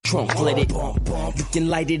trunk, let it bump. You can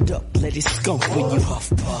light it up, let it skunk when you huff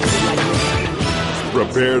puff.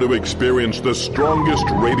 Prepare to experience the strongest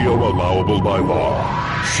radio allowable by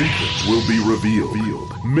law. Secrets will be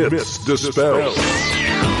revealed. Myths dispelled.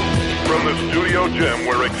 From the studio gym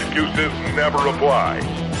where excuses never apply,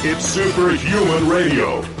 it's Superhuman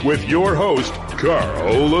Radio with your host,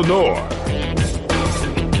 Carl Lenore.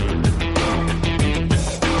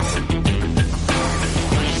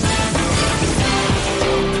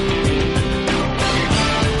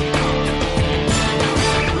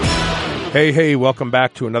 Hey, welcome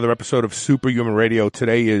back to another episode of Superhuman Radio.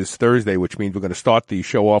 Today is Thursday, which means we're going to start the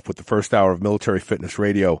show off with the first hour of Military Fitness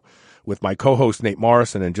Radio with my co-host Nate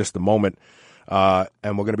Morrison in just a moment. And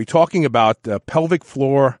we're going to be talking about pelvic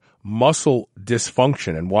floor muscle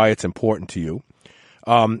dysfunction and why it's important to you.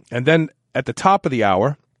 And then at the top of the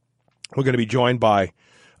hour, we're going to be joined by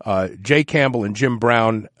Jay Campbell and Jim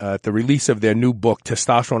Brown at the release of their new book,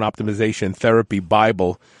 Testosterone Optimization Therapy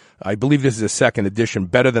Bible. I believe this is a second edition,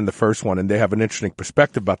 better than the first one, and they have an interesting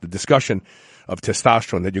perspective about the discussion of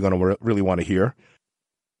testosterone that you're going to really want to hear.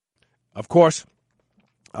 Of course,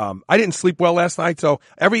 I didn't sleep well last night, so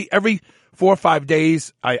every 4 or 5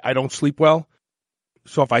 days I don't sleep well.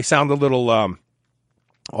 So if I sound a little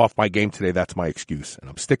off my game today, that's my excuse,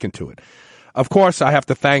 and I'm sticking to it. Of course, I have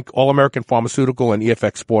to thank All American Pharmaceutical and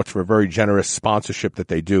EFX Sports for a very generous sponsorship that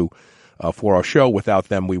they do for our show. Without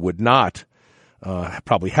them, we would not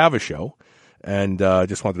probably have a show, and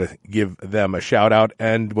just wanted to give them a shout out.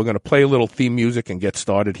 And we're going to play a little theme music and get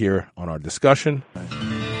started here on our discussion.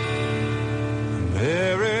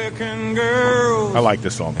 American girl, I like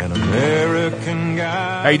this song. An American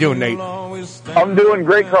guy. How you doing, Nate? I'm doing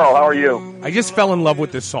great, Carl. How are you? I just fell in love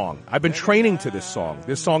with this song. I've been training to this song.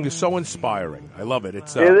 This song is so inspiring. I love it.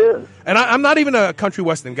 It is. And I'm not even a country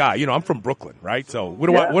western guy. You know, I'm from Brooklyn, right? So what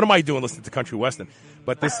am I doing listening to country western?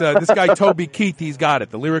 But this guy, Toby Keith, he's got it.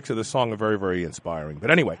 The lyrics of the song are very, very inspiring. But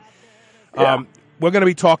anyway, we're going to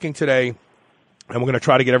be talking today, and we're going to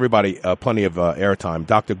try to get everybody plenty of airtime.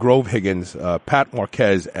 Dr. Grove Higgins, Pat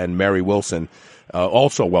Marquez, and Mary Wilson,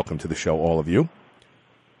 also welcome to the show, all of you.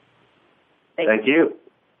 Thank you.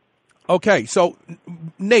 Okay, so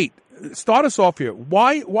Nate, start us off here.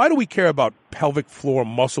 Why do we care about pelvic floor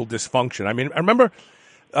muscle dysfunction? I mean, I remember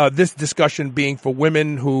this discussion being for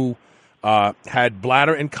women who had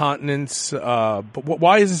bladder incontinence. But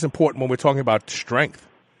why is this important when we're talking about strength?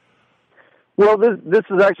 Well, this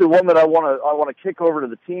is actually one that I want to kick over to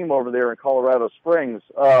the team over there in Colorado Springs,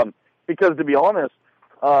 because to be honest,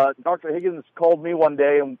 Dr. Higgins called me one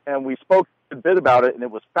day and we spoke a bit about it, and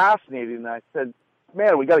it was fascinating. And I said,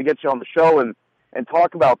 "Man, we got to get you on the show and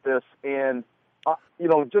talk about this." And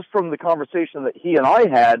just from the conversation that he and I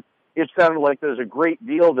had, it sounded like there's a great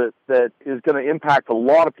deal that is going to impact a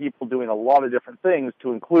lot of people doing a lot of different things,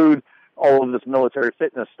 to include all of this military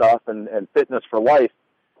fitness stuff and fitness for life.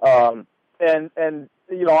 So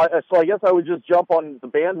I guess I would just jump on the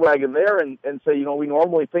bandwagon there and say, we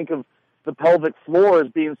normally think of the pelvic floor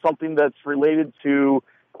as being something that's related to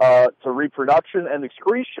reproduction and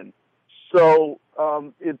excretion. So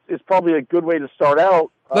it's probably a good way to start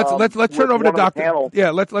out. Let's turn over to Dr.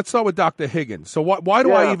 Yeah, let's start with Dr. Higgins. So why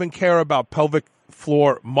do I even care about pelvic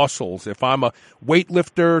floor muscles if I'm a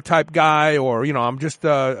weightlifter type guy, or I'm just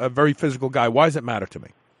a very physical guy? Why does it matter to me?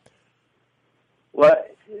 Well,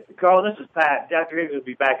 Carl, this is Pat. Dr. Higgins will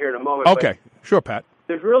be back here in a moment. Okay, sure, Pat.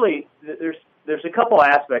 There's a couple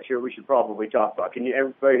aspects here we should probably talk about. Can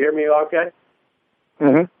everybody hear me okay?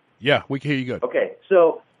 Mm-hmm. Yeah, we can hear you good. Okay,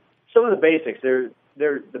 so some of the basics.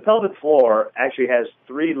 The pelvic floor actually has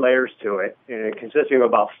 3 layers to it, and it consists of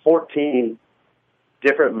about 14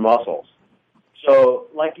 different muscles. So,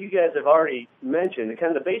 like you guys have already mentioned, the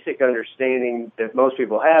kind of the basic understanding that most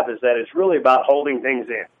people have is that it's really about holding things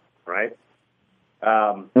in, right?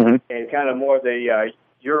 And kind of more the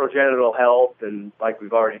urogenital health, and like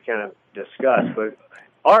we've already kind of discussed. But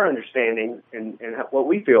our understanding and what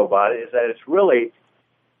we feel about it is that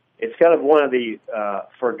it's kind of one of the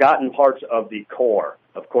forgotten parts of the core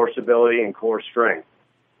stability and core strength,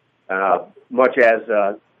 much as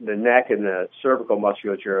the neck and the cervical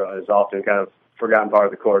musculature is often kind of forgotten part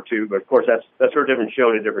of the core too. But of course, that's for a different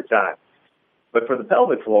show at a different time. But for the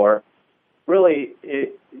pelvic floor, really,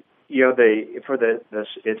 its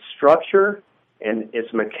structure and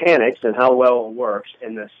its mechanics and how well it works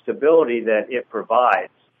and the stability that it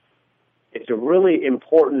provides, it's a really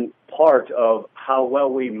important part of how well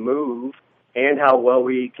we move and how well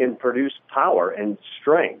we can produce power and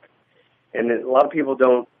strength. And a lot of people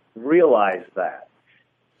don't realize that.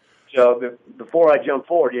 So before I jump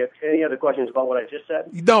forward, do you have any other questions about what I just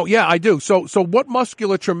said? No, yeah, I do. So what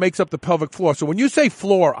musculature makes up the pelvic floor? So when you say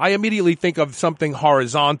floor, I immediately think of something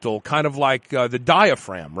horizontal, kind of like the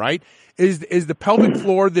diaphragm, right? Is the pelvic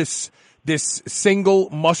floor this single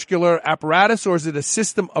muscular apparatus, or is it a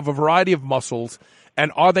system of a variety of muscles,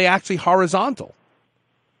 and are they actually horizontal?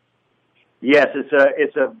 Yes,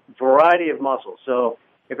 it's a variety of muscles. So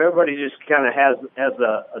if everybody just kind of has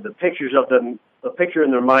the pictures of them, a picture in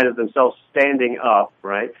their mind of themselves standing up,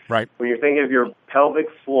 right? Right. When you're thinking of your pelvic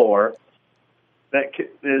floor, that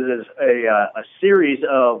is a series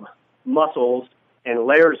of muscles and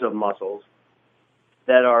layers of muscles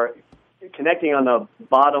that are connecting on the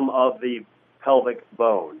bottom of the pelvic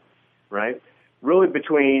bone, right? Really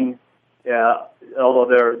between, although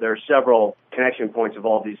there are several connection points of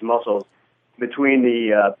all these muscles, between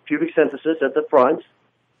the pubic symphysis at the front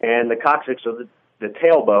and the coccyx, or the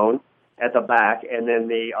tailbone, at the back, and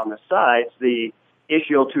then on the sides, the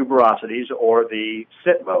ischial tuberosities, or the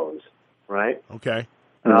sit bones, right? Okay.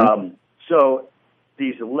 So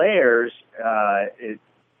these layers, the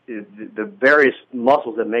various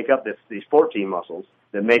muscles that make up these 14 muscles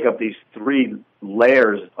that make up these 3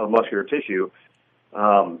 layers of muscular tissue,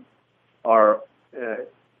 are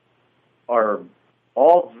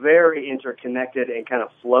all very interconnected and kind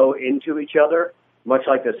of flow into each other, much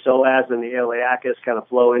like the psoas and the iliacus kind of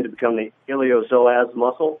flow in to become the iliopsoas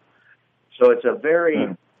muscle. So it's a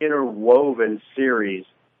very interwoven series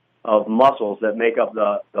of muscles that make up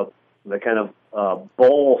the kind of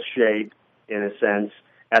bowl shape, in a sense,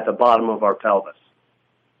 at the bottom of our pelvis.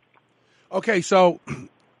 Okay, so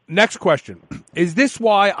next question. Is this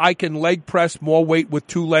why I can leg press more weight with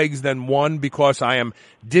 2 legs than 1, because I am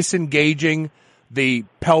disengaging the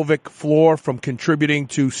pelvic floor from contributing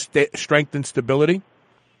to strength and stability?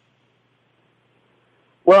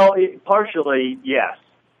 Well, partially, yes.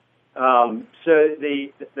 So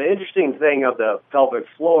the interesting thing of the pelvic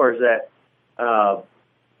floor is that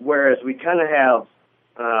whereas we kind of have,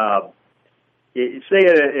 say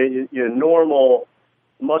in a normal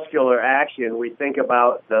muscular action, we think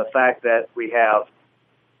about the fact that we have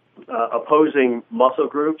opposing muscle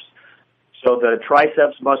groups. So the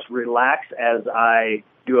triceps must relax as I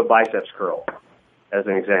do a biceps curl, as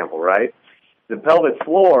an example, right? The pelvic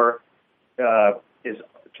floor is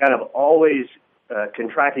kind of always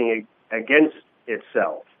contracting against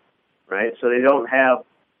itself, right? So they don't have,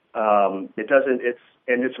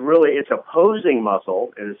 its opposing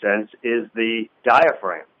muscle, in a sense, is the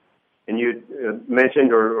diaphragm. And you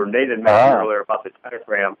mentioned, or Nate had mentioned earlier about the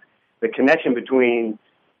diaphragm. The connection between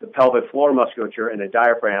the pelvic floor musculature and the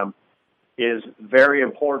diaphragm is very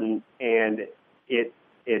important, and it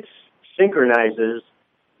synchronizes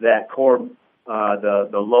that core, the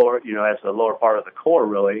lower, as the lower part of the core,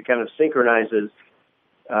 really. It kind of synchronizes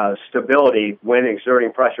stability when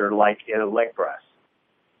exerting pressure, like in a leg press.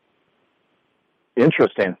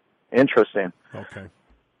 Interesting. Okay.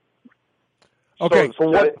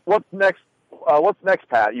 So what's next? What's next,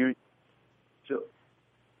 Pat?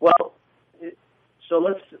 So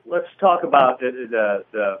let's talk about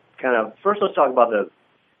the kind of first. Let's talk about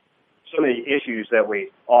some of the issues that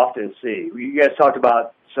we often see. You guys talked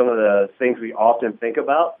about some of the things we often think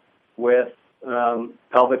about with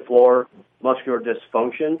pelvic floor muscular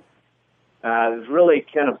dysfunction. There's really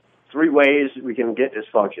kind of 3 ways we can get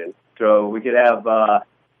dysfunction. So we could have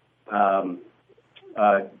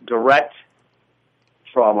direct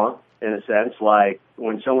trauma, in a sense, like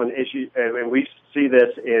when someone and we see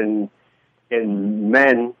this in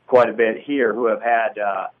men quite a bit here who have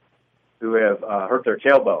hurt their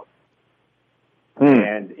tailbone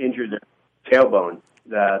and injured their tailbone.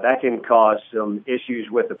 That can cause some issues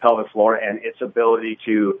with the pelvic floor and its ability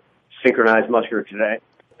to synchronize muscular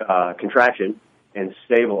contraction and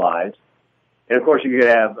stabilize. And of course, you could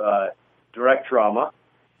have direct trauma.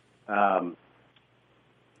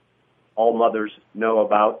 All mothers know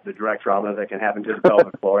about the direct trauma that can happen to the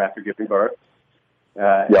pelvic floor after giving birth.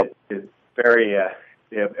 It's very,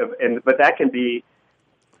 but that can be.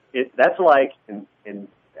 That's like, and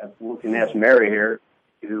we can ask Mary here,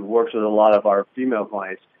 who works with a lot of our female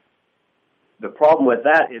clients. The problem with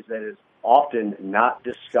that is that it's often not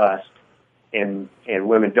discussed, and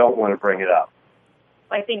women don't want to bring it up.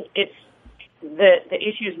 I think it's the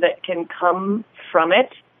issues that can come from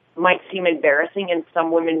it might seem embarrassing, and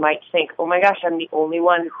some women might think, oh my gosh, I'm the only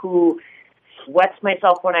one who sweats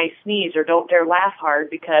myself when I sneeze, or don't dare laugh hard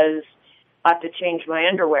because I have to change my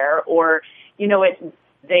underwear, or,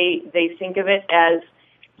 they think of it as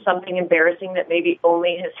something embarrassing that maybe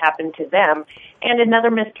only has happened to them. And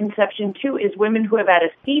another misconception, too, is women who have had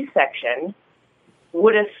a C-section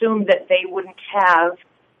would assume that they wouldn't have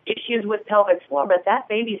issues with pelvic floor, but that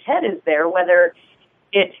baby's head is there, whether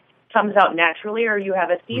it comes out naturally or you have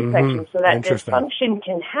a C-section. So that dysfunction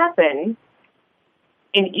can happen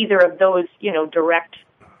in either of those, direct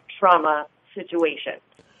trauma situations.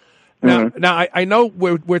 Now I know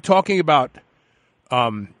we're talking about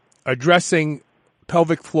addressing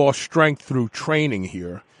pelvic floor strength through training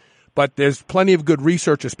here, but there's plenty of good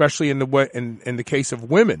research, especially in the case of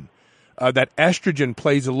women, that estrogen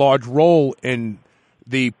plays a large role in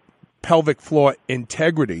the pelvic floor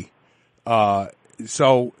integrity.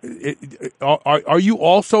 So, are you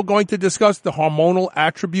also going to discuss the hormonal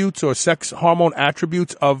attributes or sex hormone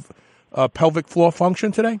attributes of pelvic floor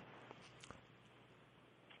function today?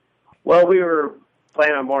 Well, we were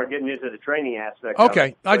planning on more getting into the training aspect.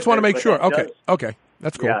 Okay, I just want to make sure. Okay,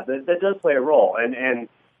 that's cool. Yeah, that does play a role, and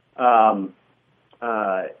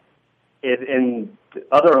in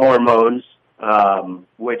other hormones,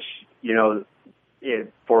 which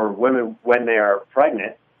for women when they are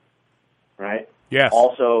pregnant, right? Yes.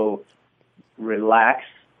 Also relax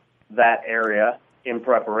that area in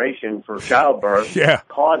preparation for childbirth,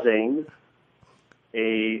 causing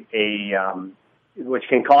which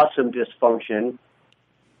can cause some dysfunction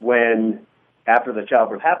when after the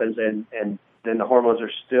childbirth happens, and then the hormones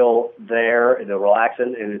are still there, the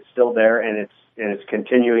relaxant, and it's still there, and it's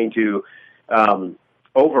continuing to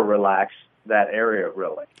over relax that area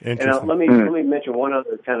really. And let me mention one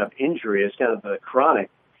other kind of injury. It's kind of the chronic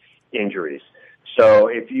injuries. So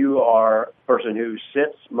if you are a person who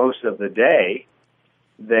sits most of the day,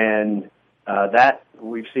 then that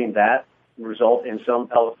we've seen that result in some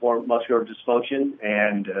pelvic floor muscular dysfunction,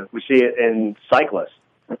 and we see it in cyclists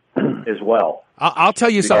as well. I'll tell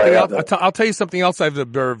you something else. I'll tell you something else I've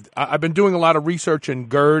observed. I've been doing a lot of research in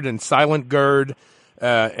GERD and silent GERD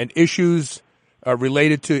and issues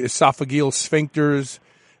related to esophageal sphincters,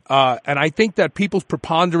 and I think that people's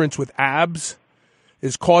preponderance with abs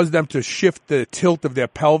has caused them to shift the tilt of their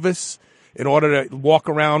pelvis in order to walk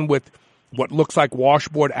around with what looks like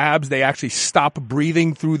washboard abs. They actually stop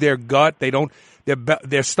breathing through their gut. They don't.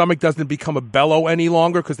 Their stomach doesn't become a bellow any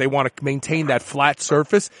longer because they want to maintain that flat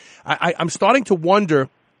surface. I'm starting to wonder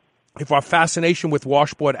if our fascination with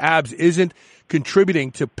washboard abs isn't contributing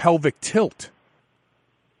to pelvic tilt.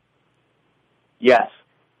 Yes.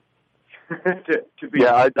 I'd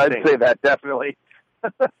say that definitely.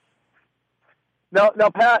 Now,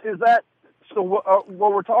 Pat, is that so?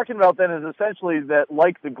 What we're talking about then is essentially that,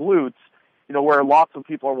 like the glutes, where lots of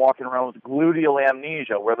people are walking around with gluteal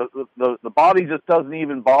amnesia, where the body just doesn't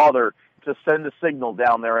even bother to send a signal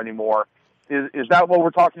down there anymore. Is that what we're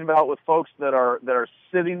talking about with folks that are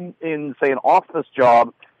sitting in, say, an office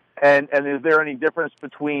job, and is there any difference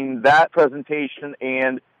between that presentation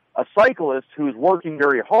and a cyclist who's working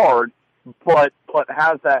very hard, but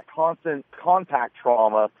has that constant contact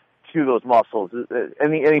trauma to those muscles?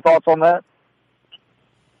 Any thoughts on that?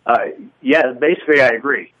 Yeah, basically I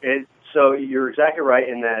agree. So you're exactly right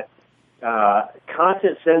in that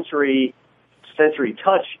constant sensory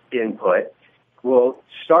touch input will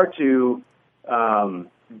start to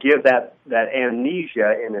give that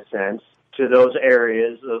amnesia, in a sense, to those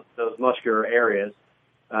areas, those muscular areas.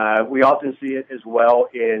 We often see it as well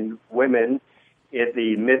in women at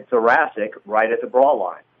the mid-thoracic, right at the bra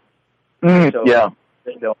line.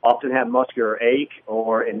 They'll often have muscular ache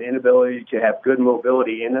or an inability to have good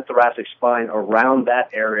mobility in the thoracic spine around that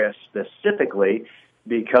area specifically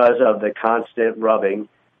because of the constant rubbing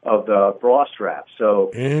of the bra strap. So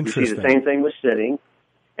we see the same thing with sitting.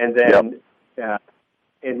 And then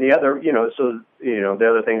and the other, the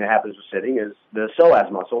other thing that happens with sitting is the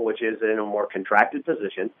psoas muscle, which is in a more contracted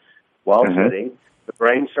position while sitting. The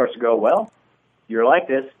brain starts to go, well, you're like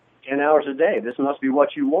this 10 hours a day. This must be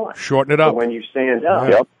what you want. Shorten it up. So when you stand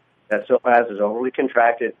up, that psoas is overly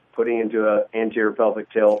contracted, putting into an anterior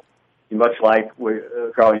pelvic tilt. Much like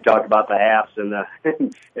Carl, you talked about the abs and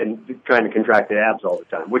trying to contract the abs all the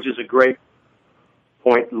time, which is a great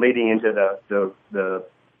point leading into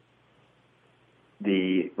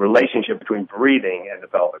the relationship between breathing and the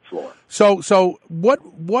pelvic floor. So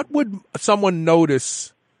what would someone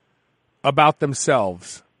notice about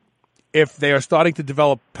themselves if they are starting to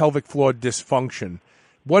develop pelvic floor dysfunction?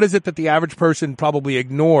 What is it that the average person probably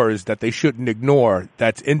ignores that they shouldn't ignore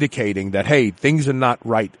that's indicating that, hey, things are not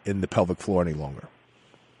right in the pelvic floor any longer?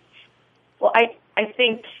 Well, I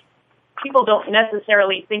think people don't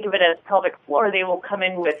necessarily think of it as pelvic floor. They will come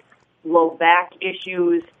in with low back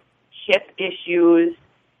issues, hip issues,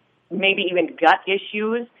 maybe even gut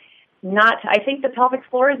issues. I think the pelvic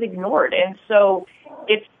floor is ignored. And so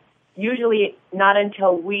it's usually not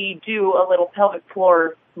until we do a little pelvic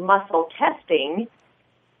floor muscle testing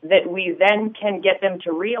that we then can get them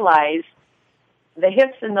to realize the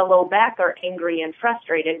hips and the low back are angry and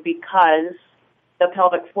frustrated because the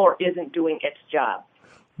pelvic floor isn't doing its job.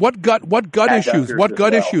 What gut issues? What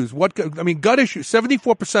gut well. issues? Gut issues.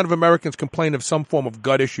 74% of Americans complain of some form of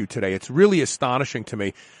gut issue today. It's really astonishing to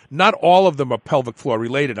me. Not all of them are pelvic floor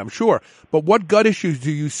related, I'm sure. But what gut issues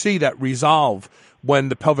do you see that resolve when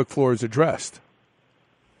the pelvic floor is addressed?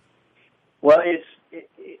 Well,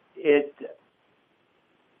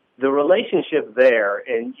 the relationship there,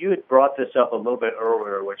 and you had brought this up a little bit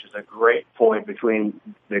earlier, which is a great point between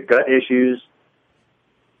the gut issues,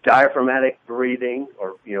 diaphragmatic breathing,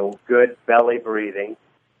 or good belly breathing,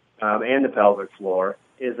 and the pelvic floor,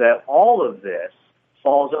 is that all of this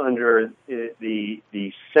falls under the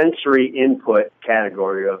sensory input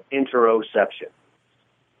category of interoception.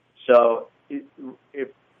 So if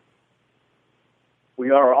we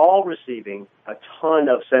are all receiving a ton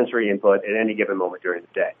of sensory input at any given moment during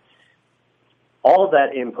the day. All of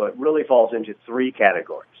that input really falls into three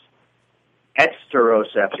categories.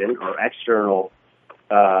 Exteroception, or external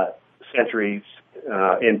sensory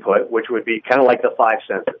input, which would be kind of like the five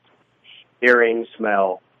senses: hearing,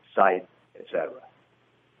 smell, sight, etc.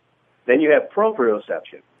 Then you have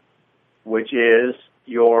proprioception, which is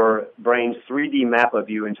your brain's 3D map of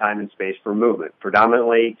you in time and space for movement,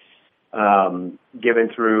 predominantly given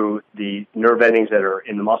through the nerve endings that are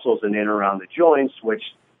in the muscles and in and around the joints, which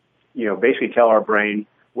basically tell our brain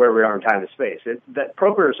where we are in time and space. That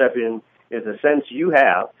proprioception is a sense you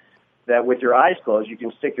have that with your eyes closed, you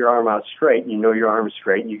can stick your arm out straight, and your arm is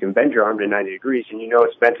straight, and you can bend your arm to 90 degrees, and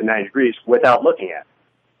it's bent to 90 degrees without looking at it,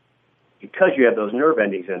 because you have those nerve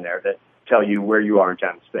endings in there that tell you where you are in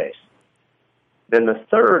time and space. Then the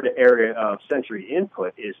third area of sensory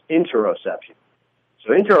input is interoception.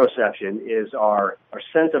 So interoception is our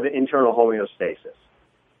sense of internal homeostasis.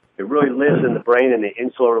 It really lives in the brain in the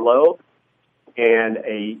insular lobe, and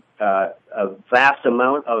a vast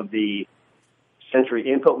amount of the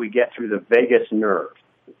sensory input we get through the vagus nerve,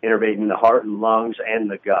 innervating the heart and lungs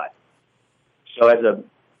and the gut. So as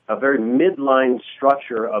a very midline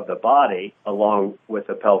structure of the body, along with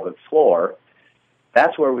the pelvic floor,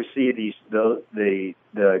 that's where we see the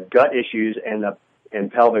gut issues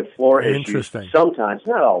and pelvic floor issues sometimes,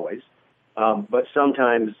 not always, but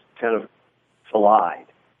sometimes kind of collide.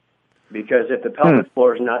 Because if the pelvic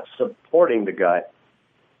floor is not supporting the gut,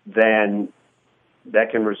 then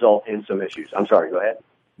that can result in some issues. I'm sorry, go ahead.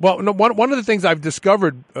 Well, no, one of the things I've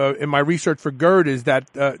discovered in my research for GERD is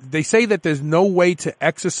that they say that there's no way to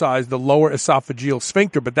exercise the lower esophageal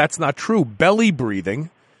sphincter, but that's not true. Belly breathing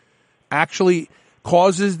actually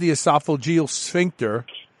causes the esophageal sphincter,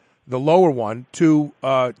 the lower one, to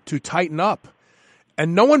tighten up.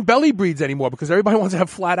 And no one belly breathes anymore because everybody wants to have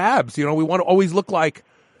flat abs. We want to always look like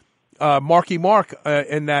Marky Mark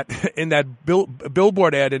in that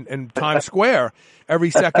billboard ad in Times Square every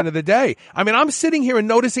second of the day. I mean, I'm sitting here and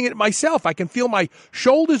noticing it myself. I can feel my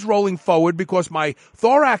shoulders rolling forward because my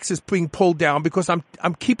thorax is being pulled down because I'm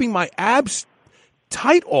keeping my abs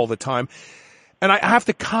tight all the time. And I have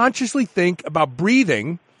to consciously think about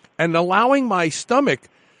breathing and allowing my stomach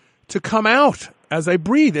to come out as I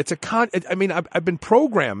breathe. I've been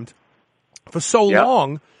programmed for so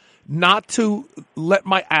long not to let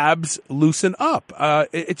my abs loosen up.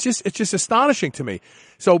 It's just astonishing to me.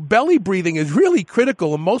 So belly breathing is really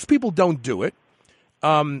critical, and most people don't do it.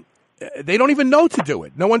 They don't even know to do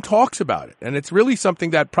it. No one talks about it, and it's really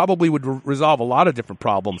something that probably would resolve a lot of different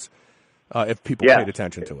problems if people paid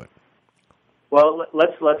attention to it. Well,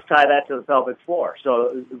 let's tie that to the pelvic floor.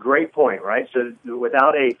 So, great point, right? So,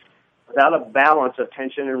 without a balance of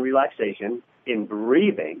tension and relaxation in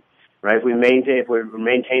breathing, right? If we're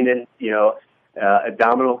maintaining,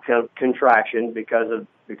 abdominal contraction because of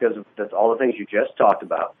that's all the things you just talked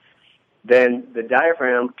about, then the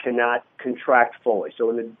diaphragm cannot contract fully.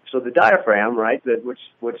 So the diaphragm, right,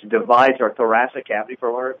 which divides our thoracic cavity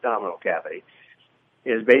from our abdominal cavity,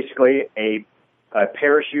 is basically a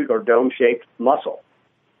parachute or dome-shaped muscle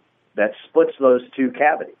that splits those two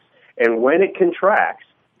cavities. And when it contracts,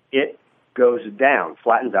 it goes down,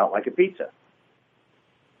 flattens out like a pizza.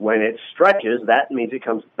 When it stretches, that means it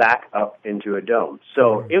comes back up into a dome.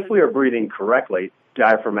 So if we are breathing correctly,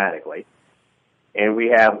 diaphragmatically, and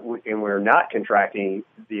we're not contracting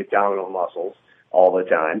the abdominal muscles all the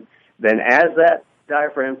time, then as that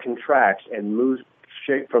diaphragm contracts and moves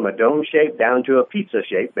shape from a dome shape down to a pizza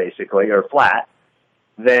shape, basically, or flat,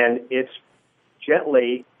 then it's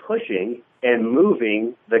gently pushing and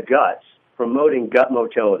moving the guts, promoting gut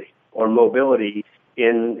motility or mobility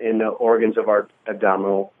in the organs of our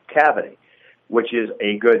abdominal cavity, which is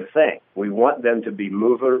a good thing. We want them to be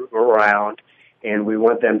moving around and we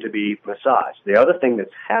want them to be massaged. The other thing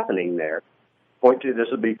that's happening there, this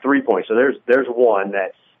would be 3 points. So there's one,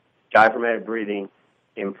 that diaphragmatic breathing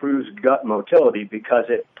improves gut motility because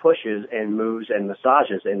it pushes and moves and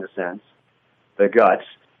massages, in a sense, the guts,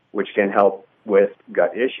 which can help with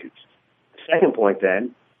gut issues. The second point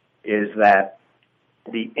then is that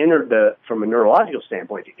from a neurological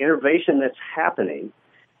standpoint, the innervation that's happening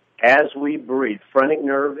as we breathe, phrenic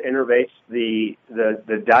nerve innervates the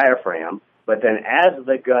diaphragm, but then as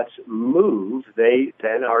the guts move, they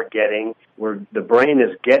then are the brain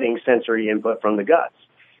is getting sensory input from the guts.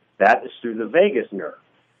 That is through the vagus nerve,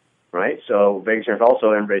 right? So vagus nerve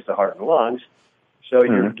also innervates the heart and lungs. So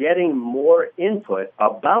you're getting more input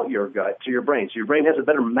about your gut to your brain. So your brain has a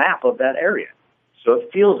better map of that area. So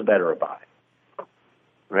it feels better about it,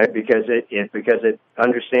 right? Because it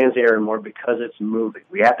understands the area more because it's moving.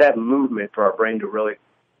 We have to have movement for our brain to really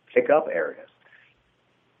pick up areas.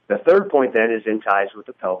 The third point then is in ties with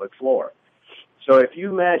the pelvic floor. So if you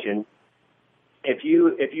imagine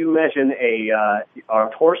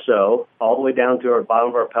our torso all the way down to our bottom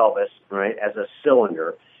of our pelvis, right, as a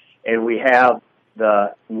cylinder, and we have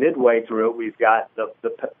the midway through it, we've got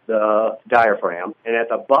the diaphragm, and at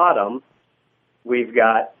the bottom, we've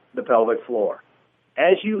got the pelvic floor.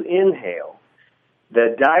 As you inhale,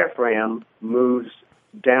 the diaphragm moves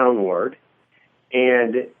downward,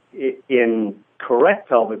 and in correct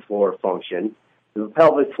pelvic floor function, the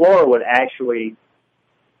pelvic floor would actually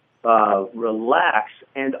relax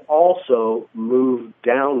and also move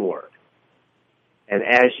downward. And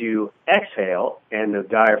as you exhale and the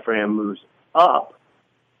diaphragm moves up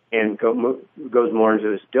and goes more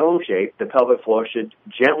into this dome shape, the pelvic floor should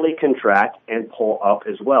gently contract and pull up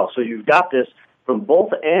as well. So you've got this from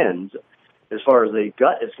both ends as far as the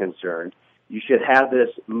gut is concerned. You should have this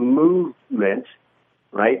movement,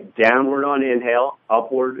 right, downward on inhale,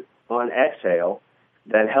 upward on exhale,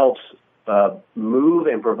 that helps move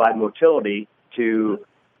and provide motility to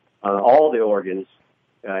all the organs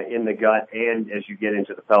in the gut, and as you get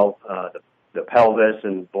into the pelvis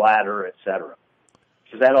and bladder, etc.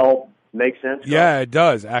 Does that all make sense? Yeah, it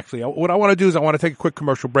does, actually. What I want to do is I want to take a quick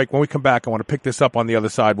commercial break. When we come back, I want to pick this up on the other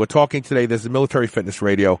side. We're talking today, this is Military Fitness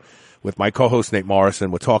Radio with my co-host, Nate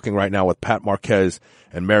Morrison. We're talking right now with Pat Marquez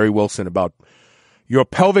and Mary Wilson about your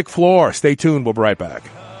pelvic floor. Stay tuned. We'll be right back.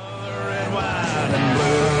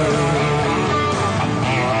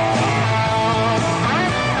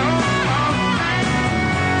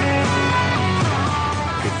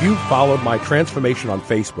 If you've followed my transformation on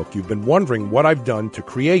Facebook, you've been wondering what I've done to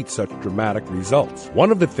create such dramatic results.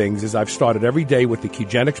 One of the things is I've started every day with the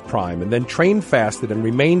Ketogenics Prime and then trained fasted and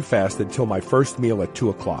remained fasted till my first meal at 2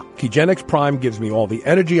 o'clock. Ketogenics Prime gives me all the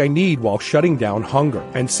energy I need while shutting down hunger.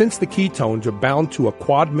 And since the ketones are bound to a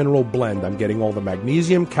quad mineral blend, I'm getting all the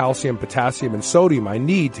magnesium, calcium, potassium, and sodium I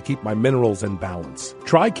need to keep my minerals in balance.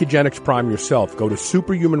 Try Ketogenics Prime yourself. Go to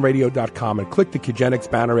superhumanradio.com and click the Ketogenics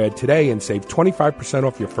banner ad today and save 25%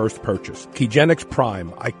 off your first purchase. Ketogenics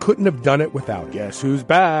Prime. I couldn't have done it without it. Guess who's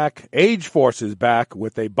back? Age Force is back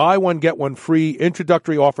with a buy one, get one free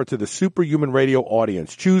introductory offer to the Superhuman Radio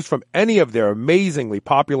audience. Choose from any of their amazingly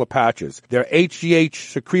popular patches. Their HGH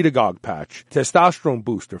Secretagogue patch, Testosterone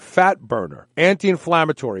Booster, Fat Burner,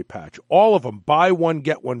 Anti-Inflammatory patch. All of them buy one,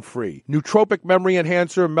 get one free. Nootropic Memory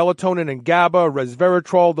Enhancer, Melatonin and GABA,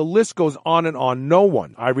 Resveratrol. The list goes on and on. No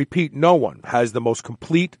one, I repeat, no one has the most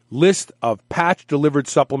complete list of patch-delivered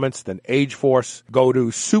supplements than Age Force. Go to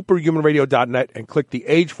superhumanradio.net and click the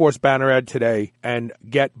Age Force banner ad today and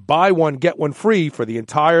get buy one, get one free for the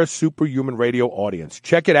entire Superhuman Radio audience.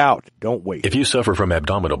 Check it out. Don't wait. If you suffer from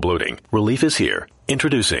abdominal bloating, relief is here.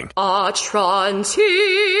 Introducing Atrantil.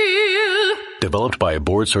 Developed by a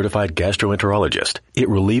board-certified gastroenterologist, it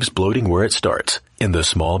relieves bloating where it starts, in the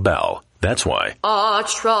small bowel. That's why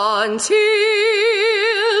Atrantil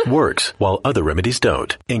works while other remedies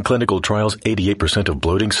don't. In clinical trials, 88% of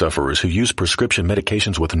bloating sufferers who use prescription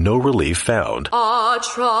medications with no relief found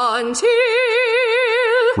Atrantil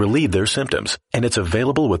relieve their symptoms, and it's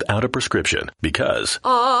available without a prescription because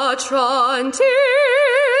Atrantil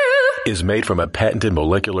is made from a patented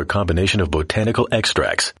molecular combination of botanical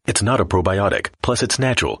extracts. It's not a probiotic. Plus, it's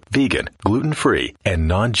natural, vegan, gluten-free, and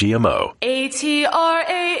non-GMO. Atrantil.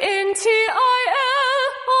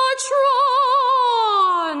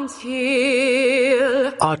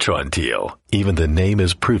 Atrantil. Even the name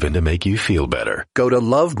is proven to make you feel better. Go to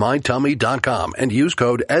lovemytummy.com and use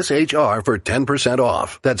code SHR for 10%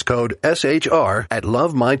 off. That's code SHR at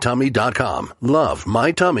lovemytummy.com.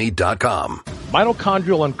 Lovemytummy.com.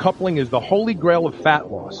 Mitochondrial uncoupling is the holy grail of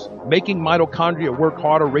fat loss. Making mitochondria work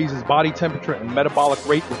harder raises body temperature and metabolic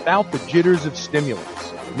rate without the jitters of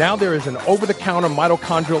stimulants. Now there is an over-the-counter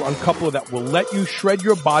mitochondrial uncoupler that will let you shred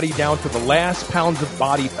your body down to the last pounds of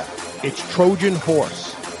body fat. It's Trojan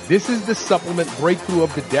Horse. This is the supplement breakthrough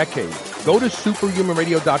of the decade. Go to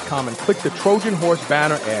superhumanradio.com and click the Trojan Horse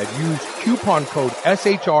banner ad. Use coupon code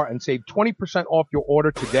SHR and save 20% off your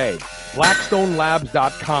order today.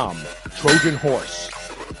 BlackstoneLabs.com. Trojan Horse.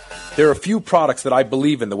 There are a few products that I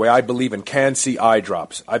believe in the way I believe in Can-C eye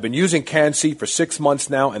drops. I've been using Can-C for 6 months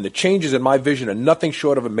now, and the changes in my vision are nothing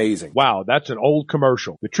short of amazing. Wow, that's an old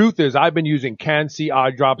commercial. The truth is I've been using Can-C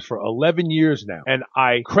eye drops for 11 years now, and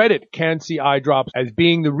I credit Can-C eye drops as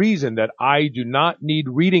being the reason that I do not need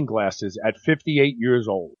reading glasses at 58 years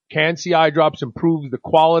old. Can-C eye drops improves the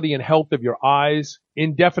quality and health of your eyes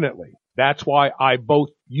indefinitely. That's why I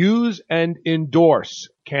both use and endorse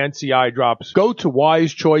Can-C eye drops. Go to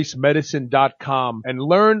wisechoicemedicine.com and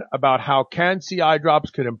learn about how Can-C eye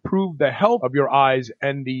drops can improve the health of your eyes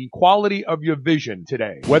and the quality of your vision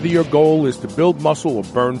today. Whether your goal is to build muscle or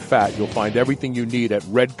burn fat, you'll find everything you need at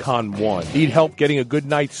Redcon One. Need help getting a good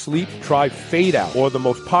night's sleep? Try Fade Out, or the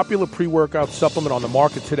most popular pre-workout supplement on the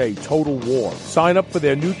market today, Total War. Sign up for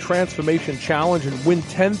their new Transformation Challenge and win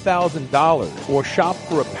 $10,000, or shop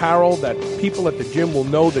for apparel that people at the gym will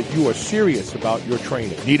know that you are serious about your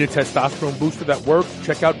training. Need a testosterone booster that works?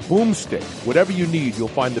 Check out Boomstick. Whatever you need, you'll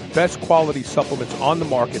find the best quality supplements on the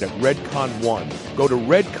market at Redcon One. Go to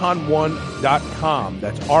redcon1.com.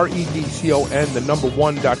 That's REDCON, the number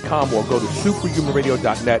 1.com, or go to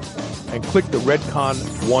superhumanradio.net and click the Redcon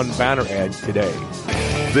One banner ad today.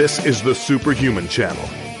 This is the Superhuman Channel,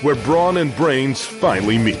 where brawn and brains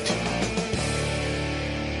finally meet.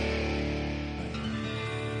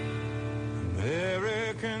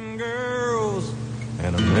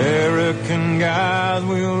 American guys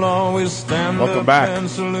will always stand Welcome up back and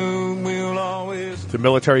salute. We'll always to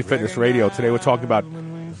Military Fitness Radio. Today we're talking about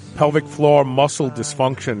pelvic floor muscle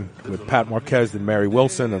dysfunction with Pat Marquez and Mary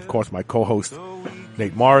Wilson. Of course, my co-host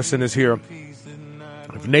Nate Morrison is here.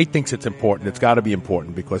 If Nate thinks it's important, it's got to be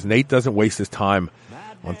important, because Nate doesn't waste his time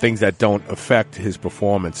on things that don't affect his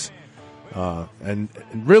performance. And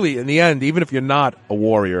really, in the end, even if you're not a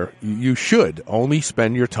warrior, you should only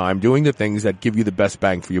spend your time doing the things that give you the best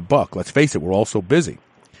bang for your buck. Let's face it, we're all so busy.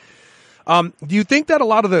 Do you think that a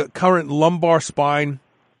lot of the current lumbar spine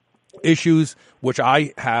issues, which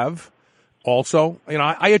I have also,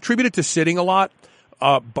 I attribute it to sitting a lot,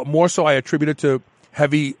 but more so I attribute it to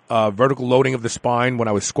heavy vertical loading of the spine when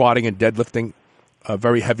I was squatting and deadlifting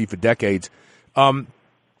very heavy for decades.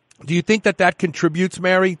 Do you think that contributes,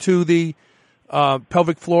 Mary, to the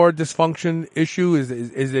pelvic floor dysfunction issue?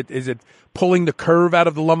 Is it pulling the curve out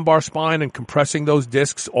of the lumbar spine and compressing those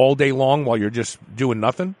discs all day long while you're just doing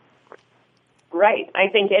nothing? Right. I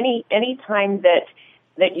think any time that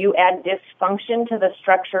you add dysfunction to the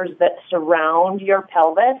structures that surround your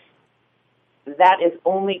pelvis, that is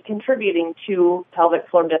only contributing to pelvic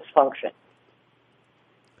floor dysfunction.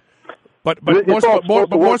 But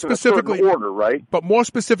more specifically, order, right? But more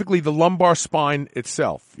specifically, the lumbar spine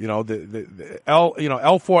itself. The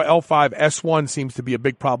L4, L5, S1 seems to be a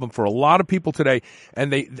big problem for a lot of people today,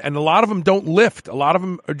 and a lot of them don't lift. A lot of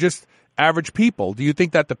them are just average people. Do you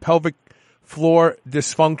think that the pelvic floor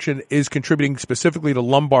dysfunction is contributing specifically to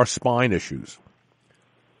lumbar spine issues?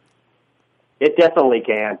 It definitely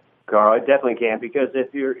can, Carl. It definitely can, because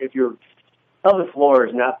if your pelvic floor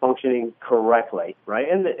is not functioning correctly, right,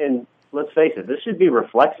 and let's face it, this should be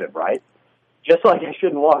reflexive, right? Just like I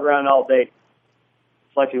shouldn't walk around all day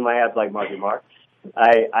flexing my abs like Marky Mark.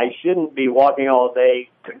 I shouldn't be walking all day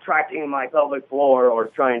contracting my pelvic floor or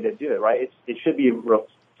trying to do it, right? It should be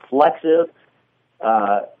reflexive,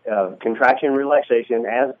 contraction, relaxation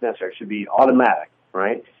as necessary. It should be automatic,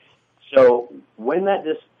 right? So when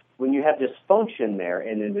you have dysfunction there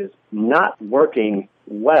and it is not working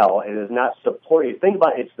well, it is not supporting, think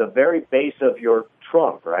about it, it's the very base of your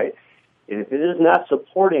trunk, right? If it is not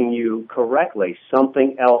supporting you correctly,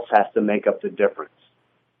 something else has to make up the difference.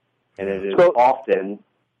 And it is often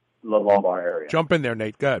the lumbar area. Jump in there,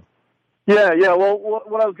 Nate. Go ahead. Yeah. Well,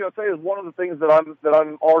 what I was going to say is one of the things that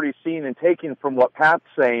I'm already seeing and taking from what Pat's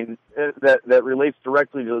saying that relates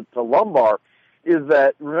directly to lumbar is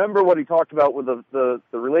that, remember what he talked about with the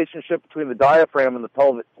relationship between the diaphragm and the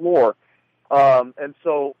pelvic floor. And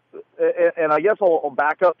I guess I'll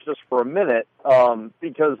back up just for a minute,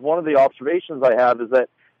 because one of the observations I have is that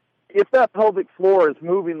if that pelvic floor is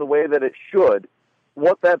moving the way that it should,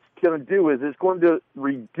 what that's going to do is it's going to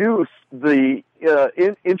reduce the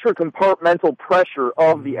intracompartmental pressure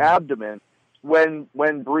of the abdomen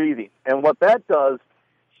when breathing. And what that does,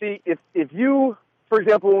 see, if you, for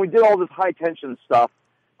example, when we did all this high tension stuff,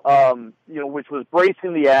 which was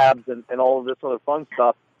bracing the abs and all of this other fun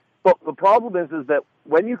stuff. But the problem is that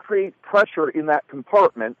when you create pressure in that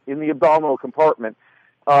compartment, in the abdominal compartment,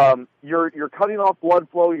 you're cutting off blood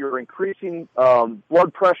flow, you're increasing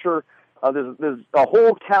blood pressure. There's a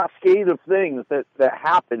whole cascade of things that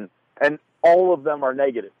happen, and all of them are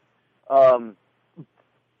negative.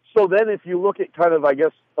 So then if you look at kind of, I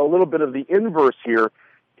guess, a little bit of the inverse here,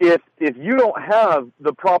 if you don't have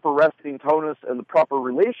the proper resting tonus and the proper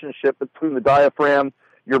relationship between the diaphragm,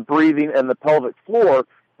 your breathing, and the pelvic floor,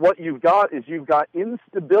 what you've got is you've got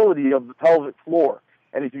instability of the pelvic floor.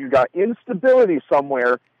 And if you've got instability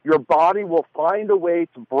somewhere, your body will find a way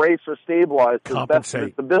to brace or stabilize to the best of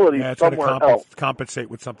its ability somewhere else. Compensate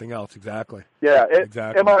with something else, exactly. Yeah,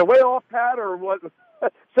 exactly. Am I way off, Pat, or what?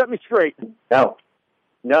 Set me straight. No,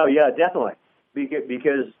 yeah, definitely.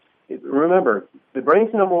 Because remember, the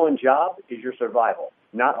brain's number one job is your survival,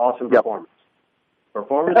 not awesome performance.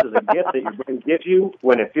 Performance is a gift that your brain gives you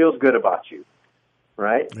when it feels good about you,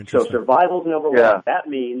 right? So survival's number one. That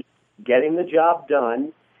means getting the job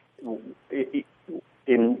done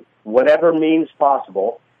in whatever means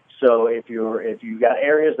possible. So if you've got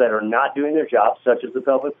areas that are not doing their job, such as the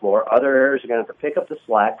pelvic floor, other areas are going to have to pick up the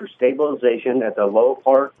slack for stabilization at the low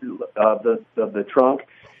part of the trunk,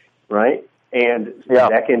 right? And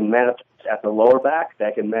that can manifest at the lower back.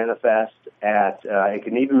 That can manifest it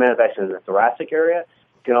can even manifest in the thoracic area.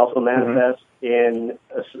 It can also manifest in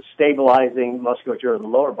stabilizing musculature of the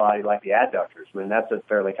lower body, like the adductors. I mean, that's a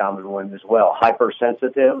fairly common one as well.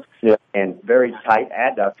 Hypersensitive and very tight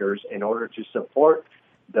adductors in order to support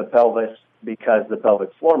the pelvis, because the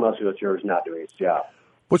pelvic floor musculature is not doing its job.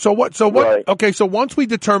 But so what? Right. Okay, so once we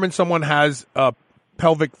determine someone has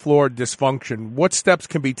pelvic floor dysfunction, what steps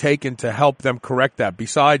can be taken to help them correct that?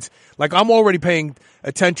 Besides, like, I'm already paying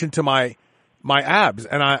attention to my abs,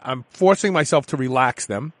 and I'm forcing myself to relax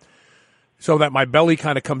them so that my belly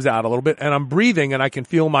kind of comes out a little bit, and I'm breathing, and I can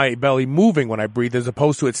feel my belly moving when I breathe, as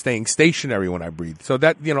opposed to it staying stationary when I breathe. So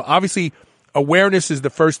that, obviously awareness is the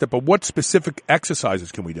first step, but what specific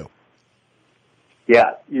exercises can we do?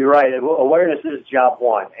 Yeah, you're right. Awareness is job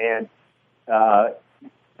one, and the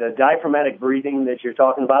diaphragmatic breathing that you're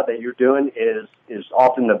talking about, that you're doing, is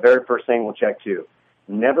often the very first thing we'll check too.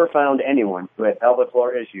 Never found anyone who had pelvic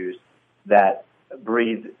floor issues that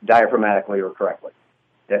breathed diaphragmatically or correctly.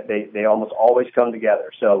 That they almost always come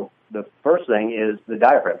together. So the first thing is the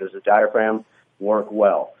diaphragm. Does the diaphragm work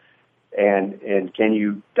well? And can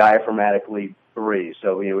you diaphragmatically breathe?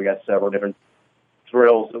 So we got several different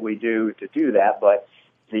drills that we do to do that, but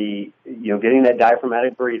getting that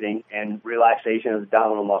diaphragmatic breathing and relaxation of the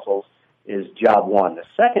abdominal muscles is job one. The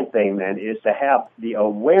second thing then is to have the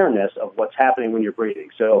awareness of what's happening when you're breathing.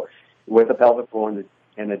 So with the pelvic floor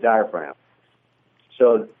and the diaphragm.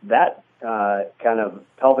 So that kind of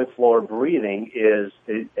pelvic floor breathing is,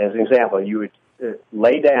 as an example, you would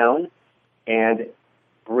lay down and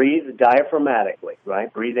breathe diaphragmatically,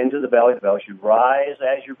 right? Breathe into the belly. The belly should rise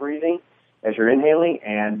as you're breathing, as you're inhaling,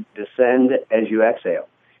 and descend as you exhale.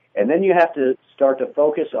 And then you have to start to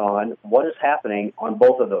focus on what is happening on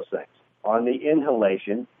both of those things. On the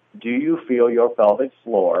inhalation, do you feel your pelvic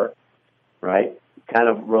floor, right, kind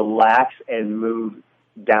of relax and move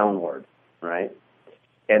downward, right?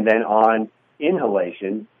 And then on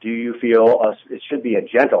inhalation, do you feel it should be a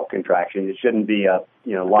gentle contraction. It shouldn't be a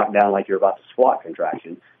locked down like you're about to squat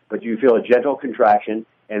contraction, but you feel a gentle contraction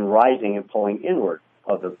and rising and pulling inward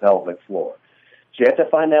of the pelvic floor. So you have to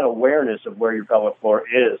find that awareness of where your pelvic floor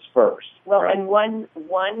is first. Well, right? And one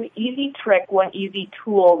easy trick, one easy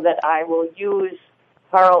tool that I will use,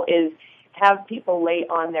 Carl, is have people lay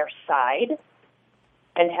on their side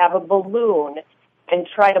and have a balloon and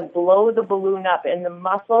try to blow the balloon up. And the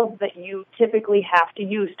muscles that you typically have to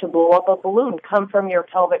use to blow up a balloon come from your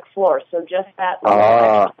pelvic floor. So just that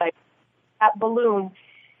balloon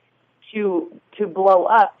to blow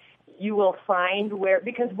up, you will find where,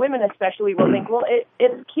 because women especially will think, well,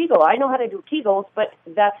 it's Kegel. I know how to do Kegels, but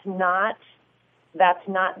that's not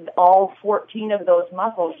all 14 of those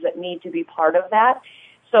muscles that need to be part of that.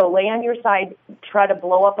 So lay on your side, try to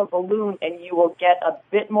blow up a balloon, and you will get a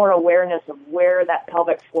bit more awareness of where that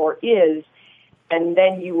pelvic floor is, and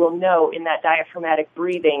then you will know in that diaphragmatic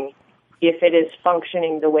breathing if it is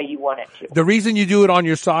functioning the way you want it to. The reason you do it on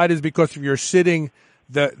your side is because if you're sitting,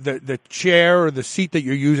 the chair or the seat that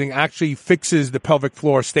you're using actually fixes the pelvic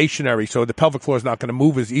floor stationary, so the pelvic floor is not going to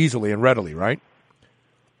move as easily and readily, right?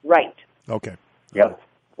 Right. Okay. Yeah.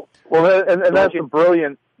 Well, and that's a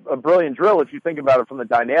brilliant drill if you think about it from the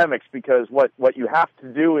dynamics, because what you have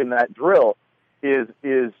to do in that drill is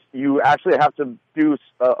you actually have to do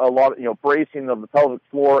a lot of bracing of the pelvic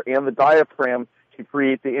floor and the diaphragm to to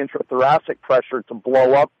create the intrathoracic pressure to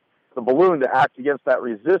blow up the balloon to act against that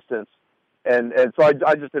resistance. And so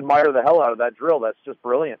I just admire the hell out of that drill. That's just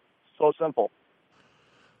brilliant. So simple.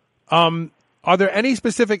 Are there any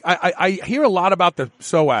specific? I hear a lot about the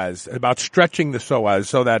psoas, about stretching the psoas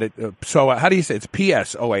so that it. How do you say it? It's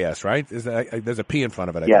PSOAS, right? There's a P in front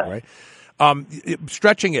of it, I think, right?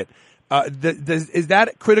 Stretching it. Is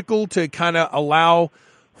that critical to kind of allow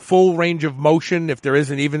full range of motion, if there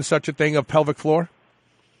isn't even such a thing, of pelvic floor?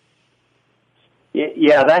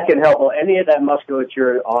 Yeah, that can help. Well, any of that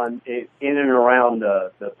musculature in and around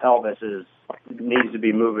the pelvis needs to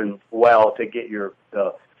be moving well to get your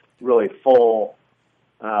really full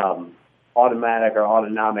automatic or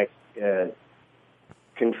autonomic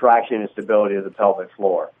contraction and stability of the pelvic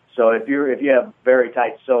floor. So if you have very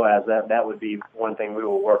tight psoas, that would be one thing we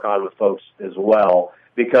will work on with folks as well,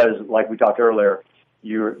 because like we talked earlier, if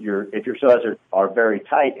your psoas are very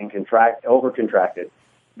tight and over-contracted,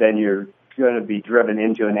 then you're going to be driven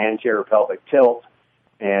into an anterior pelvic tilt,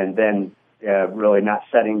 and then really not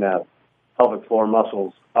setting the pelvic floor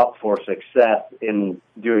muscles up for success in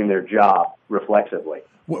doing their job reflexively.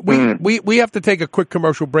 We have to take a quick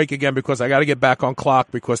commercial break again because I got to get back on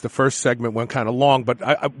clock because the first segment went kind of long. But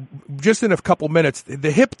just in a couple minutes,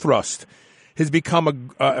 the hip thrust has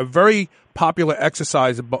become a very popular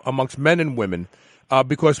exercise amongst men and women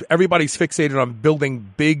because everybody's fixated on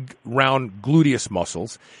building big, round gluteus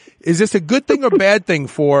muscles. Is this a good thing or bad thing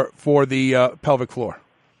for the pelvic floor?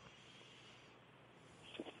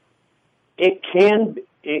 It can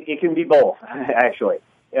be both, actually.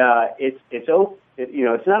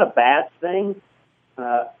 It's not a bad thing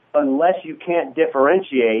unless you can't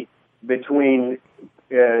differentiate between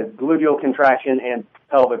gluteal contraction and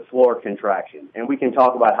pelvic floor contraction. And we can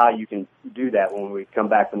talk about how you can do that when we come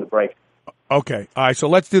back from the break. Okay. All right. So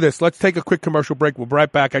let's do this. Let's take a quick commercial break. We'll be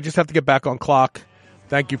right back. I just have to get back on clock.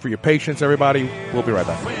 Thank you for your patience, everybody. We'll be right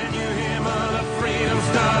back. When you hear Mother Freedom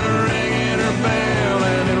start ringing her bell,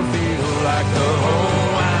 and it'll feel like the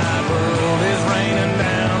whole wide world is raining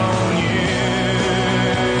down on you.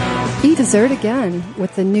 Eat dessert again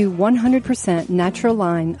with the new 100% natural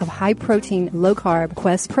line of high-protein, low-carb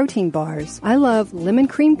Quest protein bars. I love lemon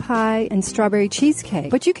cream pie and strawberry cheesecake,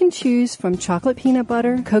 but you can choose from chocolate peanut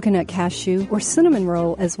butter, coconut cashew, or cinnamon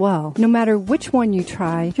roll as well. No matter which one you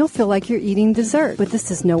try, you'll feel like you're eating dessert. But this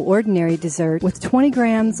is no ordinary dessert. With 20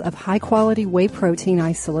 grams of high-quality whey protein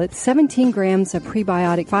isolate, 17 grams of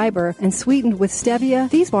prebiotic fiber, and sweetened with stevia,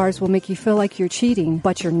 these bars will make you feel like you're cheating,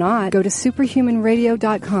 but you're not. Go to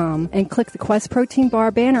superhumanradio.com and click the Quest Protein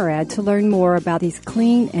Bar banner ad to learn more about these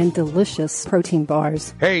clean and delicious protein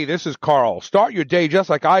bars. Hey, this is Carl. Start your day just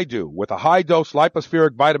like I do with a high-dose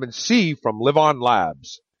lipospheric vitamin C from Live On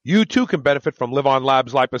Labs. You too can benefit from Live On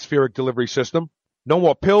Labs' lipospheric delivery system. No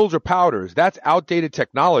more pills or powders. That's outdated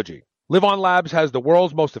technology. Live On Labs has the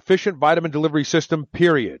world's most efficient vitamin delivery system,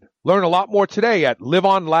 period. Learn a lot more today at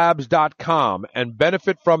liveonlabs.com and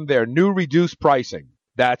benefit from their new reduced pricing.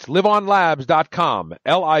 That's liveonlabs.com,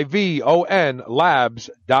 Livon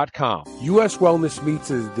labs.com. U.S. Wellness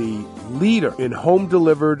Meats is the leader in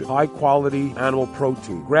home-delivered, high-quality animal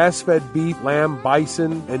protein. Grass-fed beef, lamb,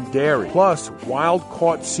 bison, and dairy. Plus,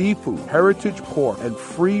 wild-caught seafood, heritage pork, and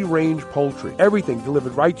free-range poultry. Everything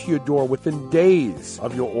delivered right to your door within days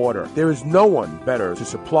of your order. There is no one better to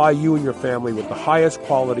supply you and your family with the highest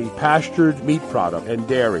quality pastured meat product and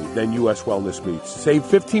dairy than U.S. Wellness Meats. Save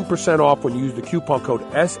 15% off when you use the coupon code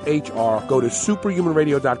SHR. Go to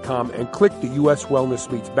superhumanradio.com and click the U.S.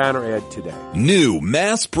 Wellness Meats banner ad today. New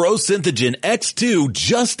Mass Pro Synthogen X2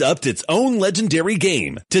 just upped its own legendary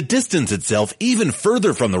game. To distance itself even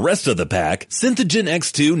further from the rest of the pack, Synthogen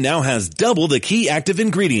X2 now has double the key active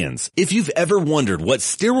ingredients. If you've ever wondered what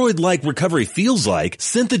steroid-like recovery feels like,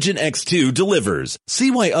 Synthogen X2 delivers. See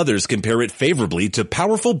why others compare it favorably to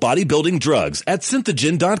powerful bodybuilding drugs at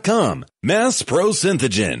Synthogen.com. Mass Pro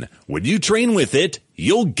Synthogen. When you train with it,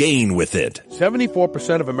 you'll gain with it.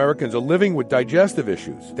 74% of Americans are living with digestive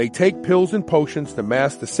issues. They take pills and potions to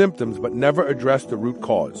mask the symptoms but never address the root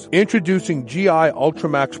cause. Introducing GI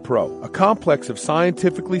Ultramax Pro, a complex of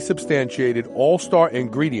scientifically substantiated all-star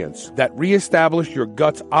ingredients that reestablish your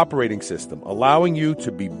gut's operating system, allowing you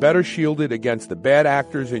to be better shielded against the bad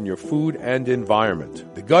actors in your food and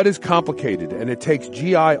environment. The gut is complicated, and it takes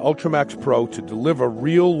GI Ultramax Pro to deliver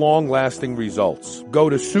real long-lasting results. Go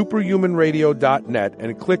to superhumanradio.net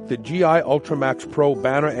and click the GI Ultramax Pro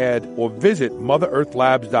banner ad or visit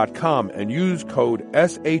MotherEarthLabs.com and use code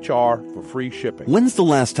SHR for free shipping. When's the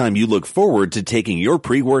last time you look forward to taking your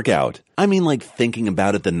pre-workout? I mean, like thinking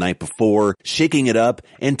about it the night before, shaking it up,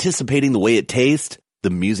 anticipating the way it tastes. The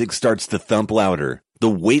music starts to thump louder. the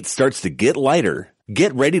weight starts to get lighter.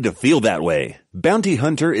 Get ready to feel that way. Bounty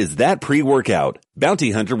Hunter is that pre-workout.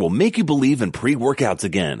 Bounty Hunter will make you believe in pre-workouts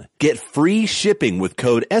again. Get free shipping with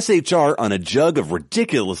code SHR on a jug of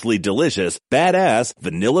ridiculously delicious, badass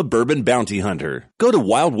vanilla bourbon Bounty Hunter. Go to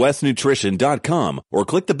WildWestNutrition.com or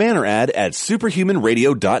click the banner ad at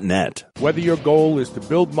superhumanradio.net. Whether your goal is to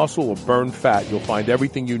build muscle or burn fat, you'll find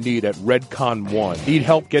everything you need at Redcon One. Need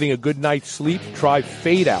help getting a good night's sleep? Try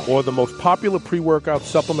Fade Out, or the most popular pre-workout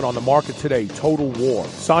supplement on the market today, Total War.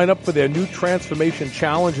 Sign up for their new Transformation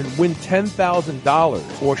Challenge and win $10,000.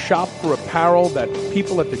 Or shop for apparel that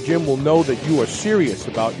people at the gym will know that you are serious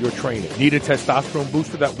about your training. Need a testosterone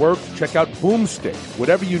booster that works? Check out Boomstick.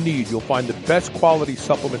 Whatever you need, you'll find the best quality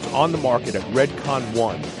supplements on the market at Redcon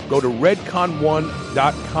One. Go to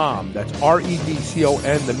redcon1.com. That's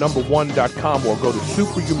REDCON, the number 1.com, or go to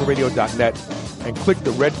superhumanradio.net and click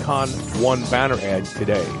the Redcon One banner ad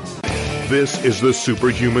today. This is the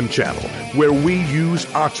Superhuman Channel, where we use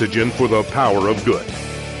oxygen for the power of good.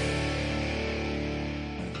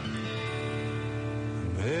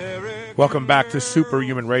 Welcome back to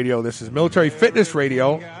Superhuman Radio. This is Military Fitness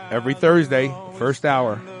Radio. Every Thursday, first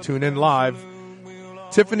hour, tune in live.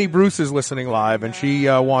 Tiffany Bruce is listening live, and she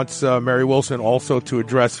wants Mary Wilson also to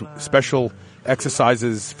address special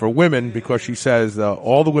exercises for women, because she says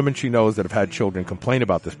all the women she knows that have had children complain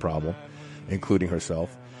about this problem, including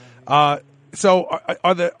herself. So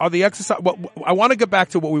are the exercise? Well, I want to get back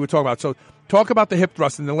to what we were talking about. So talk about the hip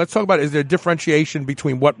thrust, and then let's talk about, is there a differentiation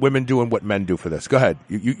between what women do and what men do for this? Go ahead.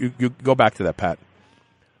 You go back to that, Pat.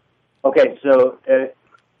 Okay, so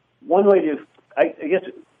one way to, I guess,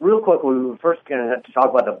 real quick, we first going to have to talk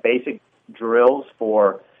about the basic drills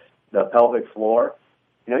for the pelvic floor.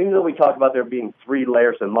 You know, even though we talked about there being 3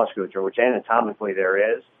 layers of musculature, which anatomically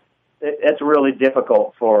there is, it's really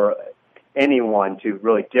difficult for anyone to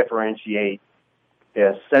really differentiate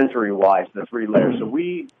sensory-wise the 3 layers. So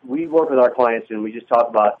we work with our clients and we just talk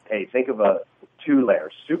about, hey, think of 2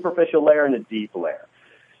 layers, superficial layer and a deep layer.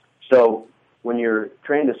 So when you're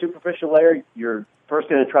training the superficial layer, you're first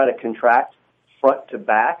going to try to contract front to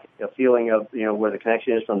back, a feeling of, you know, where the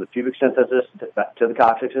connection is from the pubic symphysis to the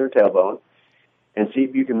coccyx or tailbone, and see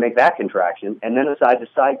if you can make that contraction, and then a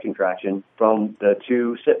side-to-side contraction from the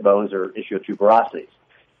 2 sit bones or ischiotuberosities.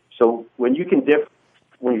 So when you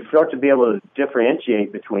start to be able to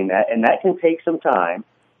differentiate between that, and that can take some time,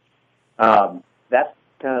 that's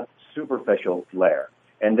kind of superficial layer.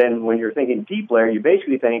 And then when you're thinking deep layer, you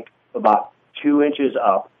basically think about 2 inches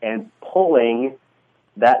up and pulling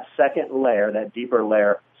that second layer, that deeper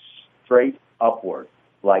layer, straight upward,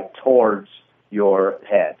 like towards your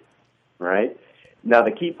head, right? Now,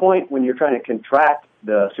 the key point when you're trying to contract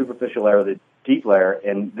the superficial layer, the deep layer,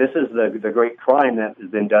 and this is the great crime that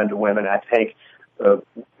has been done to women, I think,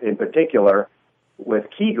 in particular with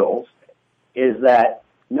Kegels, is that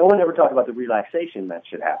no one ever talked about the relaxation that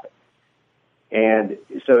should happen. And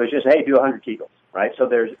so it's just, hey, do 100 Kegels, right? So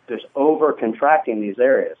there's over-contracting these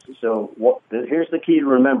areas. So here's the key to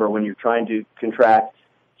remember when you're trying to contract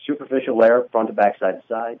superficial layer, front to back, side to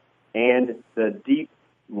side, and the deep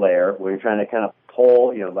layer, where you're trying to kind of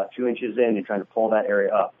pull, about 2 inches in, you're trying to pull that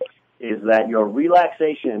area up, is that your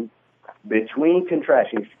relaxation between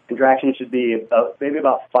contractions should be maybe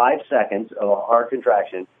about 5 seconds of a hard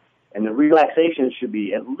contraction, and the relaxation should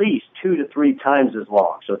be at least 2 to 3 times as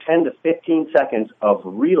long, so 10 to 15 seconds of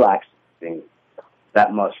relaxing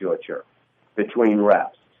that musculature between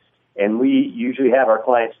reps. And we usually have our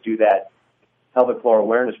clients do that pelvic floor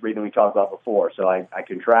awareness breathing we talked about before. So I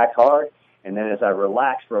contract hard, and then as I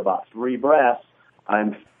relax for about 3 breaths,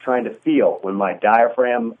 I'm trying to feel when my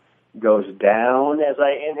diaphragm goes down as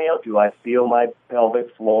I inhale, do I feel my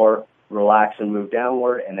pelvic floor relax and move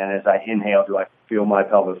downward? And then as I inhale, do I feel my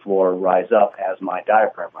pelvic floor rise up as my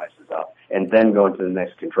diaphragm rises up? And then go into the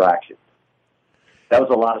next contraction. That was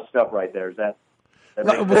a lot of stuff right there. Is that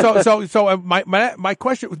so my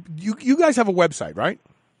question, you guys have a website, right?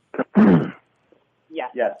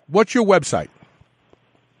 Yes. Yes. What's your website?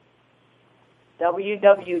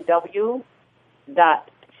 www.cshpr.com.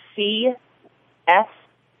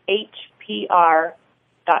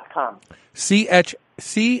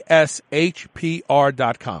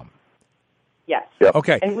 CSHPR.com. Yes. Yep.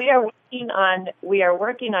 Okay. And we are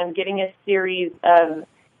working on getting a series of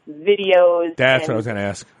videos. That's what I was going to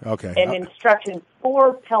ask. Okay. And instructions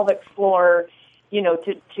for pelvic floor,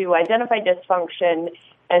 to identify dysfunction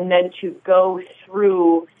and then to go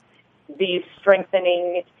through the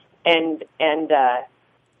strengthening and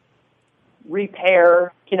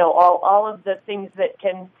repair, all of the things that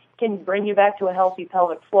can bring you back to a healthy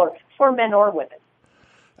pelvic floor for men or women.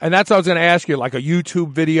 And that's what I was going to ask you, like a YouTube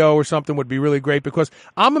video or something would be really great, because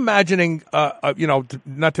I'm imagining,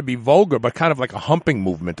 not to be vulgar, but kind of like a humping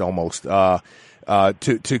movement almost, to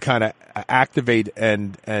kind of activate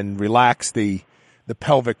and relax the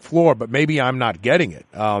pelvic floor, but maybe I'm not getting it.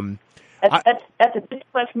 That's a bit too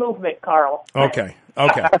much movement, Carl. Okay.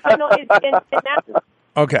 No, and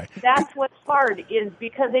Okay. that's what's hard, is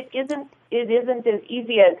because it isn't as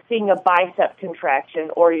easy as seeing a bicep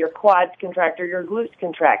contraction or your quads contract or your glutes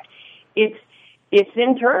contract. It's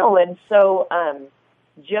internal, and so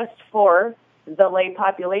just for the lay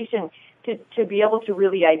population to be able to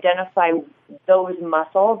really identify those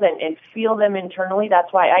muscles and feel them internally.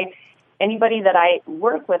 That's why anybody that I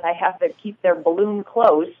work with, I have to keep their balloon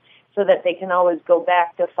close so that they can always go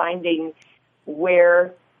back to finding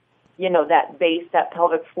where, that base, that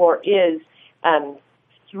pelvic floor is.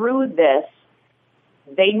 Through this,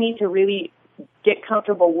 they need to really get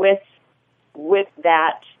comfortable with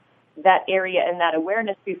that area and that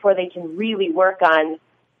awareness before they can really work on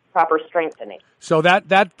proper strengthening. So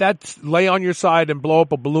that lay on your side and blow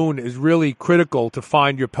up a balloon is really critical to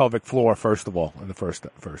find your pelvic floor, first of all, in the first.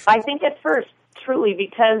 I think at first, truly,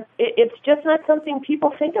 because it's just not something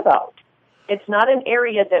people think about. It's not an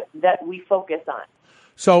area that we focus on.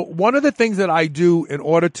 So one of the things that I do in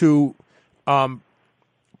order to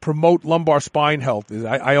promote lumbar spine health is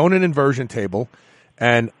I own an inversion table,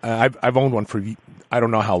 and I've owned one for I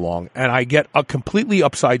don't know how long, and I get completely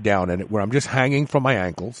upside down in it where I'm just hanging from my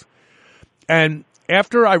ankles. And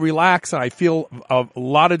after I relax and I feel a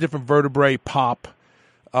lot of different vertebrae pop,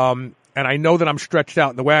 and I know that I'm stretched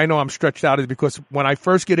out. And the way I know I'm stretched out is because when I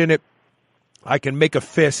first get in it, I can make a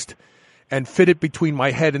fist and fit it between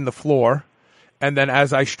my head and the floor. And then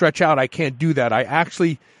as I stretch out, I can't do that. I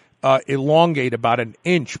actually elongate about an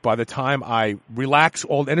inch by the time I relax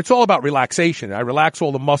and it's all about relaxation. I relax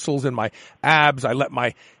all the muscles in my abs. I let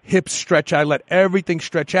my hips stretch. I let everything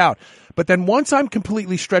stretch out. But then once I'm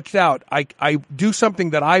completely stretched out, I do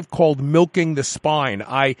something that I've called milking the spine.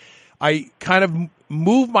 I kind of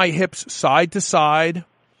move my hips side to side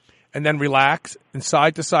and then relax and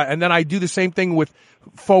side to side. And then I do the same thing with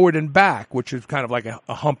forward and back, which is kind of like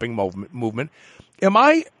a humping movement. Am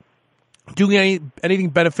I doing anything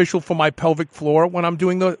beneficial for my pelvic floor when I'm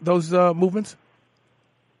doing those movements?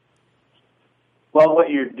 Well, what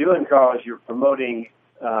you're doing, Carl, is you're promoting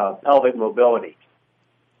pelvic mobility,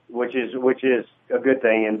 which is a good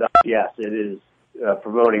thing. And yes, it is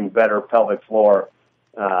promoting better pelvic floor,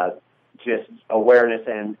 just awareness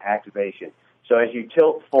and activation. So as you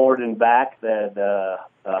tilt forward and back, the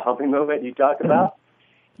humping movement you talked about,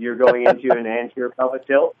 you're going into an anterior pelvic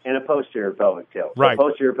tilt and a posterior pelvic tilt. Right. So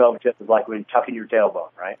posterior pelvic tilt is like when tucking your tailbone,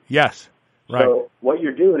 right? Yes. Right. So what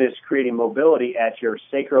you're doing is creating mobility at your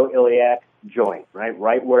sacroiliac joint, right?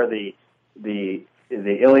 Right where the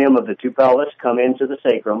ilium of the two pelvis come into the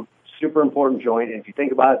sacrum. Super important joint. And if you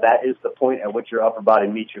think about it, that is the point at which your upper body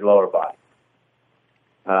meets your lower body.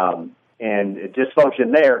 And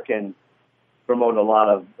dysfunction there can promote a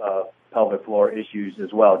lot of pelvic floor issues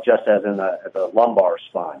as well, just as in the lumbar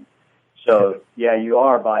spine. So, yeah, you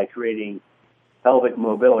are by creating pelvic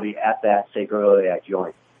mobility at that sacroiliac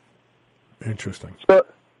joint. Interesting. So,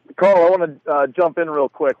 Carl, I want to jump in real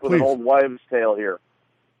quick with Please. an old wives' tale here.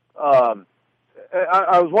 I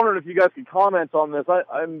was wondering if you guys could comment on this.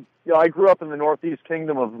 I grew up in the Northeast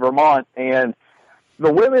Kingdom of Vermont, and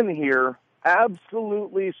the women here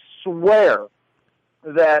absolutely swear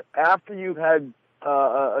that after you've had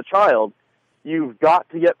a child, you've got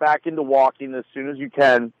to get back into walking as soon as you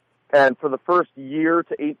can. And for the first year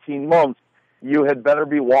to 18 months, you had better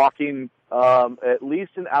be walking at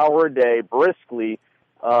least an hour a day briskly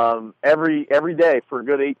every day for a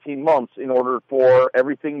good 18 months in order for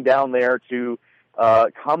everything down there to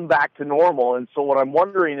come back to normal. And so what I'm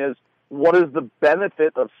wondering is, what is the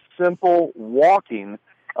benefit of simple walking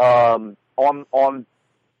on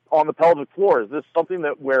the pelvic floor? Is this something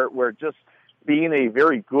that where just being a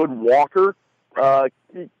very good walker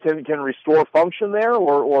can restore function there,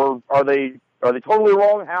 or are they totally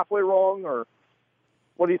wrong, halfway wrong, or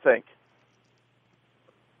what do you think?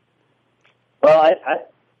 Well,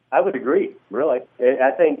 I would agree, really.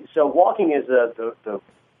 I think so. Walking is the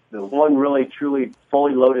one really truly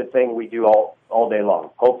fully loaded thing we do all day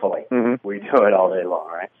long. Hopefully, we do it all day long,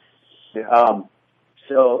 right? Yeah.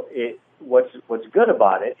 So what's good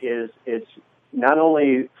about it is it's not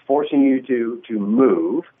only forcing you to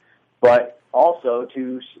move, but also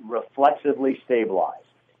to reflexively stabilize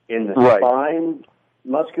in the spine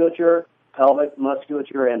musculature, pelvic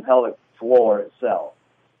musculature, and pelvic floor itself.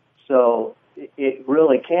 So it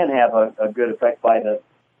really can have a good effect by the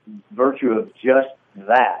virtue of just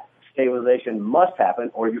that stabilization must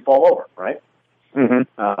happen, or you fall over, right?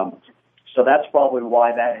 Mm-hmm. So that's probably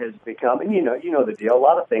why that has become, and you know the deal. A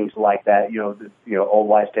lot of things like that, old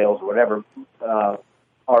wives' tales or whatever,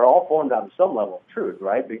 are all formed out of some level of truth,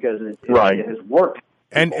 right? Because it has worked.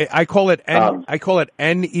 And I call it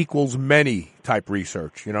N equals many type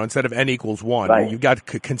research. Instead of N equals one, right. You've got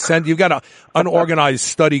consent. You've got an unorganized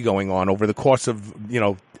study going on over the course of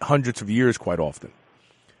hundreds of years, quite often.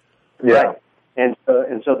 Yeah, right. And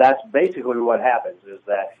so that's basically what happens is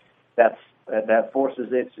that forces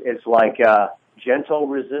it's like gentle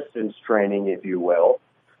resistance training, if you will,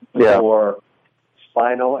 for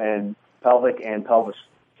spinal and pelvic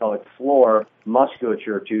floor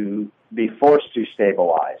musculature to be forced to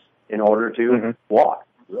stabilize in order to walk.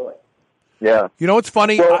 Really. Yeah. It's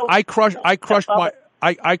funny. Well, I crushed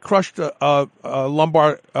a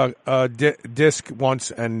lumbar disc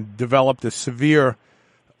once and developed a severe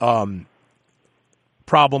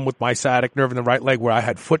problem with my sciatic nerve in the right leg where I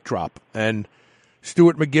had foot drop. And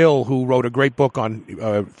Stuart McGill, who wrote a great book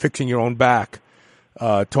on fixing your own back,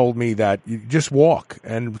 told me that you just walk.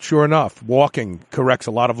 And sure enough, walking corrects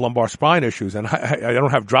a lot of lumbar spine issues. And I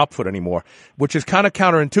don't have drop foot anymore, which is kind of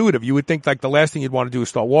counterintuitive. You would think like the last thing you'd want to do is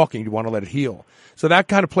start walking. You'd want to let it heal. So that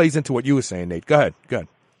kind of plays into what you were saying, Nate. Go ahead.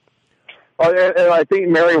 Oh, and I think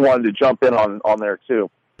Mary wanted to jump in on there too.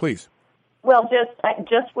 Please. Well,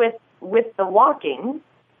 just with the walking,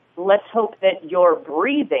 let's hope that you're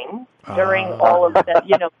breathing during all of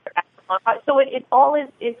the, so it all is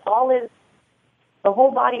the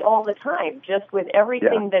whole body all the time, just with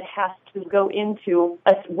everything that has to go into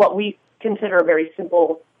what we consider a very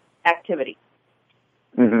simple activity.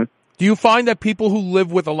 Mm-hmm. Do you find that people who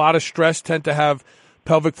live with a lot of stress tend to have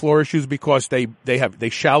pelvic floor issues because they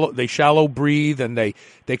shallow breathe and they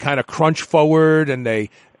kind of crunch forward and they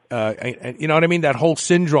and you know what I mean? That whole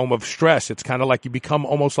syndrome of stress. It's kind of like you become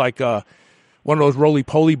almost like one of those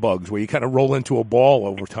roly-poly bugs where you kind of roll into a ball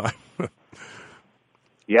over time.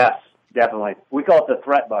 Yes, definitely. We call it the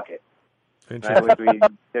threat bucket. Right? Which we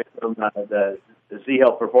get from the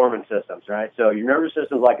Z-Health performance systems, right? So your nervous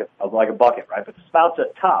system is like a bucket, right? But the spout's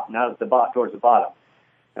at top, not at the towards the bottom.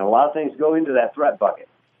 And a lot of things go into that threat bucket.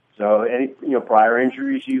 So any prior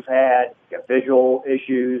injuries you've had, visual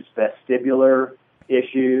issues, vestibular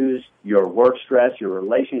issues, your work stress, your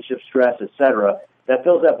relationship stress, etc., that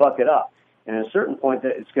fills that bucket up. And at a certain point,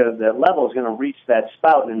 that level is going to reach that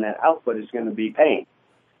spout, and that output is going to be pain,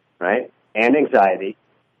 right? And anxiety,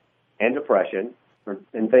 and depression,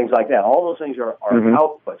 and things like that. All those things are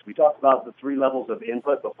outputs. We talked about the three levels of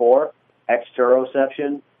input before: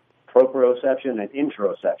 exteroception, proprioception, and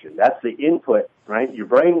interoception. That's the input, right? Your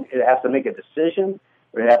brain, it has to make a decision.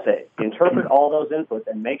 It has to interpret all those inputs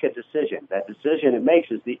and make a decision. That decision it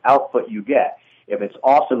makes is the output you get. If it's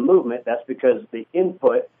awesome movement, that's because the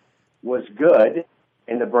input was good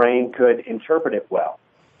and the brain could interpret it well.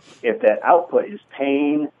 If that output is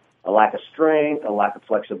pain, a lack of strength, a lack of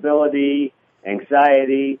flexibility,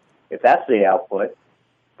 anxiety, if that's the output,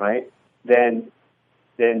 right, then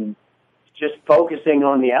just focusing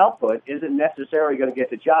on the output isn't necessarily going to get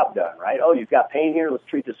the job done, right? Oh, you've got pain here, let's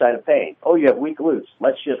treat the site of pain. Oh, you have weak glutes,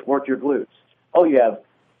 let's just work your glutes. Oh, you have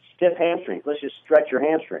stiff hamstrings, let's just stretch your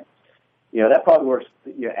hamstrings. That probably works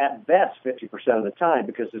at best 50% of the time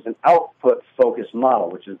because it's an output-focused model,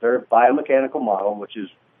 which is a very biomechanical model, which is,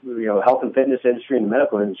 health and fitness industry and the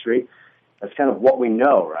medical industry. That's kind of what we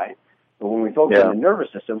know, right? But when we focus on the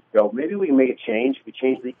nervous system, we go, maybe we can make a change. We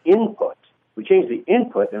change the input. We change the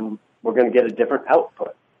input, and we're going to get a different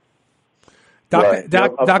output.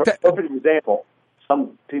 Doctor, perfect example.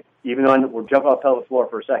 Some people, even though we'll jump off pelvic floor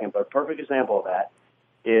for a second, but a perfect example of that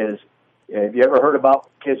is, have you ever heard about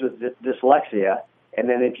kids with dyslexia? And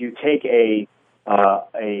then if you take a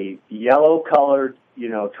yellow-colored,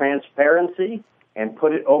 transparency and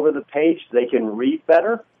put it over the page, they can read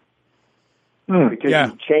better because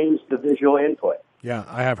you changed the visual input. Yeah,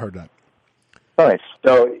 I have heard that. Nice.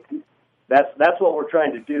 So that's what we're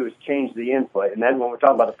trying to do is change the input. And then when we're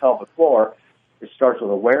talking about the pelvic floor, it starts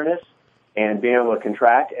with awareness and being able to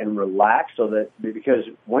contract and relax because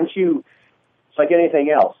it's like anything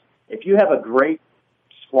else. If you have a great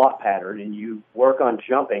squat pattern and you work on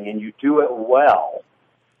jumping and you do it well,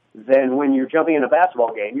 then when you're jumping in a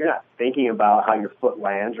basketball game, you're not thinking about how your foot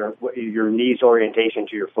lands or your knee's orientation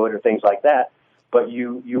to your foot or things like that, but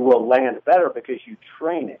you will land better because you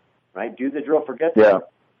train it, right? Do the drill, forget the drill.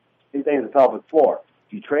 Same thing in the pelvic floor.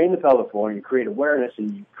 If you train the pelvic floor and you create awareness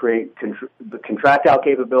and you create the contractile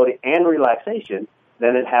capability and relaxation,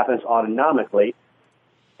 then it happens autonomically,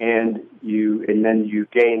 and then you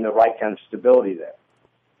gain the right kind of stability there.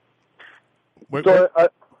 So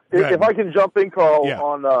If I can jump in, Carl, Yeah.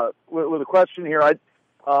 on with a question here, I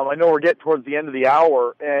know we're getting towards the end of the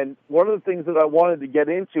hour, and one of the things that I wanted to get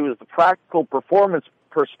into is the practical performance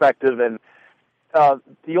perspective. And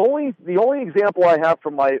the only example I have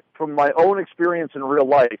from my own experience in real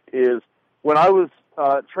life is when I was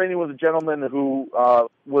training with a gentleman who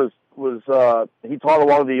he taught a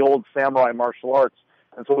lot of the old samurai martial arts,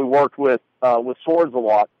 and so we worked with swords a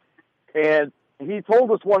lot. And he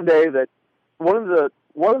told us one day that one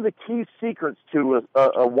of the key secrets to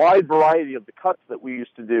a wide variety of the cuts that we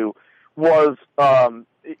used to do was,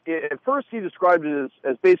 at first he described it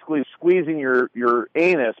as basically squeezing your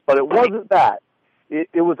anus, but it wasn't that.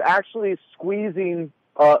 It was actually squeezing,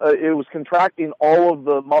 it was contracting all of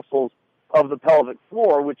the muscles of the pelvic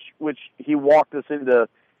floor, which he walked us into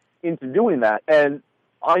doing that. And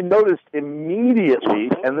I noticed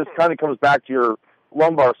immediately, and this kind of comes back to your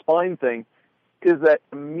lumbar spine thing, is that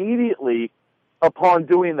immediately upon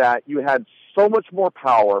doing that, you had so much more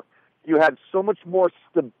power, you had so much more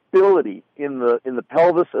stability in the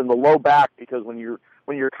pelvis and the low back, because when you're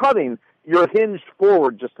cutting, you're hinged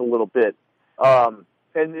forward just a little bit, and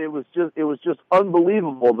it was just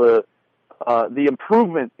unbelievable the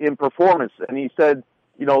improvement in performance. And he said,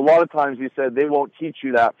 a lot of times he said they won't teach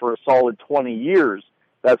you that for a solid 20 years.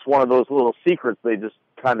 That's one of those little secrets they just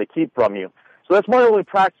kind of keep from you. So that's my only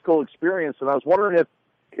practical experience, and I was wondering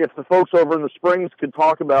if the folks over in the Springs could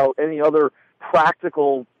talk about any other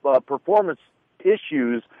practical performance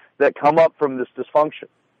issues that come up from this dysfunction.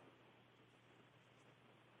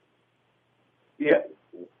 Yeah.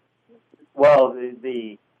 Well,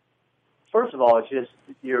 the first of all, it's just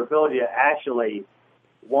your ability to actually,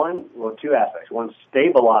 two aspects. One,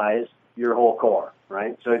 stabilize your whole core,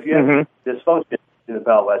 right? So if you have dysfunction in the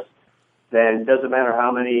pelvis, then it doesn't matter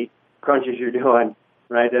how many crunches you're doing,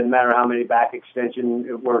 right? It doesn't matter how many back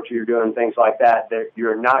extension works you're doing, things like that,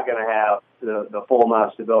 you're not going to have the full amount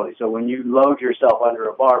of stability. So when you load yourself under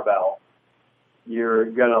a barbell, you're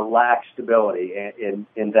going to lack stability in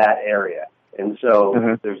that area. And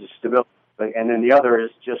so there's a stability. And then the other is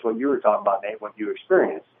just what you were talking about, Nate, what you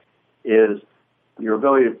experienced, is your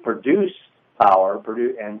ability to produce power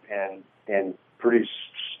and produce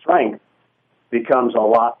strength becomes a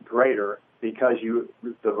lot greater because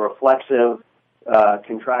the reflexive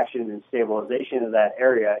contraction and stabilization of that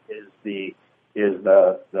area is the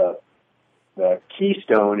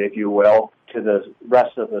keystone, if you will, to the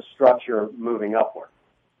rest of the structure moving upward.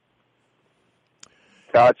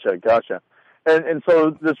 Gotcha. And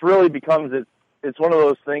so this really becomes, it's one of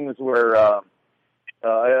those things where,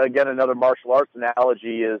 again, another martial arts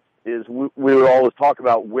analogy is we would always talk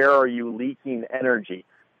about where are you leaking energy.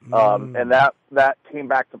 And that came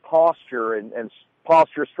back to posture and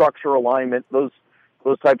posture, structure, alignment, those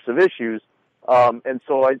types of issues. And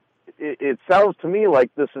so it sounds to me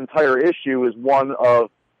like this entire issue is one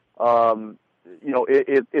of,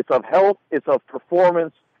 it's of health, it's of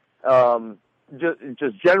performance,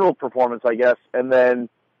 just general performance, I guess. And then,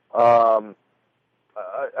 I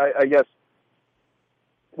guess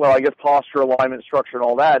posture, alignment, structure, and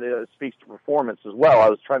all that speaks to performance as well. I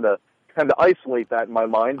was trying to kind of isolate that in my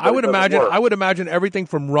mind. I would imagine everything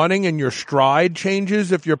from running and your stride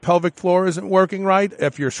changes if your pelvic floor isn't working right.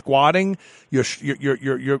 If you're squatting, your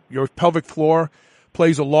pelvic floor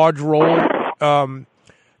plays a large role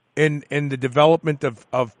in the development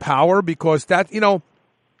of power, because that your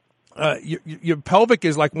pelvic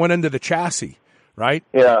is like one end of the chassis, right?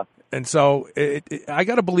 Yeah. And so I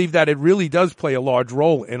got to believe that it really does play a large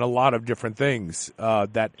role in a lot of different things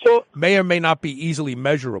that may or may not be easily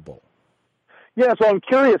measurable. Yeah, so I'm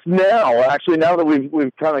curious now. Actually, now that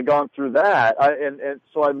we've kind of gone through that,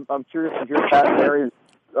 so I'm curious to hear Pat and Mary's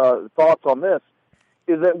thoughts on this.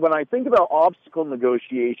 Is that when I think about obstacle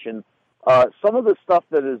negotiation, some of the stuff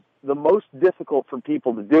that is the most difficult for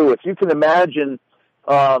people to do, if you can imagine,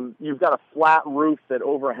 you've got a flat roof that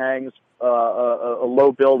overhangs a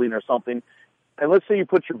low building or something, and let's say you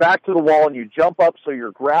put your back to the wall and you jump up so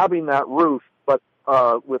you're grabbing that roof, but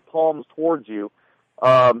with palms towards you.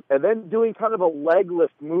 And then doing kind of a leg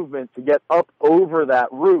lift movement to get up over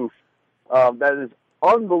that roof, that is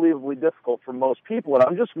unbelievably difficult for most people. And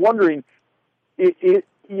I'm just wondering,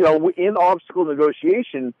 in obstacle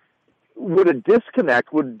negotiation, would a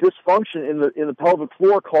disconnect, would dysfunction in the pelvic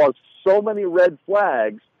floor cause so many red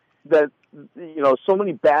flags that, so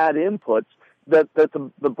many bad inputs that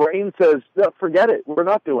the brain says, forget it, we're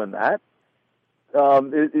not doing that?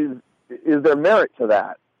 Is there merit to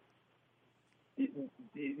that?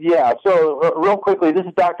 Yeah, so real quickly, this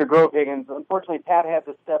is Dr. Grove Higgins. Unfortunately, Pat had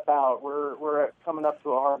to step out. We're coming up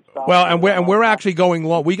to a hard stop. Well, and we're actually going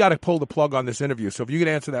long. We got to pull the plug on this interview. So if you could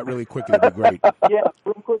answer that really quickly, it'd be great. Yeah,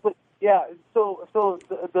 real quickly. Yeah, so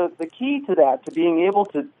the key to that, to being able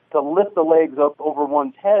to lift the legs up over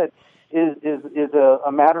one's head, is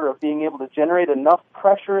a matter of being able to generate enough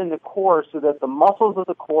pressure in the core so that the muscles of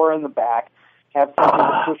the core and the back have something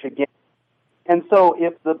to push against. And so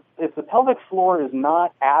if the pelvic floor is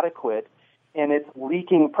not adequate and it's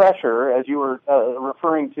leaking pressure, as you were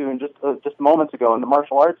referring to in just moments ago in the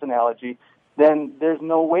martial arts analogy, then there's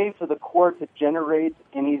no way for the core to generate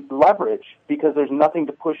any leverage because there's nothing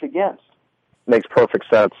to push against. Makes perfect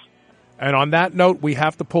sense. And on that note, we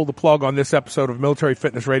have to pull the plug on this episode of Military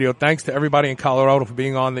Fitness Radio. Thanks to everybody in Colorado for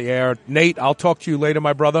being on the air. Nate, I'll talk to you later,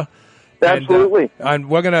 my brother. Absolutely. And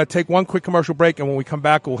we're going to take one quick commercial break, and when we come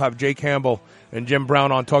back, we'll have Jay Campbell and Jim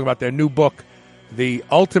Brown on talking about their new book, The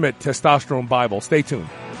Ultimate Testosterone Bible. Stay tuned.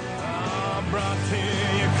 Brought to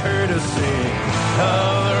you courtesy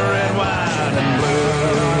of the red, white, and blue.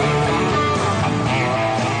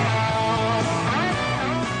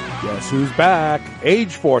 Guess who's back?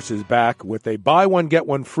 Age Force is back with a buy one, get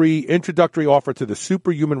one free introductory offer to the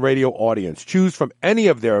Superhuman Radio audience. Choose from any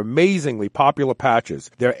of their amazingly popular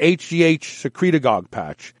patches. Their HGH Secretagogue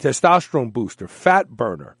patch, Testosterone Booster, Fat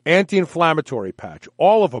Burner, Anti-Inflammatory patch.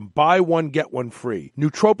 All of them, buy one, get one free.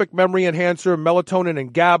 Nootropic Memory Enhancer, Melatonin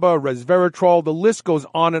and GABA, Resveratrol. The list goes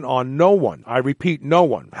on and on. No one, I repeat, no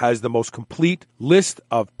one has the most complete list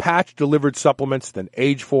of patch-delivered supplements than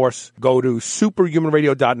Age Force. Go to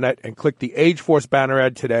superhumanradio.net and click the Age Force banner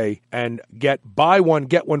ad today and get buy one,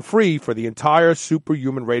 get one free for the entire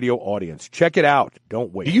Superhuman Radio audience. Check it out.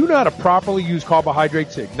 Don't wait. Do you know how to properly use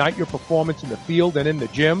carbohydrates to ignite your performance in the field and in the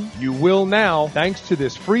gym? You will now, thanks to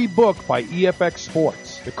this free book by EFX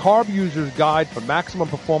Sports. The Carb User's Guide for Maximum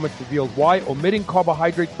Performance reveals why omitting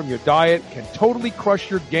carbohydrates from your diet can totally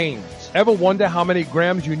crush your gains. Ever wonder how many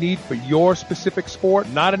grams you need for your specific sport?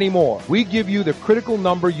 Not anymore. We give you the critical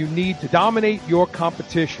number you need to dominate your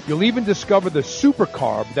competition. You'll even discover the super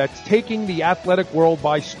carb that's taking the athletic world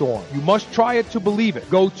by storm. You must try it to believe it.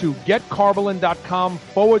 Go to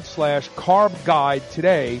getcarbolin.com/carb guide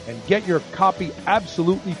today and get your copy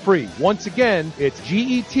absolutely free. Once again, it's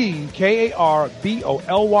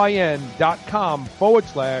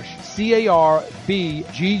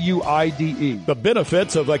getkarbolin.com/CARBGUIDE. The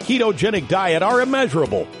benefits of a ketogenic diet are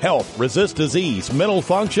immeasurable. Health, resist disease, mental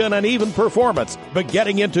function, and even performance. But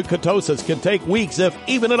getting into ketosis can take weeks, if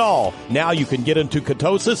even at all. Now you can get into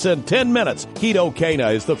ketosis in 10 minutes.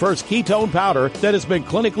 Ketocana is the first ketone powder that has been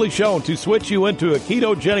clinically shown to switch you into a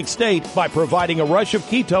ketogenic state by providing a rush of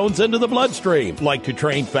ketones into the bloodstream. Like to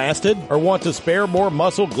train fasted or want to spare more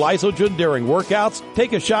muscle glycogen during workouts?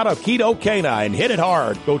 Take a shot of Ketocana and hit it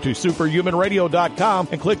hard. Go to superhumanradio.com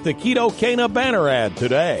and click the Ketocana banner ad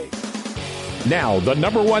today. Now, the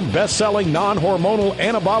 #1 best-selling non-hormonal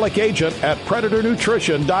anabolic agent at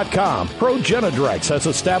PredatorNutrition.com. Progenadrex has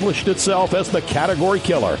established itself as the category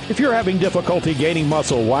killer. If you're having difficulty gaining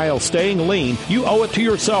muscle while staying lean, you owe it to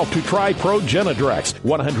yourself to try Progenadrex.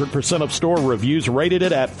 100% of store reviews rated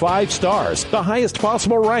it at 5 stars, the highest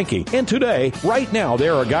possible ranking. And today, right now,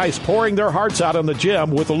 there are guys pouring their hearts out in the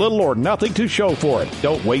gym with little or nothing to show for it.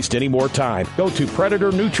 Don't waste any more time. Go to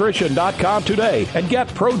PredatorNutrition.com today and get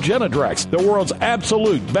Progenadrex, the world's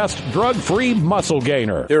absolute best drug-free muscle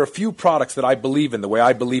gainer. There are a few products that I believe in the way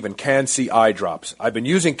I believe in Can-C eye drops. I've been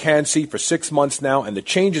using Can-C for 6 months now, and the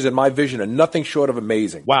changes in my vision are nothing short of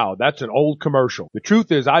amazing. Wow, that's an old commercial. The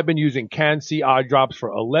truth is I've been using Can-C eye drops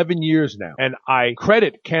for 11 years now, and I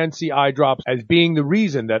credit Can-C eye drops as being the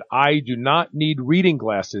reason that I do not need reading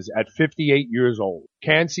glasses at 58 years old.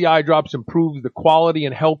 Can-C eye drops improves the quality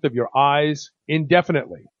and health of your eyes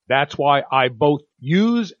indefinitely. That's why I both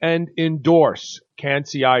use and endorse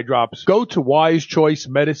Can-C eye drops. Go to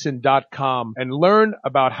wisechoicemedicine.com and learn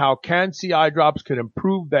about how Can-C eye drops can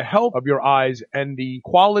improve the health of your eyes and the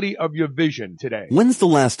quality of your vision today. When's the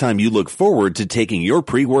last time you look forward to taking your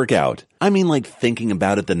pre-workout? I mean, like thinking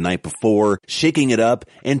about it the night before, shaking it up,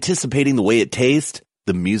 anticipating the way it tastes.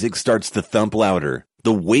 The music starts to thump louder.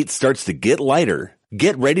 The weight starts to get lighter.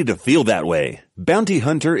 Get ready to feel that way. Bounty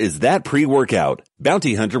Hunter is that pre-workout.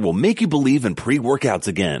 Bounty Hunter will make you believe in pre-workouts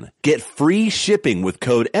again. Get free shipping with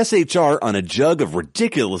code SHR on a jug of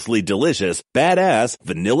ridiculously delicious, badass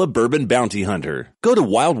vanilla bourbon Bounty Hunter. Go to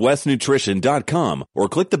wildwestnutrition.com or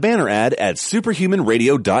click the banner ad at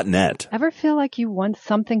superhumanradio.net. Ever feel like you want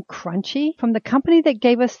something crunchy? From the company that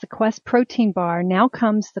gave us the Quest protein bar, now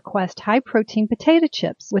comes the Quest high protein potato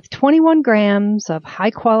chips with 21 grams of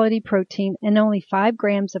high quality protein and only 5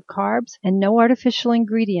 grams of carbs and no artificial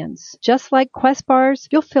ingredients. Just like Quest bars,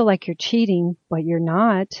 you'll feel like you're cheating, but you're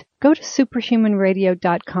not. Go to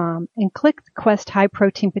superhumanradio.com and click the Quest High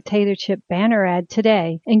Protein Potato Chip banner ad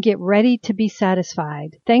today and get ready to be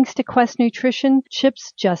satisfied. Thanks to Quest Nutrition,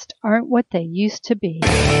 chips just aren't what they used to be.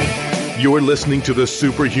 You're listening to the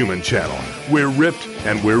Superhuman Channel. We're ripped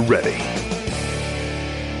and we're ready.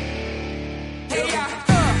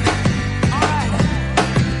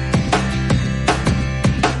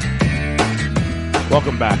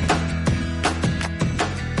 Welcome back.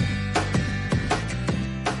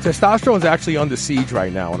 Testosterone is actually under siege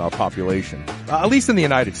right now in our population, at least in the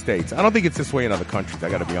United States. I don't think it's this way in other countries, I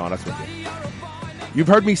got to be honest with you. You've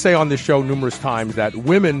heard me say on this show numerous times that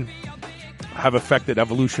women have affected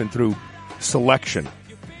evolution through selection.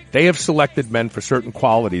 They have selected men for certain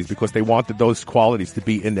qualities because they wanted those qualities to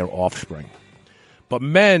be in their offspring. But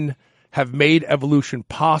men have made evolution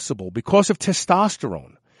possible because of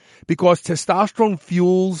testosterone. Because testosterone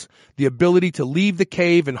fuels the ability to leave the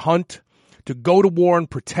cave and hunt, to go to war and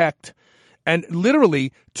protect, and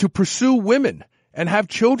literally to pursue women and have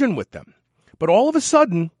children with them. But all of a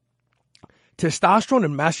sudden, testosterone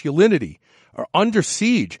and masculinity are under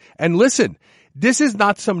siege. And listen, this is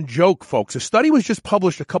not some joke, folks. A study was just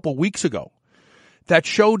published a couple weeks ago that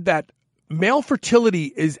showed that male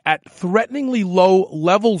fertility is at threateningly low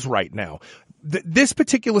levels right now. This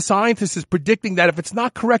particular scientist is predicting that if it's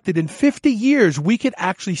not corrected in 50 years, we could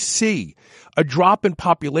actually see a drop in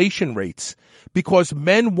population rates because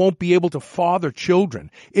men won't be able to father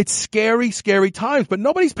children. It's scary, scary times, but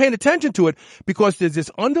nobody's paying attention to it because there's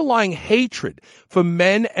this underlying hatred for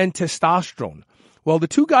men and testosterone. Well, the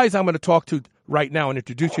two guys I'm going to talk to right now and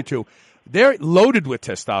introduce you to, they're loaded with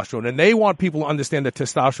testosterone, and they want people to understand that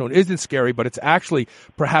testosterone isn't scary, but it's actually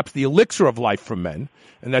perhaps the elixir of life for men.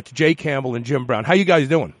 And that's Jay Campbell and Jim Brown. How you guys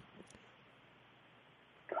doing?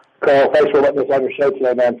 Carl, thanks for letting us on your show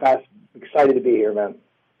today, man. Excited to be here, man.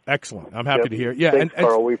 Excellent. I'm happy to hear. Yeah, thanks,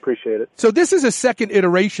 Carl. We appreciate it. So this is a second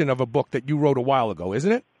iteration of a book that you wrote a while ago,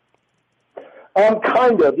 isn't it?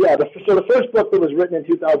 Kind of, yeah. So the first book that was written in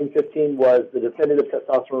 2015 was the Definitive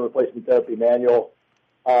Testosterone Replacement Therapy Manual.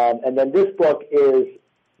 And then this book is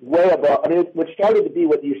way above, I mean, which started to be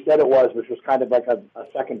what you said it was, which was kind of like a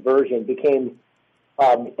second version, became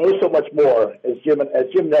so much more, as Jim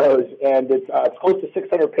knows, and it's close to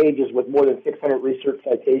 600 pages with more than 600 research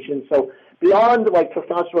citations. So beyond like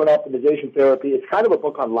testosterone optimization therapy, it's kind of a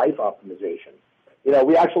book on life optimization. You know,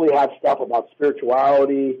 we actually have stuff about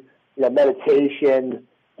spirituality, you know, meditation,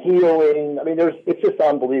 healing. I mean, it's just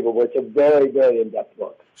unbelievable. It's a very, very in-depth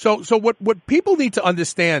book. So what people need to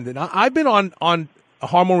understand, and I've been on a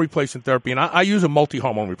hormone replacement therapy, and I use a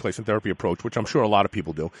multi-hormone replacement therapy approach, which I'm sure a lot of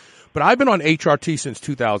people do. But I've been on HRT since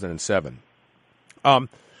 2007.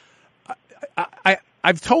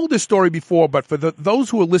 I've told this story before, but for those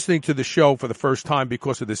who are listening to the show for the first time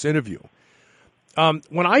because of this interview,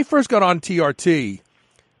 when I first got on TRT,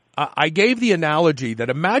 I gave the analogy that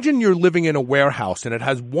imagine you're living in a warehouse and it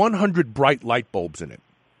has 100 bright light bulbs in it.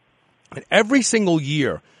 And every single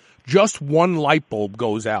year, just one light bulb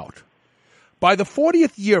goes out. By the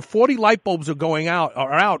 40th year, 40 light bulbs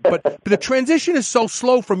are out, but the transition is so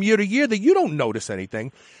slow from year to year that you don't notice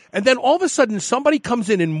anything. And then all of a sudden, somebody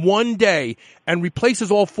comes in one day and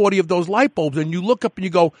replaces all 40 of those light bulbs, and you look up and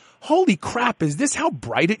you go, holy crap, is this how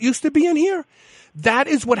bright it used to be in here? That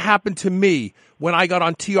is what happened to me when I got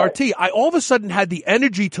on TRT. I all of a sudden had the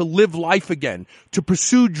energy to live life again, to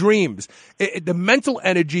pursue dreams, the mental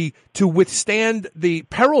energy to withstand the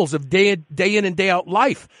perils of day in and day out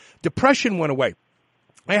life. Depression went away.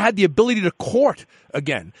 I had the ability to court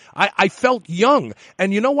again. I felt young.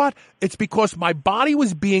 And you know what? It's because my body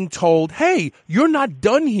was being told, hey, you're not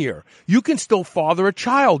done here. You can still father a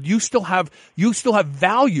child. You still have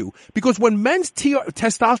value. Because when men's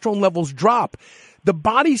testosterone levels drop, the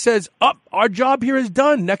body says, our job here is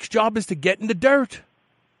done. Next job is to get in the dirt.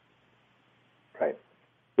 Right.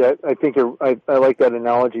 Yeah, I think I like that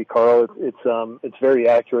analogy, Carl. It's very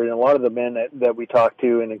accurate. And a lot of the men that we talk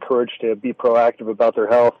to and encourage to be proactive about their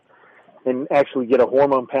health and actually get a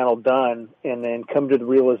hormone panel done and then come to the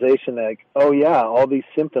realization that, oh, yeah, all these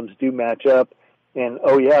symptoms do match up. And,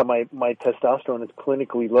 oh, yeah, my testosterone is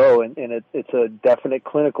clinically low, and it's a definite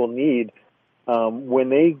clinical need. When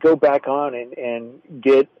they go back on and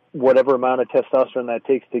get whatever amount of testosterone that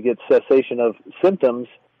takes to get cessation of symptoms,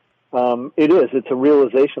 it's a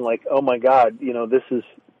realization like, oh my God,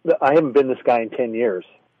 I haven't been this guy in 10 years,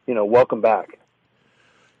 welcome back.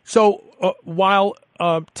 So while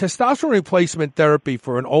testosterone replacement therapy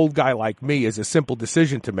for an old guy like me is a simple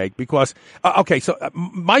decision to make because,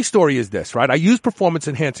 my story is this, right? I used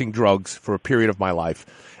performance-enhancing drugs for a period of my life,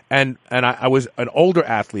 and I was an older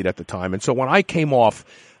athlete at the time, and so when I came off,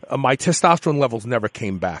 my testosterone levels never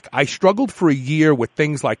came back. I struggled for a year with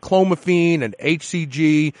things like clomiphene and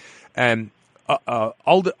HCG and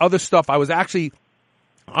all the other stuff.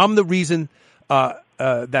 I'm the reason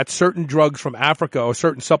that certain drugs from Africa or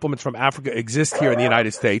certain supplements from Africa exist here in the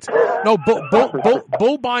United States. No,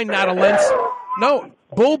 bulbine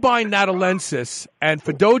natalensis and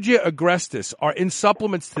Phaedogia agrestis are in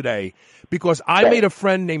supplements today because I made a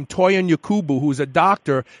friend named Toyin Yakubu, who's a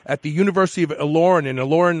doctor at the University of Ilorin in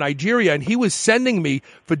Ilorin, Nigeria, and he was sending me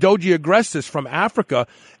Phaedogia agrestis from Africa,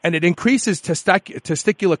 and it increases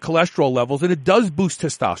testicular cholesterol levels, and it does boost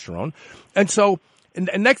testosterone. And so, and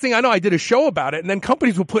next thing I know, I did a show about it, and then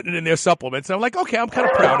companies were putting it in their supplements. And I'm like, okay, I'm kind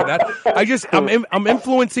of proud of that. I'm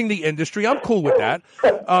influencing the industry. I'm cool with that.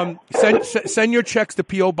 Send your checks to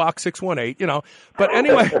PO Box 618.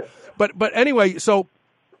 But anyway, so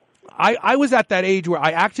I was at that age where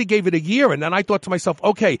I actually gave it a year, and then I thought to myself,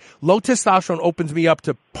 okay, low testosterone opens me up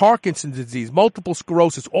to Parkinson's disease, multiple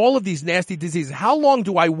sclerosis, all of these nasty diseases. How long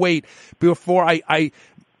do I wait before I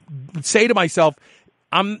say to myself,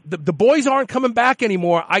 the boys aren't coming back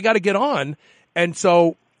anymore. I got to get on. And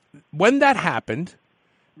so when that happened,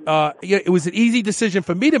 it was an easy decision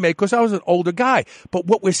for me to make because I was an older guy. But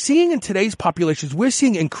what we're seeing in today's population is we're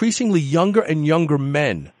seeing increasingly younger and younger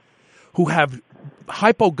men who have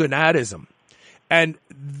hypogonadism, and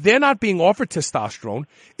they're not being offered testosterone.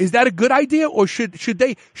 Is that a good idea, or should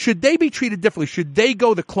they be treated differently? Should they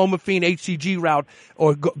go the clomiphene HCG route,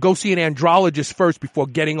 or go see an andrologist first before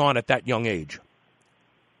getting on at that young age?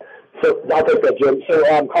 So I'll take that, Jim. So,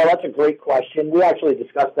 Carl, that's a great question. We actually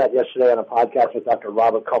discussed that yesterday on a podcast with Dr.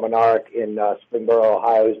 Robert Komenarek in Springboro,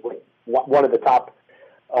 Ohio. He's one of the top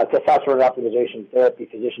testosterone optimization therapy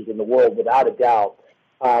physicians in the world, without a doubt.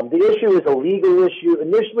 The issue is a legal issue.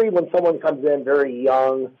 Initially, when someone comes in very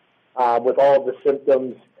young with all of the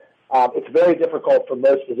symptoms, it's very difficult for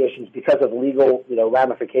most physicians because of legal,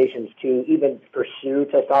 ramifications to even pursue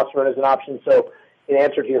testosterone as an option. So, in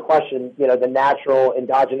answer to your question, the natural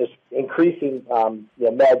endogenous increasing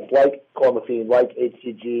meds like clomiphene, like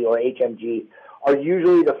HCG or HMG are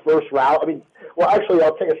usually the first route. Actually,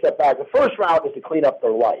 I'll take a step back. The first route is to clean up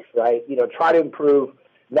their life, right? Try to improve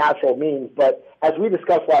natural means. But as we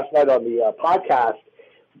discussed last night on the podcast,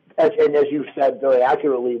 as you said very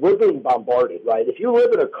accurately, we're being bombarded, right? If you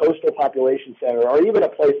live in a coastal population center or even a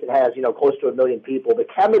place that has, close to 1 million people, the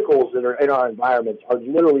chemicals that are in our environments are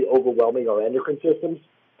literally overwhelming our endocrine systems.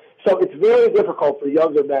 So it's very difficult for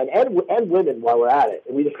younger men and women while we're at it,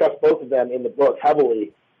 and we discuss both of them in the book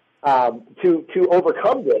heavily, to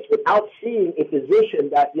overcome this without seeing a physician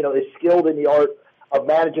that, is skilled in the art of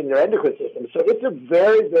managing their endocrine system. So it's a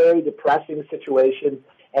very, very depressing situation.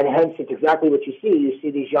 And hence, it's exactly what you see. You see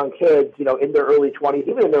these young kids, in their early 20s,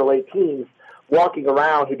 even in their late teens, walking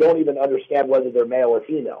around who don't even understand whether they're male or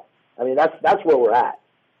female. That's where we're at.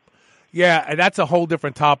 Yeah, and that's a whole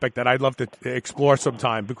different topic that I'd love to explore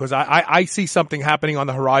sometime, because I see something happening on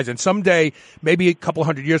the horizon. Someday, maybe a couple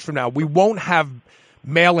hundred years from now, we won't have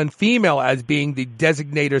male and female as being the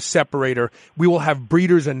designator separator. We will have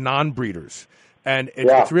breeders and non-breeders. And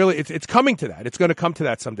it's really, it's coming to that. It's going to come to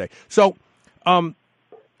that someday. So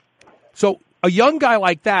a young guy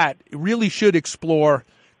like that really should explore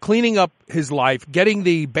cleaning up his life, getting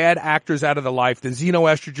the bad actors out of the life, the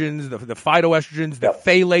xenoestrogens, the phytoestrogens, the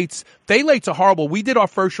phthalates. Phthalates are horrible. We did our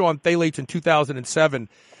first show on phthalates in 2007.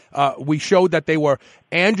 We showed that they were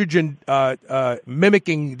androgen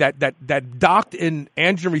mimicking that docked in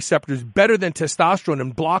androgen receptors better than testosterone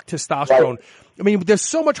and blocked testosterone. Right. There's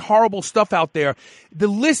so much horrible stuff out there. The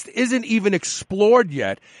list isn't even explored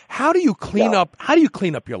yet. How do you clean up? How do you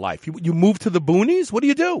clean up your life? You move to the boonies? What do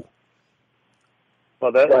you do?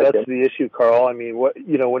 Well, that's the issue, Carl.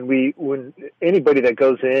 When anybody that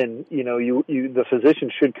goes in, the physician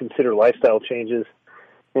should consider lifestyle changes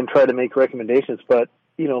and try to make recommendations. But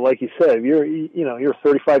like you said, you're a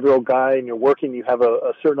 35-year-old guy and you're working. You have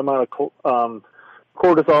a certain amount of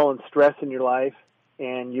cortisol and stress in your life,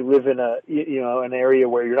 and you live in an area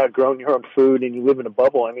where you're not growing your own food, and you live in a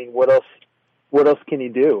bubble. What else can you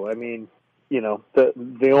do?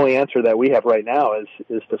 The only answer that we have right now is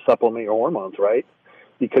to supplement your hormones, right?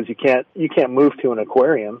 Because you can't move to an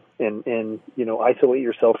aquarium and isolate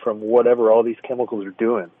yourself from whatever all these chemicals are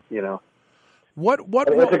doing. What?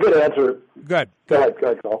 That's a good answer. Good. Go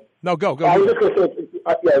ahead, Carl. No, go. I was just going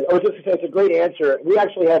to say, it's a great answer. We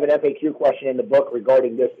actually have an FAQ question in the book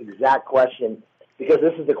regarding this exact question. because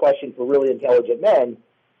this is the question for really intelligent men.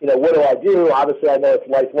 What do I do? Obviously, I know it's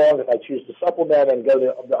lifelong if I choose to supplement and go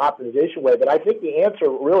the optimization way, but I think the answer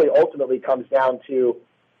really ultimately comes down to,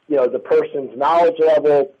 the person's knowledge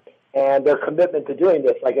level and their commitment to doing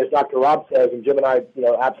this. Like as Dr. Rob says, and Jim and I,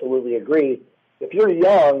 absolutely agree, if you're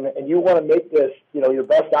young and you want to make this, your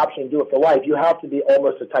best option and do it for life, you have to be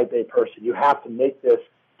almost a type A person. You have to make this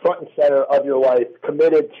front and center of your life,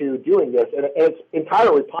 committed to doing this, and it's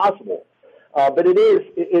entirely possible. But it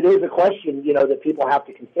is a question, that people have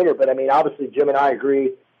to consider. But I mean, obviously, Jim and I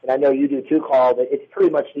agree, and I know you do too, Carl, that it's pretty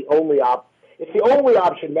much the only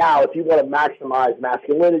option now if you want to maximize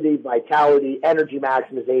masculinity, vitality, energy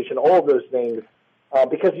maximization, all of those things,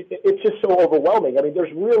 because it's just so overwhelming. I mean,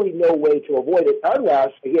 there's really no way to avoid it unless,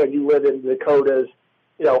 again, you live in the Dakotas,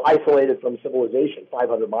 isolated from civilization,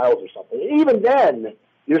 500 miles or something. And even then,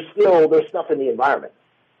 there's stuff in the environment.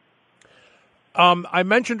 I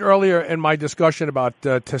mentioned earlier in my discussion about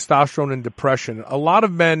testosterone and depression, a lot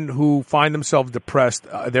of men who find themselves depressed,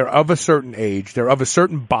 they're of a certain age, they're of a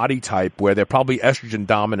certain body type where they're probably estrogen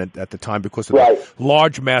dominant at the time because of the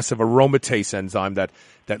large mass of aromatase enzyme that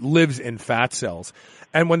lives in fat cells.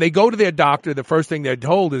 And when they go to their doctor, the first thing they're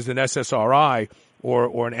told is an SSRI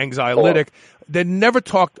or an anxiolytic. They're never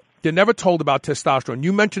told about testosterone.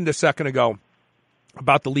 You mentioned a second ago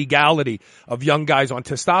about the legality of young guys on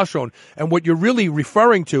testosterone. And what you're really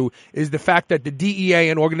referring to is the fact that the DEA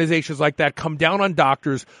and organizations like that come down on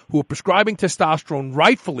doctors who are prescribing testosterone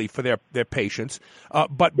rightfully for their patients,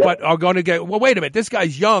 but are going to get, well, wait a minute, this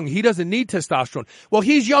guy's young. He doesn't need testosterone. Well,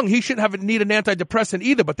 he's young. He shouldn't need an antidepressant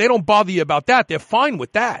either, but they don't bother you about that. They're fine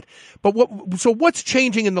with that. But what's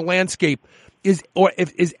changing in the landscape is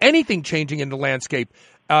anything changing in the landscape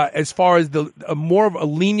as far as the more of a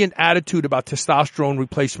lenient attitude about testosterone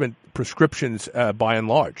replacement prescriptions by and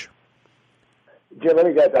large? Jim, let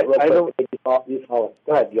me get that real quick. Go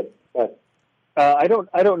ahead, Jim. Go ahead.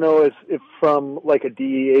 I don't know if from like a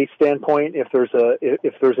DEA standpoint if there's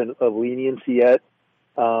a leniency yet.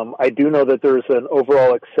 I do know that there's an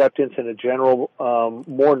overall acceptance and a general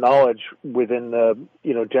more knowledge within the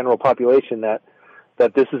general population that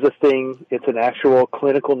this is a thing. It's an actual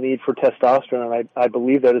clinical need for testosterone, and I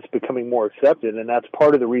believe that it's becoming more accepted, and that's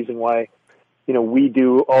part of the reason why, we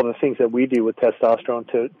do all the things that we do with testosterone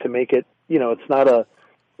to make it, it's not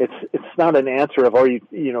an answer of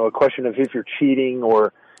a question of if you're cheating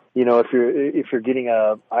or, if you're getting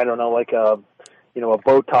a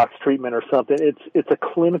Botox treatment or something. It's a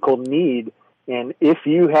clinical need, and if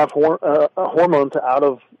you have hormones out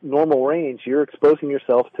of normal range, you're exposing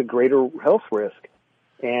yourself to greater health risk.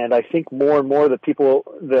 And I think more and more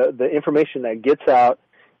the information that gets out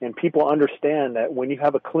and people understand that when you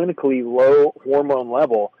have a clinically low hormone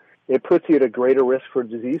level, it puts you at a greater risk for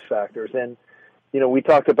disease factors. And, we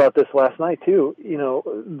talked about this last night too.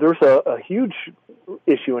 There's a huge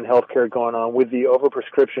issue in healthcare going on with the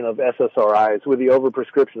overprescription of SSRIs, with the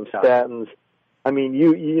overprescription of statins. I mean,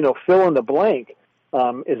 you fill in the blank.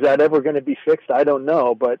 Is that ever going to be fixed? I don't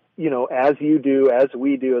know. But, as you do, as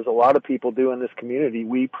we do, as a lot of people do in this community,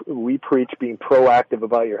 we preach being proactive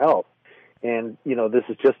about your health. And, this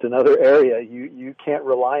is just another area. You can't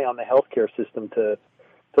rely on the healthcare system to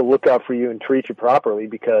look out for you and treat you properly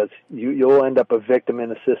because you'll end up a victim in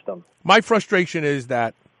the system. My frustration is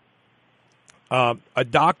that a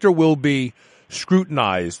doctor will be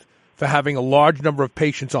scrutinized for having a large number of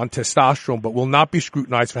patients on testosterone, but will not be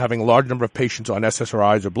scrutinized for having a large number of patients on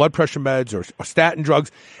SSRIs or blood pressure meds or statin drugs.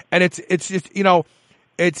 And it's just,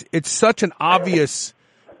 it's such an obvious,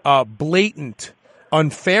 blatant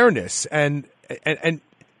unfairness and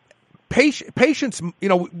patients,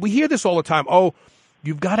 we hear this all the time. Oh,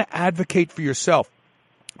 you've got to advocate for yourself.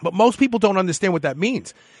 But most people don't understand what that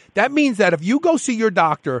means. That means that if you go see your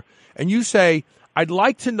doctor and you say, I'd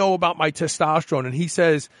like to know about my testosterone, and he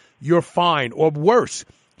says, you're fine, or worse,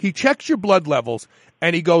 he checks your blood levels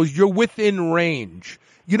and he goes, you're within range.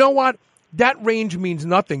 You know what? That range means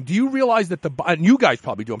nothing. Do you realize that and you guys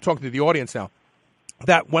probably do, I'm talking to the audience now,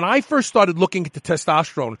 that when I first started looking at the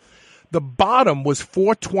testosterone, the bottom was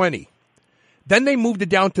 420. Then they moved it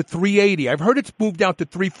down to 380. I've heard it's moved down to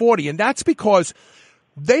 340, and that's because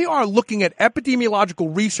they are looking at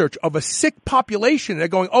epidemiological research of a sick population. They're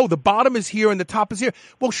going, oh, the bottom is here and the top is here.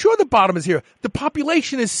 Well, sure, the bottom is here. The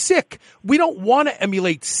population is sick. We don't want to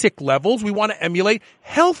emulate sick levels. We want to emulate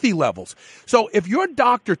healthy levels. So if your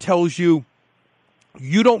doctor tells you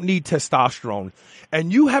you don't need testosterone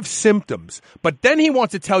and you have symptoms, but then he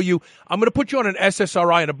wants to tell you, I'm going to put you on an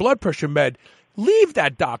SSRI and a blood pressure med, leave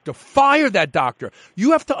that doctor. Fire that doctor.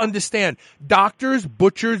 You have to understand, doctors,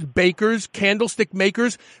 butchers, bakers, candlestick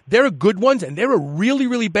makers, there are good ones and there are really,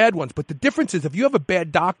 really bad ones. But the difference is if you have a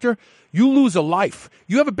bad doctor, you lose a life.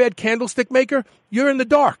 You have a bad candlestick maker, you're in the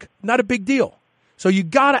dark. Not a big deal. So you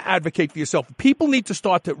got to advocate for yourself. People need to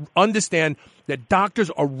start to understand that doctors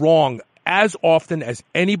are wrong as often as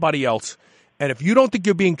anybody else. And if you don't think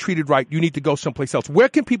you're being treated right, you need to go someplace else. Where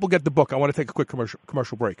can people get the book? I want to take a quick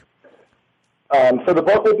commercial break. So the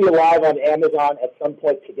book will be live on Amazon at some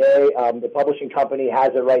point today. The publishing company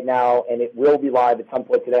has it right now, and it will be live at some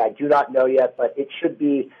point today. I do not know yet, but it should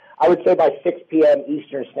be, I would say by 6 p.m.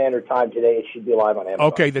 Eastern Standard Time today, it should be live on Amazon.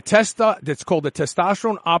 Okay, that's called the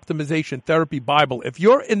Testosterone Optimization Therapy Bible. If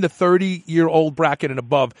you're in the 30-year-old bracket and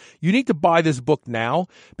above, you need to buy this book now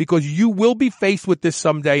because you will be faced with this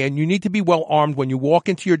someday, and you need to be well armed when you walk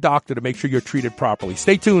into your doctor to make sure you're treated properly.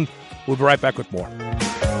 Stay tuned. We'll be right back with more.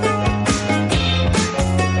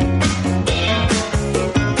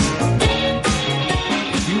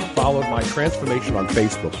 Followed my transformation on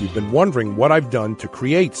Facebook, you've been wondering what I've done to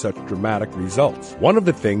create such dramatic results. One of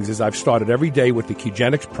the things is I've started every day with the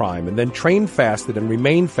Ketogenics Prime and then trained fasted and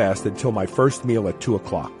remained fasted till my first meal at 2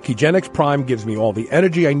 o'clock. Ketogenics Prime gives me all the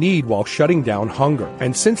energy I need while shutting down hunger.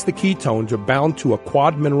 And since the ketones are bound to a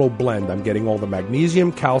quad mineral blend, I'm getting all the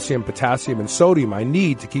magnesium, calcium, potassium, and sodium I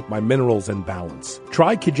need to keep my minerals in balance.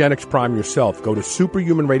 Try Ketogenics Prime yourself. Go to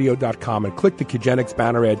superhumanradio.com and click the Ketogenics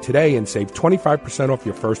banner ad today and save 25% off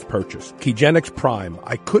your first purchase. Ketogenics Prime.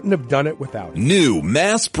 I couldn't have done it without it. New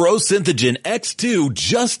Mass Pro Synthogen X2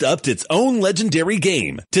 just upped its own legendary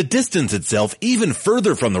game. To distance itself even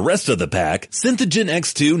further from the rest of the pack, Synthogen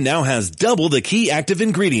X2 now has double the key active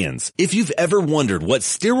ingredients. If you've ever wondered what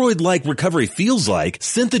steroid-like recovery feels like,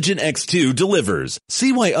 Synthogen X2 delivers.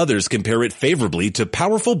 See why others compare it favorably to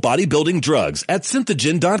powerful bodybuilding drugs at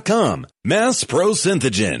synthogen.com. Mass Pro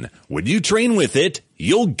Synthogen. When you train with it,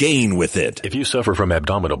 you'll gain with it. If you suffer from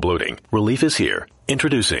abdominal bloating, relief is here.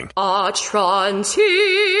 Introducing Atrantil.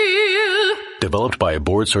 Developed by a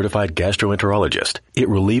board-certified gastroenterologist, it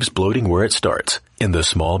relieves bloating where it starts, in the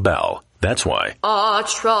small bowel. That's why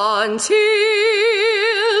Atrantil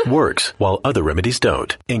works while other remedies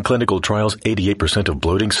don't. In clinical trials, 88% of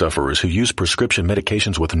bloating sufferers who use prescription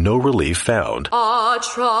medications with no relief found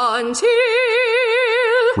Atrantil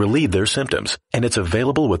relieve their symptoms, and it's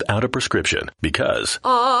available without a prescription because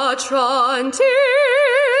Atrantil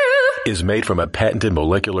is made from a patented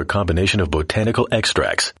molecular combination of botanical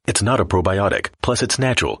extracts. It's not a probiotic. Plus, it's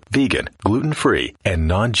natural, vegan, gluten-free, and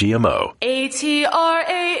non-GMO. Atrantil.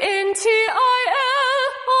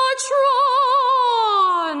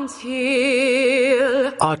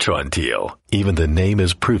 Atrantil. Even the name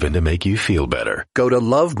is proven to make you feel better. Go to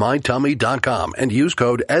lovemytummy.com and use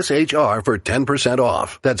code SHR for 10%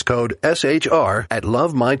 off. That's code SHR at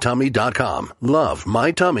lovemytummy.com.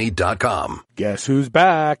 Lovemytummy.com. Guess who's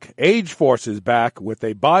back? Age Force is back with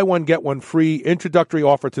a buy one, get one free introductory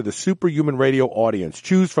offer to the Superhuman Radio audience.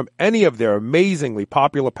 Choose from any of their amazingly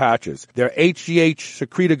popular patches. Their HGH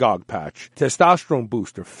Secretagogue patch, Testosterone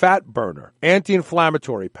Booster, Fat Burner,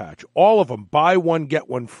 Anti-Inflammatory patch. All of them, buy one, get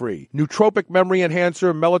one free. Nootropic Memory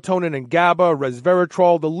Enhancer, Melatonin and GABA,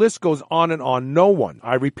 Resveratrol. The list goes on and on. No one,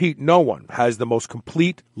 I repeat, no one has the most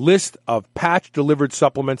complete list of patch-delivered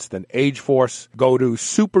supplements than Age Force. Go to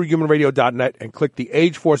superhumanradio.net and click the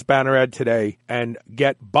Age Force banner ad today and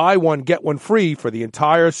get buy one, get one free for the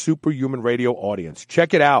entire Superhuman Radio audience.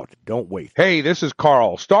 Check it out. Don't wait. Hey, this is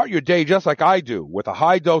Carl. Start your day just like I do with a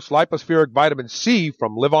high-dose lipospheric vitamin C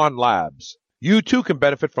from Live On Labs. You too can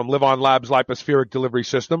benefit from Live On Labs' lipospheric delivery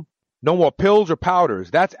system. No more pills or powders.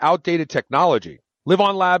 That's outdated technology. Live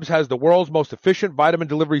On Labs has the world's most efficient vitamin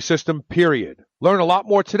delivery system, period. Learn a lot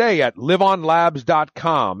more today at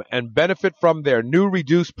liveonlabs.com and benefit from their new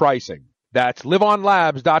reduced pricing. That's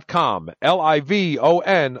liveonlabs.com,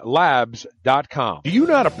 Livon labs.com. Do you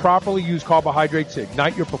know how to properly use carbohydrates to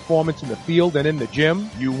ignite your performance in the field and in the gym?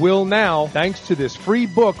 You will now, thanks to this free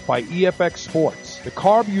book by EFX Sports. The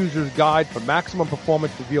Carb User's Guide for Maximum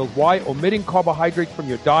Performance reveals why omitting carbohydrates from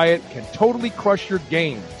your diet can totally crush your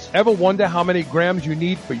gains. Ever wonder how many grams you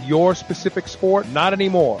need for your specific sport? Not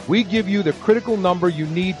anymore. We give you the critical number you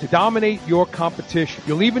need to dominate your competition.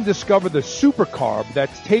 You'll even discover the super carb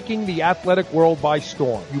that's taking the athletic world by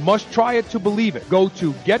storm. You must try it to believe it. Go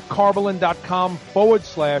to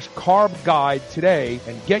getcarbolyn.com/carb guide today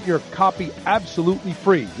and get your copy absolutely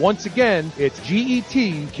free. Once again, it's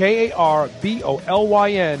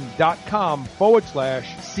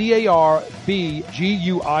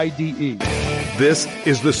GETKARBOLYN.com/CARBGUIDE. This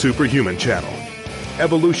is the Superhuman Channel.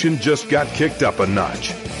 Evolution just got kicked up a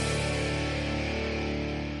notch.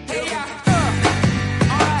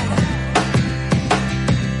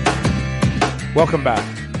 Welcome back.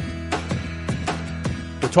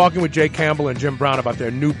 We're talking with Jay Campbell and Jim Brown about their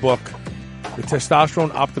new book, The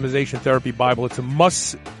Testosterone Optimization Therapy Bible. It's a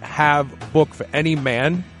must-have book for any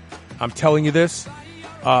man. I'm telling you this.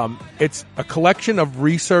 It's a collection of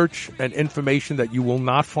research and information that you will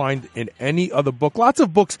not find in any other book. Lots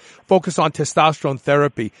of books focus on testosterone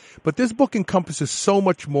therapy, but this book encompasses so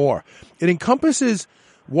much more. It encompasses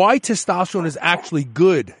why testosterone is actually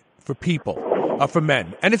good for people, for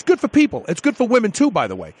men. And it's good for people. It's good for women too, by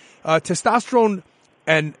the way. Testosterone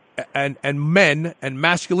and men and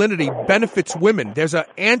masculinity benefits women. There's an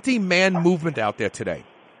anti-man movement out there today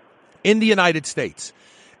in the United States.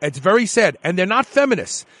 It's very sad. And they're not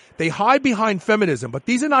feminists. They hide behind feminism, but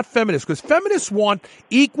these are not feminists because feminists want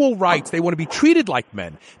equal rights. They want to be treated like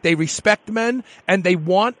men. They respect men and they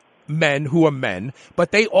want men who are men,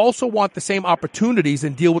 but they also want the same opportunities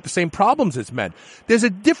and deal with the same problems as men. There's a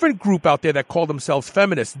different group out there that call themselves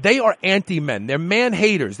feminists. They are anti-men. They're man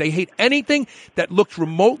haters. They hate anything that looks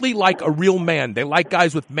remotely like a real man. They like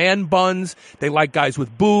guys with man buns. They like guys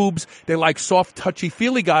with boobs. They like soft,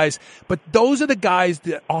 touchy-feely guys. But those are the guys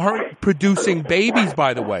that aren't producing babies,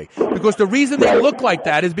 by the way, because the reason they look like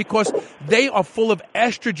that is because they are full of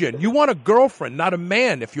estrogen. You want a girlfriend, not a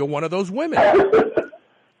man, if you're one of those women.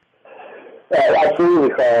 Absolutely,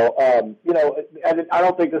 Carl. And I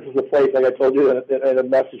don't think this is the place, like I told you in a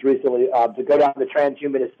message recently, to go down the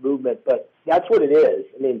transhumanist movement, but that's what it is.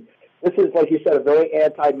 I mean, this is, like you said, a very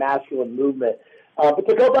anti-masculine movement. But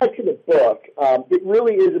to go back to the book, it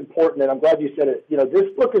really is important, and I'm glad you said it.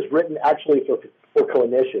 This book is written actually for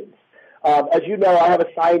clinicians. As you know, I have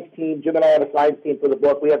a science team. Jim and I have a science team for the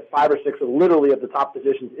book. We have 5 or 6 literally of the top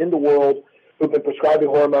physicians in the world who've been prescribing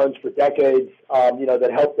hormones for decades,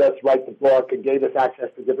 that helped us write the book and gave us access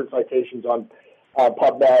to different citations on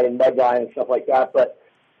PubMed and Medline and stuff like that. But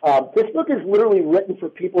this book is literally written for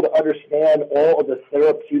people to understand all of the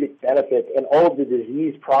therapeutic benefits and all of the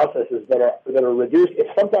disease processes that are reduced, if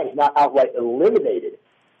sometimes not outright eliminated,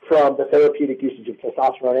 from the therapeutic usage of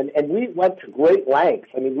testosterone. And we went to great lengths.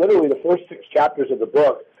 I mean, literally the first 6 chapters of the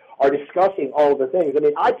book are discussing all of the things. I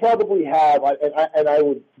mean, I probably have, and I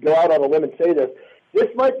would go out on a limb and say this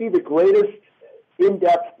might be the greatest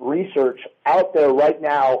in-depth research out there right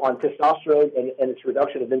now on testosterone and its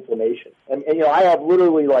reduction of inflammation. And I have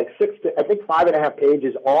literally like 5.5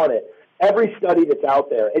 pages on it, every study that's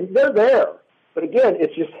out there. And they're there. But again,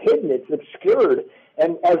 it's just hidden, it's obscured.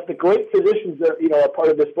 And as the great physicians that are part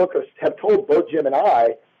of this book have told both Jim and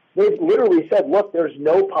I, they've literally said, look, there's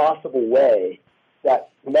no possible way that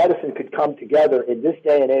medicine could come together in this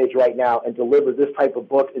day and age right now and deliver this type of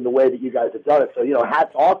book in the way that you guys have done it. So,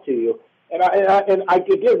 hats off to you. And I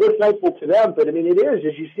could give this thankful to them, but I mean, it is,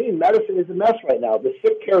 as you've seen, medicine is a mess right now. The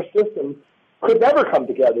sick care system could never come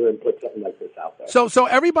together and put something like this out there. So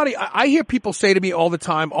everybody, I hear people say to me all the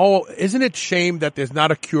time, oh, isn't it shame that there's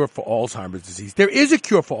not a cure for Alzheimer's disease? There is a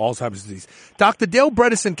cure for Alzheimer's disease. Dr. Dale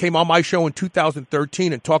Bredesen came on my show in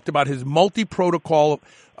 2013 and talked about his multi-protocol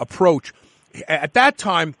approach. At that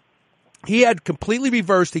time, he had completely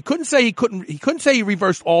reversed. He couldn't say he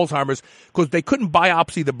reversed Alzheimer's because they couldn't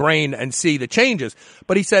biopsy the brain and see the changes.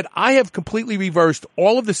 But he said, I have completely reversed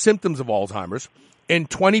all of the symptoms of Alzheimer's in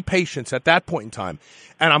 20 patients at that point in time.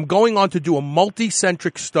 And I'm going on to do a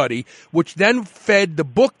multicentric study, which then fed the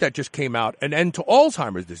book that just came out, An End to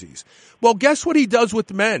Alzheimer's Disease. Well, guess what he does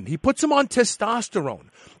with men? He puts them on testosterone.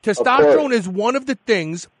 Testosterone is one of the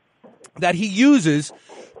things that he uses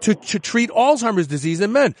to treat Alzheimer's disease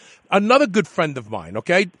in men. Another good friend of mine,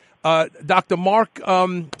 okay, Dr. Mark,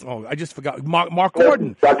 I just forgot, Mark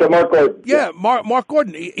Gordon. Dr. Mark Gordon. Yeah, Mark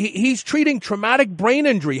Gordon. He's treating traumatic brain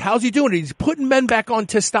injury. How's he doing it? He's putting men back on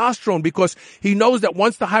testosterone because he knows that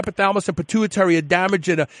once the hypothalamus and pituitary are damaged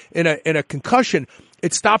in a concussion,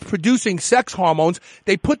 it stops producing sex hormones.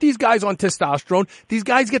 They put these guys on testosterone. These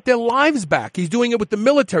guys get their lives back. He's doing it with the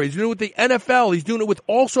military. He's doing it with the NFL. He's doing it with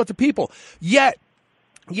all sorts of people. Yet,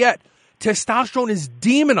 testosterone is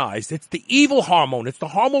demonized. It's the evil hormone. It's the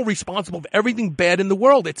hormone responsible for everything bad in the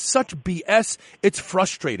world. It's such BS. It's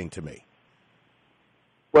frustrating to me.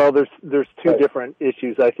 Well, there's 2 different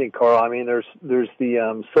issues, I think, Carl. I mean, there's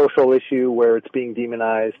the social issue where it's being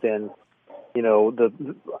demonized, and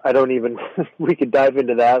I don't even we could dive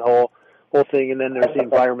into that whole thing, and then there's the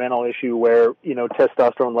environmental issue where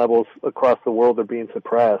testosterone levels across the world are being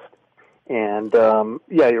suppressed. And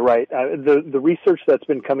you're right. The research that's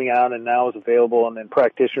been coming out and now is available, and then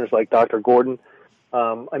practitioners like Dr. Gordon.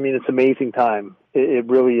 I mean, it's an amazing time. It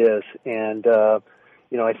really is. And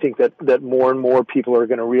I think that more and more people are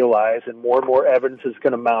going to realize, and more evidence is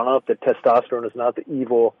going to mount up that testosterone is not the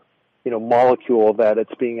evil, molecule that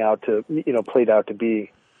it's being played out to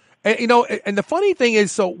be. And, you know, and the funny thing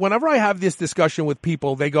is, so whenever I have this discussion with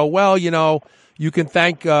people, they go, well, you know, you can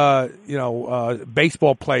thank,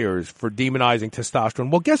 baseball players for demonizing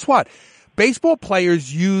testosterone. Well, guess what? Baseball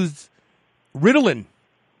players use Ritalin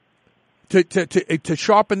to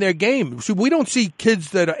sharpen their game. So we don't see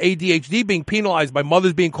kids that are ADHD being penalized by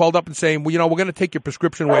mothers being called up and saying, well, you know, we're going to take your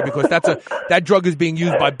prescription away because that drug is being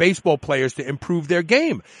used by baseball players to improve their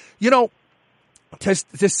game. You know,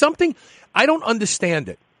 there's something, I don't understand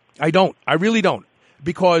it. I really don't.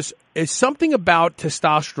 Because there's something about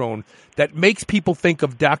testosterone that makes people think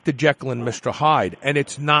of Dr. Jekyll and Mr. Hyde, and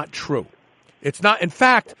it's not true. It's not. In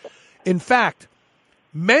fact,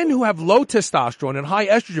 men who have low testosterone and high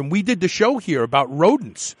estrogen, we did the show here about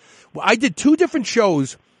rodents. I did 2 different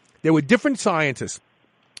shows. There were different scientists.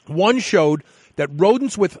 One showed that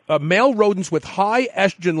rodents with male rodents with high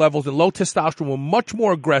estrogen levels and low testosterone were much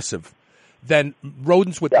more aggressive than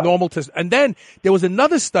rodents with normal testosterone. And then there was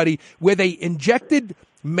another study where they injected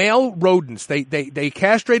male rodents. They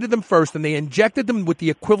castrated them first, and they injected them with the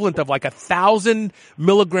equivalent of like 1,000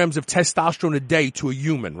 milligrams of testosterone a day to a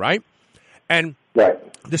human, right? And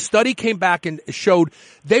the study came back and showed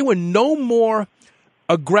they were no more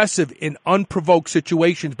aggressive in unprovoked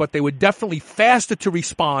situations, but they were definitely faster to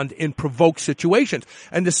respond in provoked situations.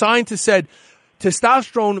 And the scientists said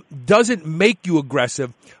testosterone doesn't make you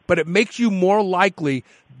aggressive, but it makes you more likely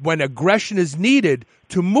when aggression is needed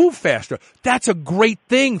to move faster. That's a great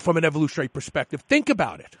thing from an evolutionary perspective. Think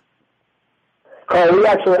about it. Carl,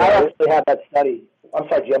 I actually have that study. I'm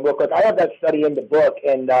sorry, Jim, real quick. I have that study in the book,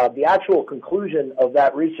 and the actual conclusion of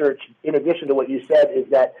that research, in addition to what you said, is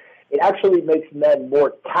that it actually makes men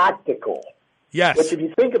more tactical. Yes. Which, if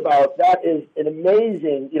you think about, that is an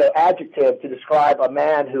amazing, adjective to describe a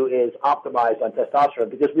man who is optimized on testosterone,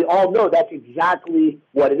 because we all know that's exactly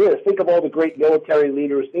what it is. Think of all the great military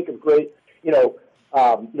leaders. Think of great,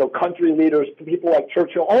 country leaders, people like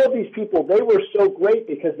Churchill. All of these people, they were so great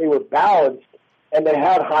because they were balanced and they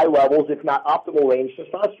had high levels, if not optimal range,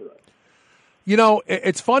 testosterone. You know,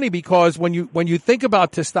 it's funny because when you think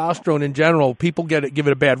about testosterone in general, people give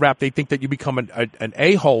it a bad rap. They think that you become an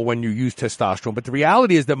a-hole when you use testosterone. But the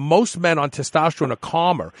reality is that most men on testosterone are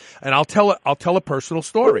calmer. And I'll tell a personal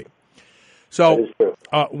story. So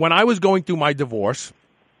when I was going through my divorce,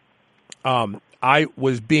 I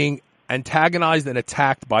was being antagonized and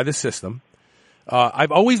attacked by the system.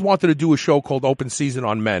 I've always wanted to do a show called Open Season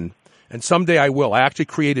on Men. And someday I will. I actually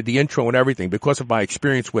created the intro and everything because of my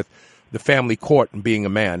experience with the family court and being a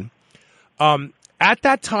man. At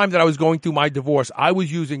that time that I was going through my divorce, I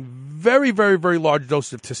was using very, very, very large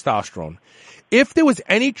doses of testosterone. If there was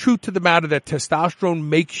any truth to the matter that testosterone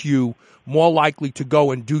makes you more likely to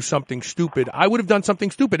go and do something stupid, I would have done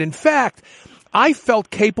something stupid. In fact, I felt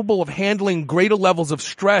capable of handling greater levels of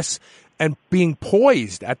stress and being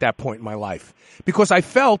poised at that point in my life because I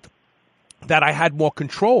felt that I had more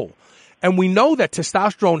control. And we know that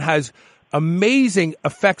testosterone has amazing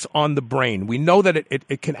effects on the brain. We know that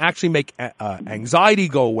it can actually make anxiety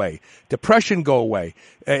go away, depression go away,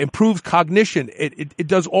 improves cognition. It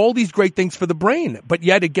does all these great things for the brain, but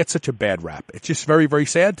yet it gets such a bad rap. It's just very, very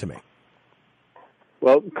sad to me.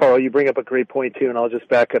 Well, Carl, you bring up a great point too, and I'll just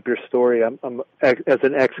back up your story. I'm as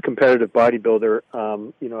an ex-competitive bodybuilder,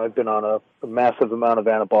 I've been on a massive amount of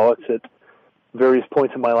anabolics at various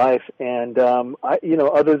points in my life, and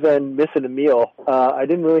other than missing a meal, I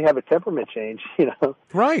didn't really have a temperament change,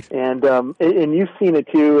 Right. And you've seen it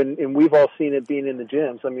too, and we've all seen it being in the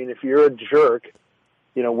gyms. I mean, if you're a jerk,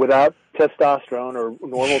 without testosterone or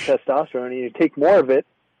normal testosterone, and you take more of it,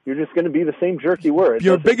 you're just going to be the same jerk you were.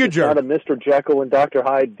 You're a bigger jerk. It's not a Mr. Jekyll and Dr.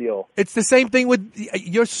 Hyde deal. It's the same thing with,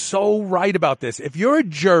 you're so right about this. If you're a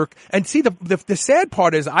jerk, and see, the sad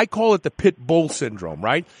part is I call it the pit bull syndrome,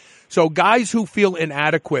 right? So guys who feel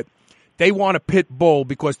inadequate, they want a pit bull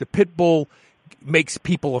because the pit bull makes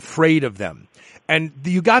people afraid of them. And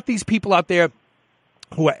you got these people out there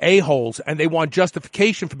who are a-holes, and they want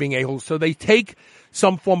justification for being a-holes, so they take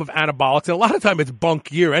some form of anabolics, and a lot of time it's bunk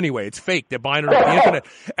gear anyway. It's fake. They're buying it off the internet.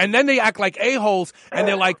 And then they act like a-holes, and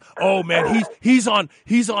they're like, oh man, he's on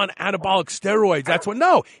anabolic steroids. That's what,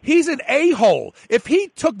 no, he's an a-hole. If he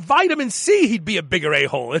took vitamin C, he'd be a bigger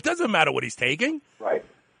a-hole. It doesn't matter what he's taking. Right.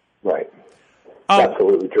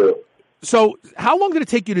 Absolutely true. So how long did it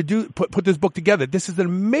take you to put this book together? This is an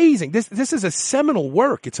amazing, this is a seminal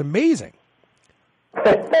work. It's amazing.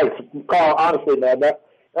 Thanks, Carl. Honestly, man, that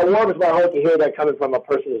warms my heart to hear that coming from a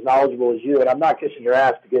person as knowledgeable as you. And I'm not kissing your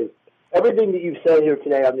ass because everything that you've said here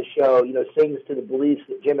today on the show, sings to the beliefs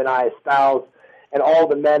that Jim and I espouse, and all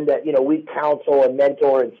the men that we counsel and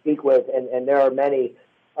mentor and speak with, and there are many.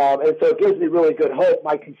 And so it gives me really good hope.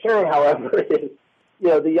 My concern, however, is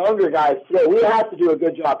the younger guys today, we have to do a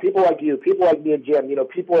good job. People like you, people like me and Jim,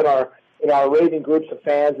 people in our raving groups of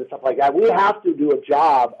fans and stuff like that. We have to do a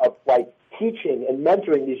job of like teaching and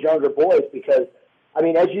mentoring these younger boys because, I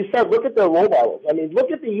mean, as you said, look at their role models. I mean,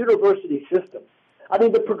 look at the university system. I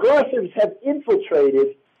mean, the progressives have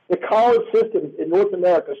infiltrated the college systems in North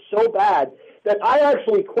America so bad that I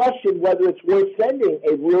actually question whether it's worth sending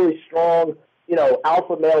a really strong,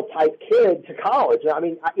 alpha male type kid to college. I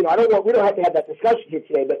mean, we don't have to have that discussion here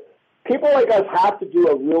today, but people like us have to do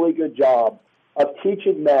a really good job of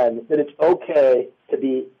teaching men that it's okay to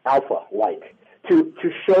be alpha-like, to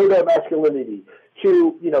show their masculinity,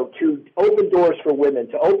 to open doors for women,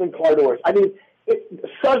 to open car doors. I mean,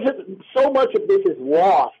 so much of this is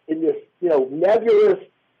lost in this, nebulous,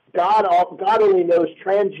 God only knows,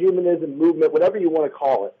 transhumanism movement, whatever you want to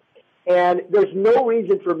call it. And there's no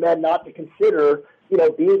reason for men not to consider,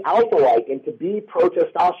 being alpha-like and to be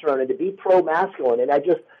pro-testosterone and to be pro-masculine. And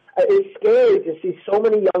it's scary to see so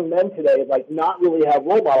many young men today, not really have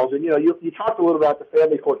role models. And, you talked a little about the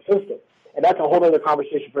family court system, and that's a whole other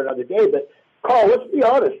conversation for another day. But, Carl, let's be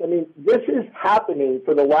honest. I mean, this is happening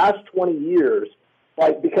for the last 20 years,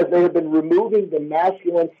 because they have been removing the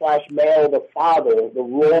masculine/male, the father, the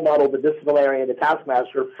role model, the disciplinarian, the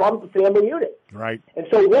taskmaster from the family unit. Right. And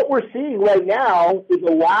so what we're seeing right now is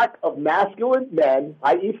a lack of masculine men,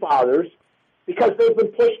 i.e. fathers, because they've been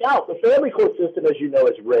pushed out. The family court system, as you know,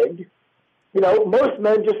 is rigged. Most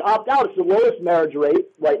men just opt out. It's the lowest marriage rate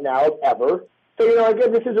right now ever. So,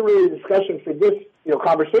 again, this isn't really a discussion for this,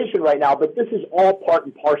 conversation right now, but this is all part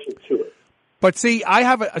and parcel to it. But see,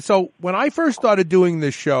 so when I first started doing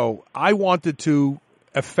this show, I wanted to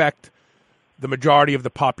affect the majority of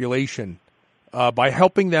the population by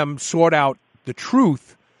helping them sort out the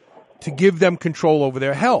truth to give them control over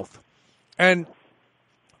their health. And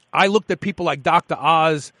I looked at people like Dr.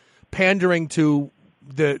 Oz pandering to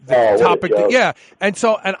the topic. And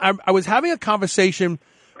so I was having a conversation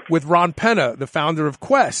with Ron Penna, the founder of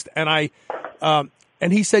Quest,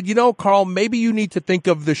 and he said, Carl, maybe you need to think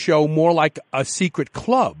of the show more like a secret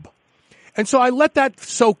club. And so I let that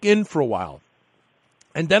soak in for a while.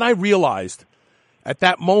 And then I realized at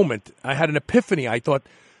that moment, I had an epiphany. I thought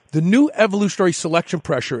the new evolutionary selection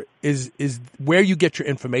pressure is where you get your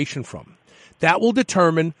information from. That will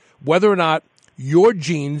determine whether or not your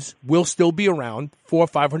genes will still be around 400 or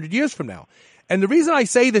 500 years from now. And the reason I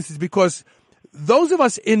say this is because those of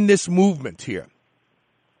us in this movement here,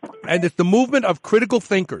 and it's the movement of critical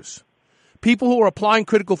thinkers, people who are applying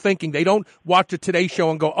critical thinking. They don't watch the Today Show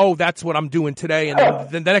and go, oh, that's what I'm doing today. And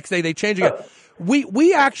then the next day they change again.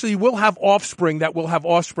 We actually will have offspring that will have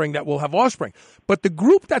offspring that will have offspring. But the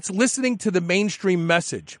group that's listening to the mainstream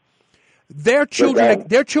message, their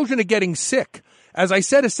children are getting sick. As I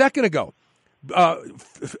said a second ago,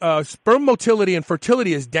 sperm motility and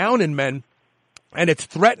fertility is down in men, and it's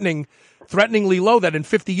threateningly low, that in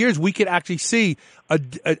 50 years we could actually see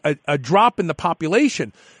a drop in the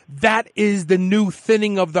population. That is the new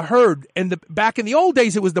thinning of the herd. And back in the old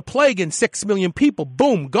days, it was the plague and 6 million people,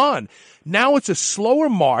 boom, gone. Now it's a slower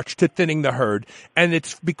march to thinning the herd, and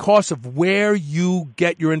it's because of where you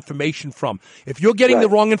get your information from. If you're getting the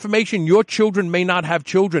wrong information, your children may not have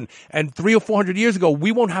children. And 300 or 400 years ago,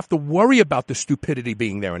 we won't have to worry about the stupidity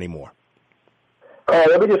being there anymore.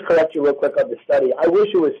 Let me just correct you real quick on the study. I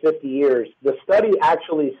wish it was 50 years. The study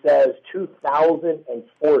actually says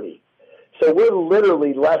 2040. So we're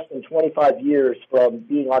literally less than 25 years from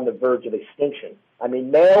being on the verge of extinction. I mean,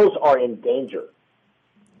 males are in danger.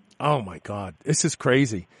 Oh, my God. This is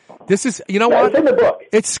crazy. This is, what? It's in the book.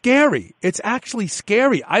 It's scary. It's actually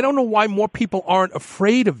scary. I don't know why more people aren't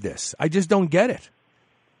afraid of this. I just don't get it.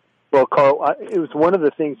 Well, Carl, it was one of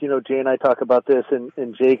the things, Jay and I talk about this,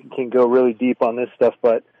 and Jay can go really deep on this stuff,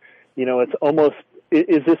 but, it's almost,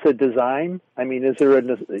 is this a design? I mean, is there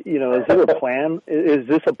a plan? Is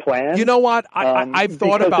this a plan? You know what? I've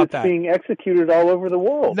thought about that. It's being executed all over the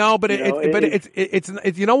world. No, but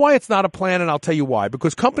it's you know why it's not a plan, and I'll tell you why.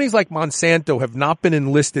 Because companies like Monsanto have not been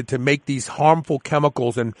enlisted to make these harmful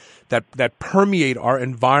chemicals and that permeate our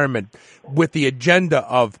environment with the agenda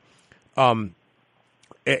of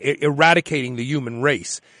eradicating the human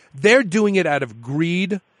race. They're doing it out of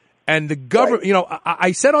greed, and the government,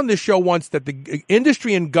 I said on this show once that the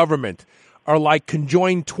industry and government are like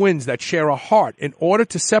conjoined twins that share a heart. In order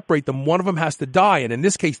to separate them, one of them has to die. And in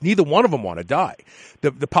this case, neither one of them want to die.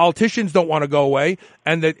 The politicians don't want to go away,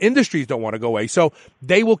 and the industries don't want to go away. So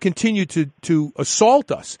they will continue to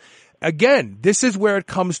assault us. Again, this is where it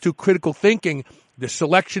comes to critical thinking, the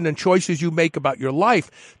selection and choices you make about your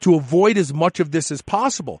life to avoid as much of this as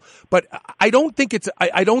possible. But I don't think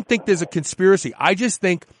there's a conspiracy. I just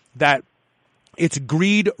think that It's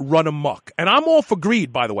greed run amok. And I'm all for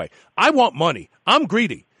greed, by the way. I want money. I'm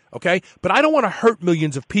greedy, okay? But I don't want to hurt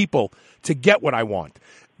millions of people to get what I want.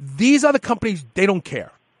 These other companies, they don't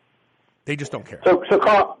care. They just don't care. So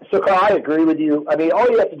Carl, I agree with you. I mean, all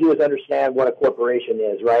you have to do is understand what a corporation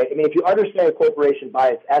is, right? I mean, if you understand a corporation by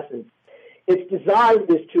its essence, its design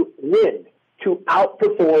is to win, to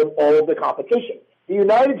outperform all of the competition. The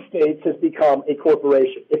United States has become a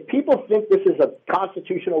corporation. If people think this is a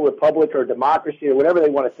constitutional republic or democracy or whatever they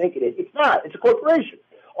want to think it is, it's not. It's a corporation.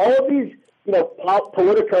 All of these,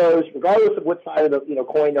 politicos, regardless of what side of the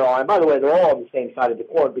coin they're on. By the way, they're all on the same side of the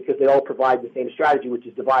coin because they all provide the same strategy, which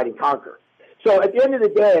is divide and conquer. So at the end of the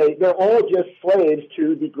day, they're all just slaves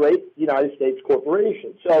to the great United States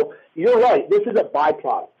corporation. So you're right. This is a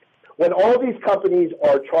byproduct. When all these companies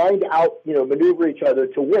are trying to maneuver each other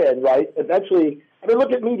to win, right, eventually, I mean,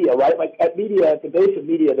 look at media, right? Like at the base of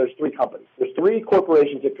media, there's three companies. There's three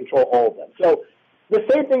corporations that control all of them. So the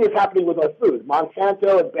same thing is happening with our food.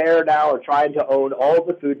 Monsanto and Bayer now are trying to own all of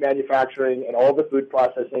the food manufacturing and all of the food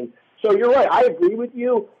processing. So you're right. I agree with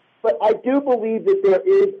you. But I do believe that there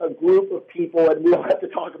is a group of people, and we don't have to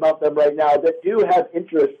talk about them right now, that do have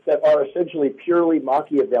interests that are essentially purely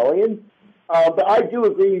Machiavellian. But I do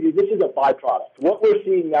agree with you. This is a byproduct. What we're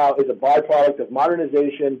seeing now is a byproduct of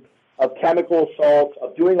modernization, of chemical salts,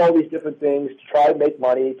 of doing all these different things to try to make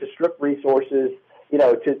money, to strip resources,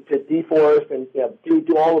 to deforest and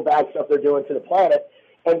do all the bad stuff they're doing to the planet.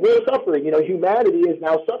 And we're suffering. Humanity is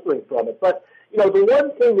now suffering from it. But, the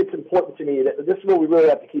one thing that's important to me, that this is what we really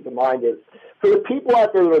have to keep in mind, is for the people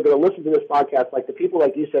out there that are going to listen to this podcast, like the people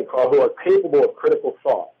like you said, Carl, who are capable of critical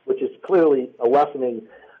thought, which is clearly a lessening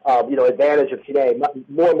advantage of today.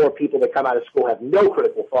 More and more people that come out of school have no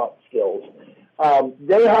critical thought skills.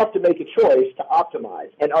 They have to make a choice to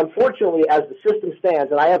optimize. And unfortunately, as the system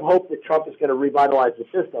stands, and I have hope that Trump is going to revitalize the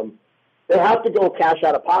system, they have to go cash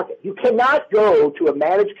out of pocket. You cannot go to a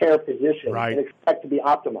managed care physician and expect to be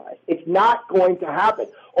optimized. It's not going to happen.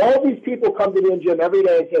 All these people come to me in gym every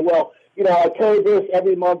day and say, well, I pay this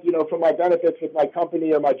every month, for my benefits with my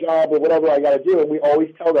company or my job or whatever I got to do. And we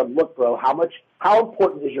always tell them, look, bro, how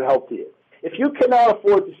important is your health to you? If you cannot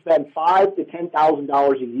afford to spend $5,000 to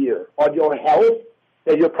 $10,000 a year on your health,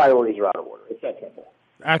 then your priorities are out of order. It's that simple.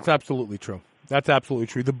 That's absolutely true. That's absolutely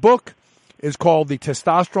true. The book is called the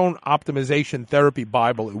Testosterone Optimization Therapy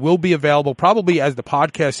Bible. It will be available probably as the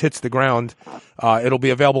podcast hits the ground. It'll be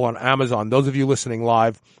available on Amazon. Those of you listening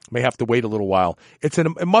live may have to wait a little while. It's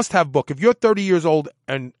a must-have book. If you're 30 years old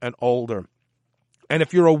and older, and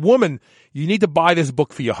if you're a woman, you need to buy this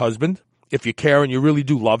book for your husband, if you care and you really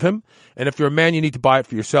do love him. And if you're a man, you need to buy it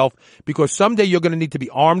for yourself, because someday you're going to need to be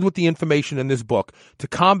armed with the information in this book to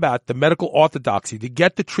combat the medical orthodoxy, to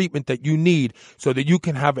get the treatment that you need so that you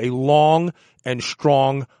can have a long and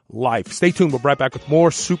strong life. Stay tuned. We'll be right back with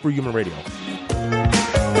more Superhuman Radio.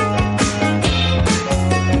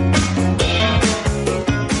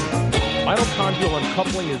 Mitochondrial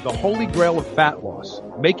uncoupling is the holy grail of fat loss.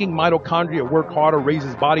 Making mitochondria work harder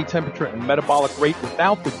raises body temperature and metabolic rate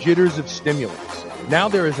without the jitters of stimulants. Now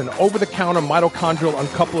there is an over-the-counter mitochondrial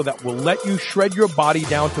uncoupler that will let you shred your body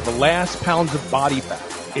down to the last pounds of body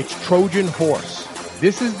fat. It's Trojan Horse.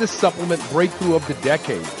 This is the supplement breakthrough of the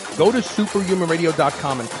decade. Go to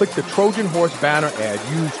superhumanradio.com and click the Trojan Horse banner ad.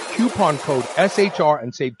 Use coupon code SHR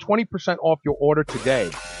and save 20% off your order today.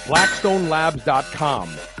 BlackstoneLabs.com.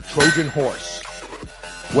 Trojan Horse.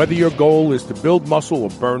 Whether your goal is to build muscle or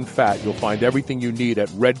burn fat, you'll find everything you need at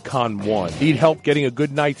Redcon One. Need help getting a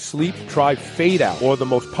good night's sleep? Try Fade Out, or the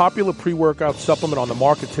most popular pre-workout supplement on the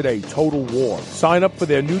market today, Total War. Sign up for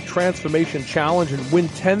their new Transformation Challenge and win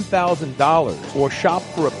 $10,000. Or shop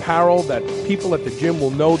for apparel that people at the gym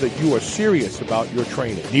will know that you are serious about your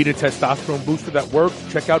training. Need a testosterone booster that works?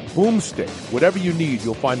 Check out Boomstick. Whatever you need,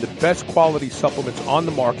 you'll find the best quality supplements on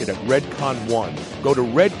the market at Redcon One. Go to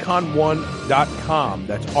redcon1.com.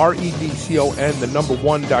 That's REDCON, the number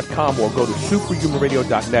 1.com, or go to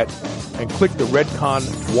superhumanradio.net and click the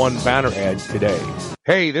Redcon One banner ad today.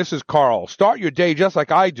 Hey, this is Carl. Start your day just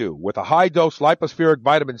like I do with a high-dose lipospheric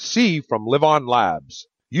vitamin C from Live On Labs.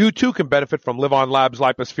 You too can benefit from Live On Labs'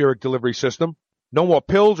 lipospheric delivery system. No more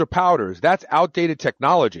pills or powders. That's outdated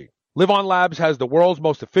technology. Live On Labs has the world's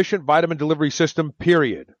most efficient vitamin delivery system,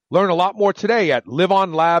 period. Learn a lot more today at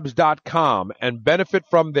liveonlabs.com and benefit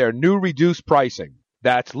from their new reduced pricing.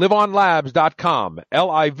 That's livonlabs.com,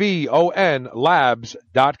 Livon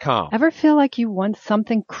labs.com. Ever feel like you want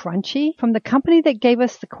something crunchy? From the company that gave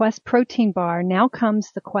us the Quest protein bar, now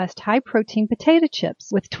comes the Quest high protein potato chips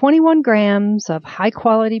with 21 grams of high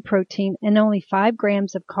quality protein and only 5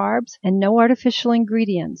 grams of carbs and no artificial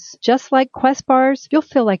ingredients. Just like Quest bars, you'll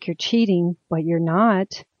feel like you're cheating, but you're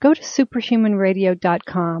not. Go to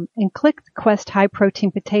superhumanradio.com and click the Quest high protein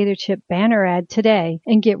potato chip banner ad today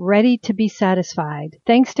and get ready to be satisfied.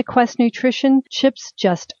 Thanks to Quest Nutrition, chips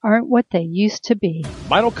just aren't what they used to be.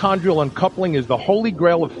 Mitochondrial uncoupling is the holy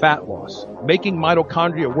grail of fat loss. Making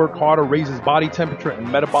mitochondria work harder raises body temperature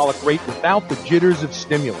and metabolic rate without the jitters of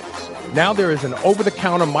stimulants. Now there is an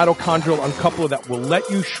over-the-counter mitochondrial uncoupler that will let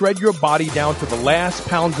you shred your body down to the last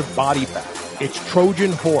pounds of body fat. It's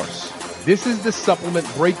Trojan Horse. This is the supplement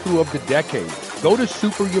breakthrough of the decade. Go to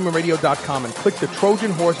superhumanradio.com and click the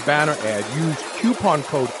Trojan Horse banner ad. Use coupon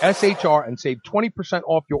code SHR and save 20%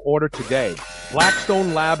 off your order today.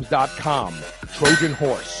 BlackstoneLabs.com. Trojan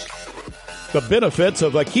Horse. The benefits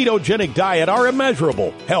of a ketogenic diet are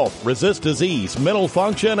immeasurable. Health, resist disease, mental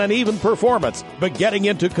function, and even performance. But getting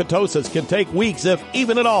into ketosis can take weeks, if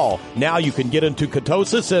even at all. Now you can get into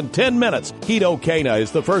ketosis in 10 minutes. Ketocana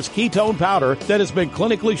is the first ketone powder that has been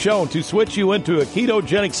clinically shown to switch you into a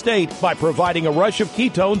ketogenic state by providing a rush of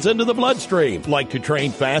ketones into the bloodstream. Like to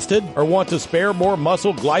train fasted or want to spare more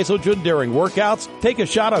muscle glycogen during workouts? Take a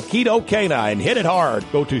shot of Ketocana and hit it hard.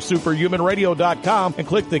 Go to superhumanradio.com and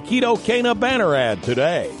click the Ketocana banner ad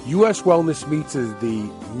today. U.S. Wellness Meats is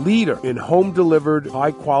the leader in home-delivered,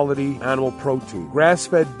 high-quality animal protein.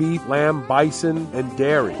 Grass-fed beef, lamb, bison, and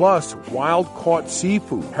dairy. Plus, wild-caught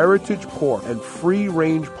seafood, heritage pork, and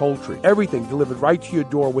free-range poultry. Everything delivered right to your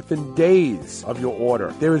door within days of your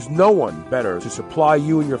order. There is no one better to supply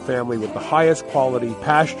you and your family with the highest quality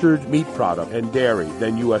pastured meat product and dairy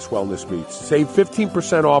than U.S. Wellness Meats. Save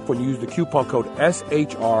 15% off when you use the coupon code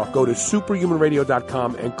SHR. Go to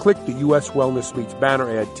superhumanradio.com and click the U.S. Wellness Meats banner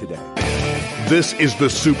ad today. This is the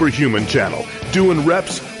Superhuman Channel, doing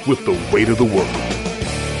reps with the weight of the world.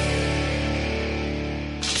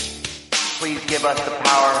 Please give us the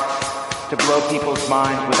power to blow people's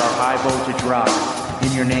minds with our high voltage rock.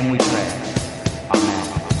 In your name we pray. Amen.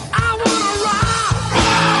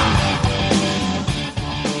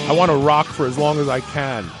 I want to rock for as long as I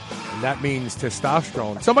can, and that means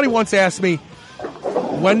testosterone. Somebody once asked me,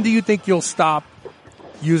 when do you think you'll stop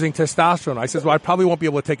using testosterone? I said, well, I probably won't be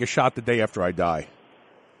able to take a shot the day after I die.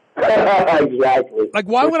 Exactly. Like,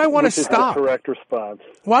 why would I want to stop? The correct response.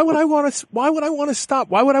 Why would I want to stop? Why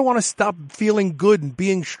would I want to stop feeling good and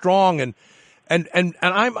being strong and I'm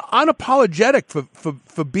unapologetic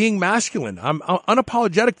for being masculine. I'm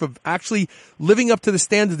unapologetic for actually living up to the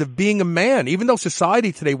standards of being a man, even though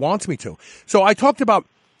society today wants me to. So I talked about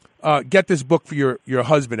get this book for your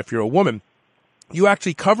husband if you're a woman. You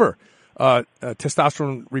actually cover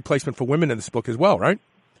testosterone replacement for women in this book as well, right?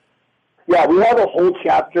 Yeah, we have a whole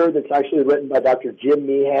chapter that's actually written by Dr. Jim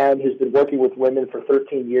Meehan, who's been working with women for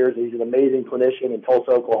 13 years. He's an amazing clinician in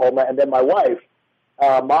Tulsa, Oklahoma. And then my wife,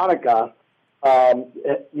 Monica,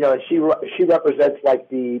 she represents like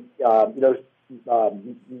the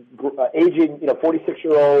aging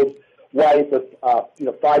 46-year-old wife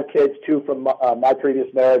with 5 kids, 2 from my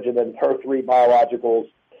previous marriage, and then her 3 biologicals.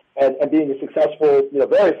 And being a successful,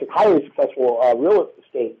 very highly successful real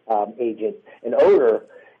estate agent and owner,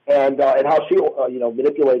 and how she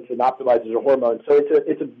manipulates and optimizes her hormones. So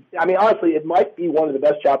I mean, honestly, it might be one of the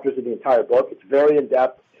best chapters of the entire book. It's very in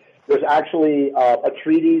depth. There's actually a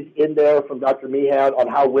treatise in there from Dr. Meehan on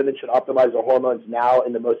how women should optimize their hormones now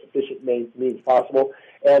in the most efficient means possible.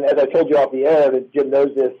 And as I told you off the air, and Jim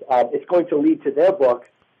knows this, it's going to lead to their book,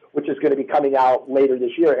 which is going to be coming out later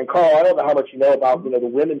this year. And Carl, I don't know how much you know about the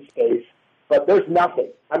women's space, but there's nothing.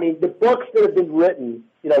 I mean, the books that have been written,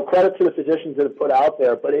 credit to the physicians that have put out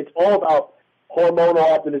there, but it's all about hormonal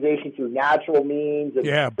optimization through natural means. And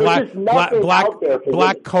black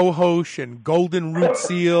cohosh and golden root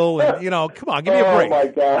seal, and come on, give me a break. Oh my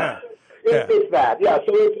God, it's bad. Yeah,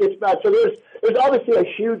 so it's bad. So there's obviously a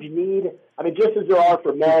huge need. I mean, just as there are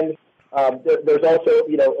for men. There's also,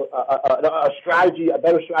 a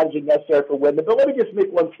better strategy necessary for women. But let me just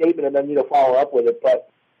make one statement and then, follow up with it. But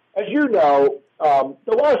as you know,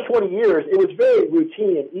 the last 20 years, it was very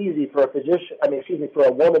routine and easy for for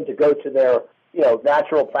a woman to go to their,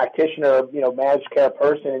 natural practitioner, managed care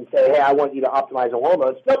person and say, hey, I want you to optimize the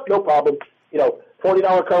hormones. Nope, no problem.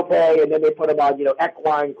 $40 copay, and then they put them on,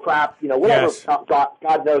 equine crap, whatever, yes.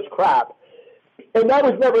 God knows crap. And that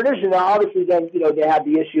was never an issue. Now, obviously, then, they had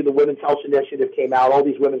the issue, the Women's Health Initiative came out. All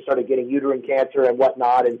these women started getting uterine cancer and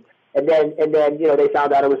whatnot. And And then they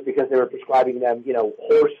found out it was because they were prescribing them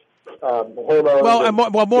horse hormones. Well,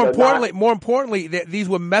 and more importantly, these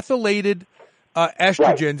were methylated estrogens,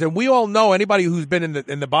 right. And we all know, anybody who's been in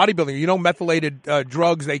the bodybuilding, methylated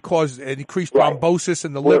drugs, they cause increased thrombosis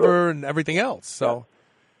in the liver and everything else. So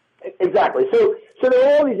exactly. So there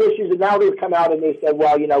are all these issues, and now they've come out and they said,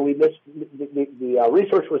 well, the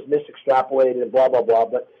research was misextrapolated and blah blah blah.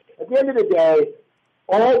 But at the end of the day,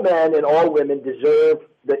 all men and all women deserve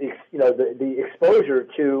the exposure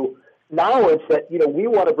to knowledge that we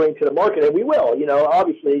want to bring to the market, and we will.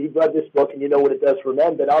 Obviously, you've read this book and you know what it does for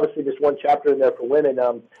men, but obviously there's one chapter in there for women.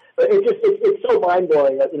 But it's so mind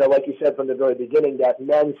blowing that like you said from the very beginning, that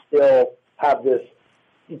men still have this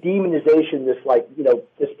demonization, this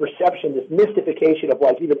this perception, this mystification of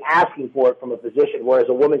even asking for it from a physician, whereas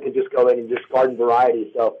a woman can just go in and just garden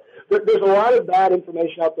variety. So there's a lot of bad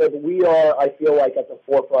information out there, but we are, I feel like, at the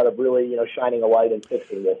forefront of really, shining a light and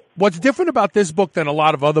fixing this. What's different about this book than a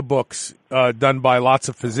lot of other books done by lots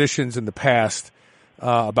of physicians in the past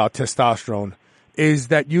about testosterone is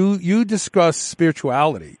that you discuss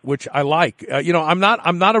spirituality, which I like. I'm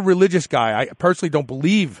not a religious guy. I personally don't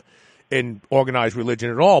believe in organized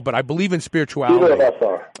religion at all, but I believe in spirituality. Neither of us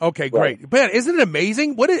are. Okay, great. Right. Man, isn't it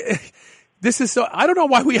amazing? This is so, I don't know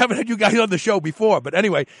why we haven't had you guys on the show before, but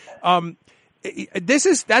anyway,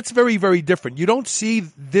 that's very, very different. You don't see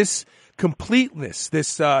this completeness,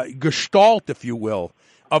 this gestalt, if you will,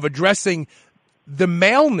 of addressing the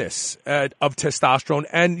maleness of testosterone,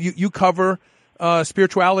 and you cover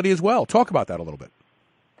spirituality as well. Talk about that a little bit.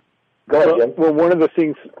 Go ahead, Jim. Well, one of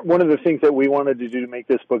the things that we wanted to do to make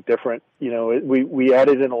this book different, we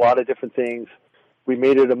added in a lot of different things. We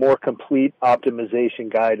made it a more complete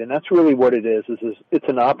optimization guide, and that's really what it is. It's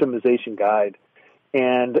an optimization guide.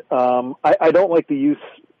 And I don't like the use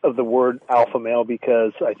of the word alpha male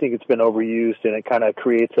because I think it's been overused and it kind of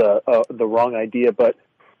creates the wrong idea. But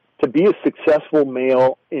to be a successful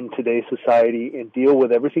male in today's society and deal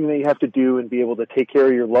with everything that you have to do and be able to take care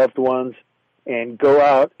of your loved ones and go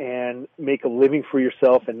out and make a living for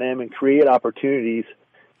yourself and them and create opportunities,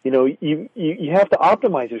 you have to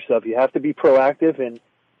optimize yourself. You have to be proactive, and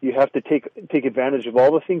you have to take advantage of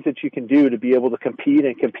all the things that you can do to be able to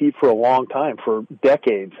compete for a long time, for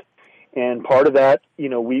decades. And part of that,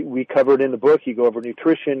 we covered in the book. You go over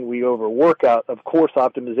nutrition, we go over workout, of course,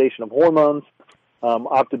 optimization of hormones,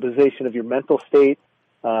 optimization of your mental state,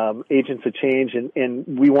 agents of change, and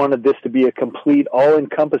we wanted this to be a complete,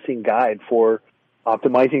 all-encompassing guide for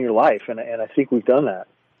optimizing your life, and I think we've done that.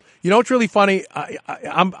 It's really funny.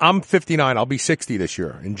 I'm 59. I'll be 60 this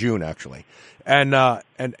year in June, actually, and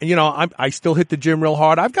I still hit the gym real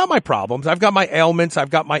hard. I've got my problems. I've got my ailments.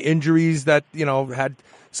 I've got my injuries that had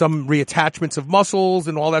some reattachments of muscles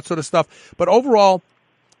and all that sort of stuff. But overall,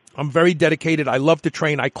 I'm very dedicated. I love to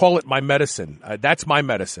train. I call it my medicine. That's my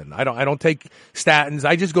medicine. I don't take statins.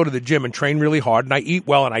 I just go to the gym and train really hard, and I eat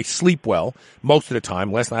well and I sleep well most of the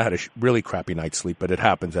time. Last night I had a really crappy night's sleep, but it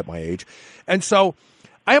happens at my age. And so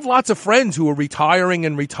I have lots of friends who are retiring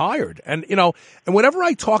and retired, and and whenever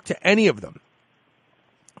I talk to any of them,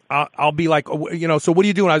 I'll be like, so what are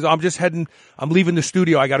you doing? I'm leaving the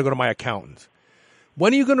studio. I got to go to my accountant.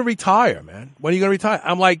 When are you going to retire, man? When are you going to retire?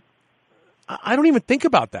 I'm like, I don't even think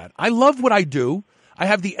about that. I love what I do. I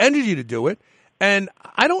have the energy to do it. And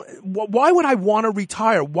why would I want to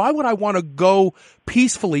retire? Why would I want to go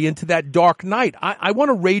peacefully into that dark night? I want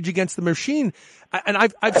to rage against the machine. And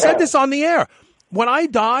I've said this on the air. When I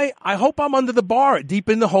die, I hope I'm under the bar, deep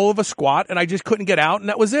in the hole of a squat, and I just couldn't get out, and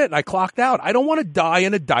that was it. And I clocked out. I don't want to die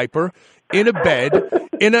in a diaper, in a bed,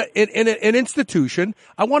 in an institution.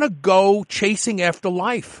 I want to go chasing after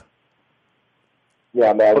life.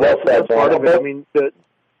 Yeah, man. Well, that's part of it. I mean,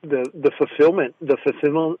 the fulfillment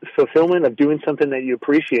of doing something that you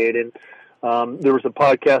appreciate. And there was a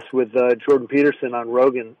podcast with Jordan Peterson on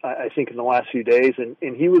Rogan, I think, in the last few days, and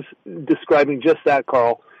he was describing just that,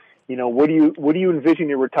 Carl. What do you envision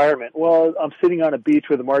your retirement? Well, I'm sitting on a beach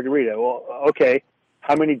with a margarita. Well, okay.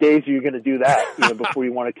 How many days are you going to do that before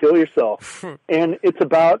you want to kill yourself? And it's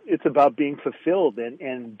about being fulfilled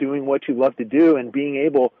and doing what you love to do and being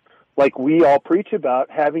able, like we all preach about,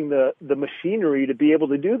 having the machinery to be able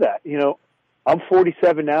to do that. I'm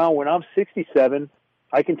 47 now. When I'm 67,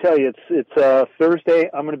 I can tell you it's Thursday.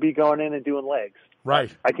 I'm going to be going in and doing legs.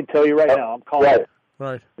 Right. I can tell you right now. I'm calling it.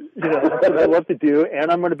 Right. That's what I love to do, and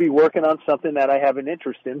I'm going to be working on something that I have an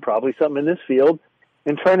interest in, probably something in this field,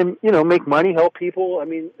 and trying to, make money, help people. I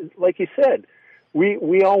mean, like you said,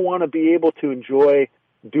 we all want to be able to enjoy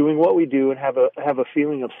doing what we do and have a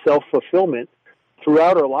feeling of self-fulfillment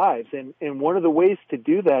throughout our lives. And one of the ways to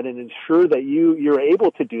do that and ensure that you're able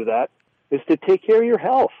to do that is to take care of your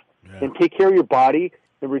health. and take care of your body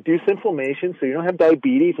and reduce inflammation so you don't have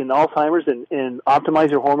diabetes and Alzheimer's and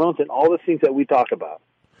optimize your hormones and all the things that we talk about.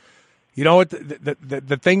 You know what?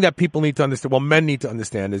 The thing that people need to understand, well, men need to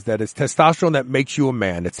understand, is that it's testosterone that makes you a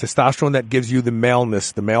man. It's testosterone that gives you the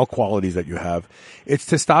maleness, the male qualities that you have. It's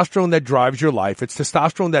testosterone that drives your life. It's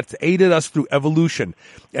testosterone that's aided us through evolution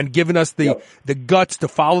and given us the guts to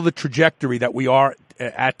follow the trajectory that we are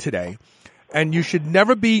at today. And you should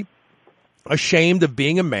never be ashamed of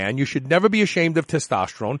being a man. You should never be ashamed of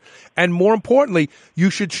testosterone. And more importantly, you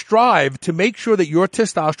should strive to make sure that your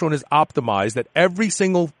testosterone is optimized at every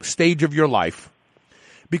single stage of your life,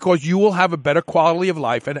 because you will have a better quality of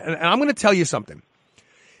life. And I'm going to tell you something.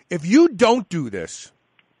 If you don't do this,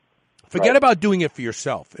 forget about doing it for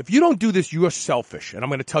yourself. If you don't do this, you're selfish. And I'm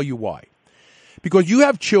going to tell you why. Because you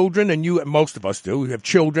have children, and most of us do. We have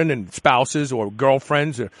children and spouses or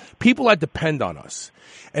girlfriends or people that depend on us.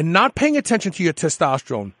 And not paying attention to your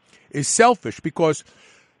testosterone is selfish, because,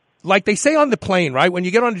 like they say on the plane, right? When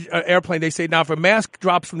you get on an airplane, they say, now if a mask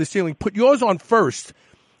drops from the ceiling, put yours on first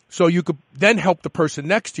so you could then help the person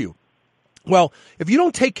next to you. Well, if you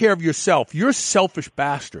don't take care of yourself, you're a selfish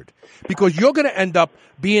bastard, because you're going to end up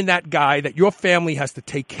being that guy that your family has to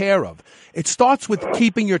take care of. It starts with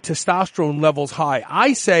keeping your testosterone levels high.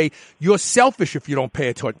 I say you're selfish if you don't pay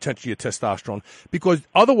attention to your testosterone, because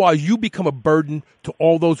otherwise you become a burden to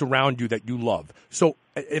all those around you that you love. So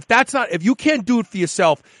if you can't do it for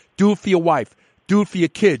yourself, do it for your wife, do it for your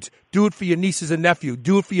kids, do it for your nieces and nephews,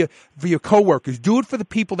 do it for your coworkers, do it for the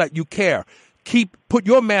people that you care. Put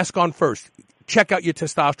your mask on first. Check out your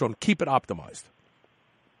testosterone. Keep it optimized.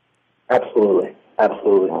 Absolutely.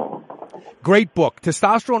 Great book,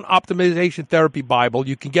 Testosterone Optimization Therapy Bible.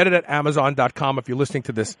 You can get it at Amazon.com if you're listening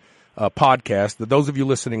to this podcast. Those of you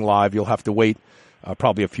listening live, you'll have to wait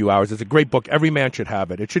probably a few hours. It's a great book. Every man should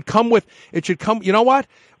have it. It should come, you know what?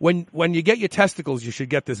 When you get your testicles, you should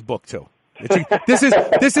get this book too. This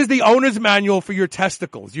is the owner's manual for your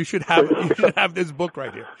testicles. You should have this book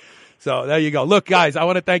right here. So there you go. Look, guys, I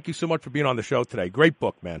want to thank you so much for being on the show today. Great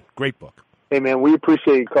book, man. Great book. Hey, man, we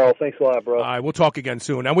appreciate it, Carl. Thanks a lot, bro. All right, we'll talk again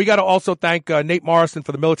soon. And we got to also thank Nate Morrison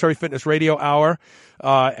for the Military Fitness Radio Hour,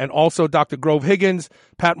 and also Dr. Grove Higgins,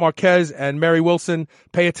 Pat Marquez, and Mary Wilson.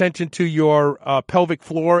 Pay attention to your pelvic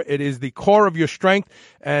floor. It is the core of your strength.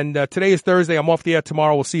 And today is Thursday. I'm off the air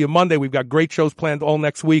tomorrow. We'll see you Monday. We've got great shows planned all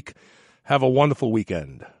next week. Have a wonderful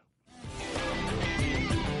weekend.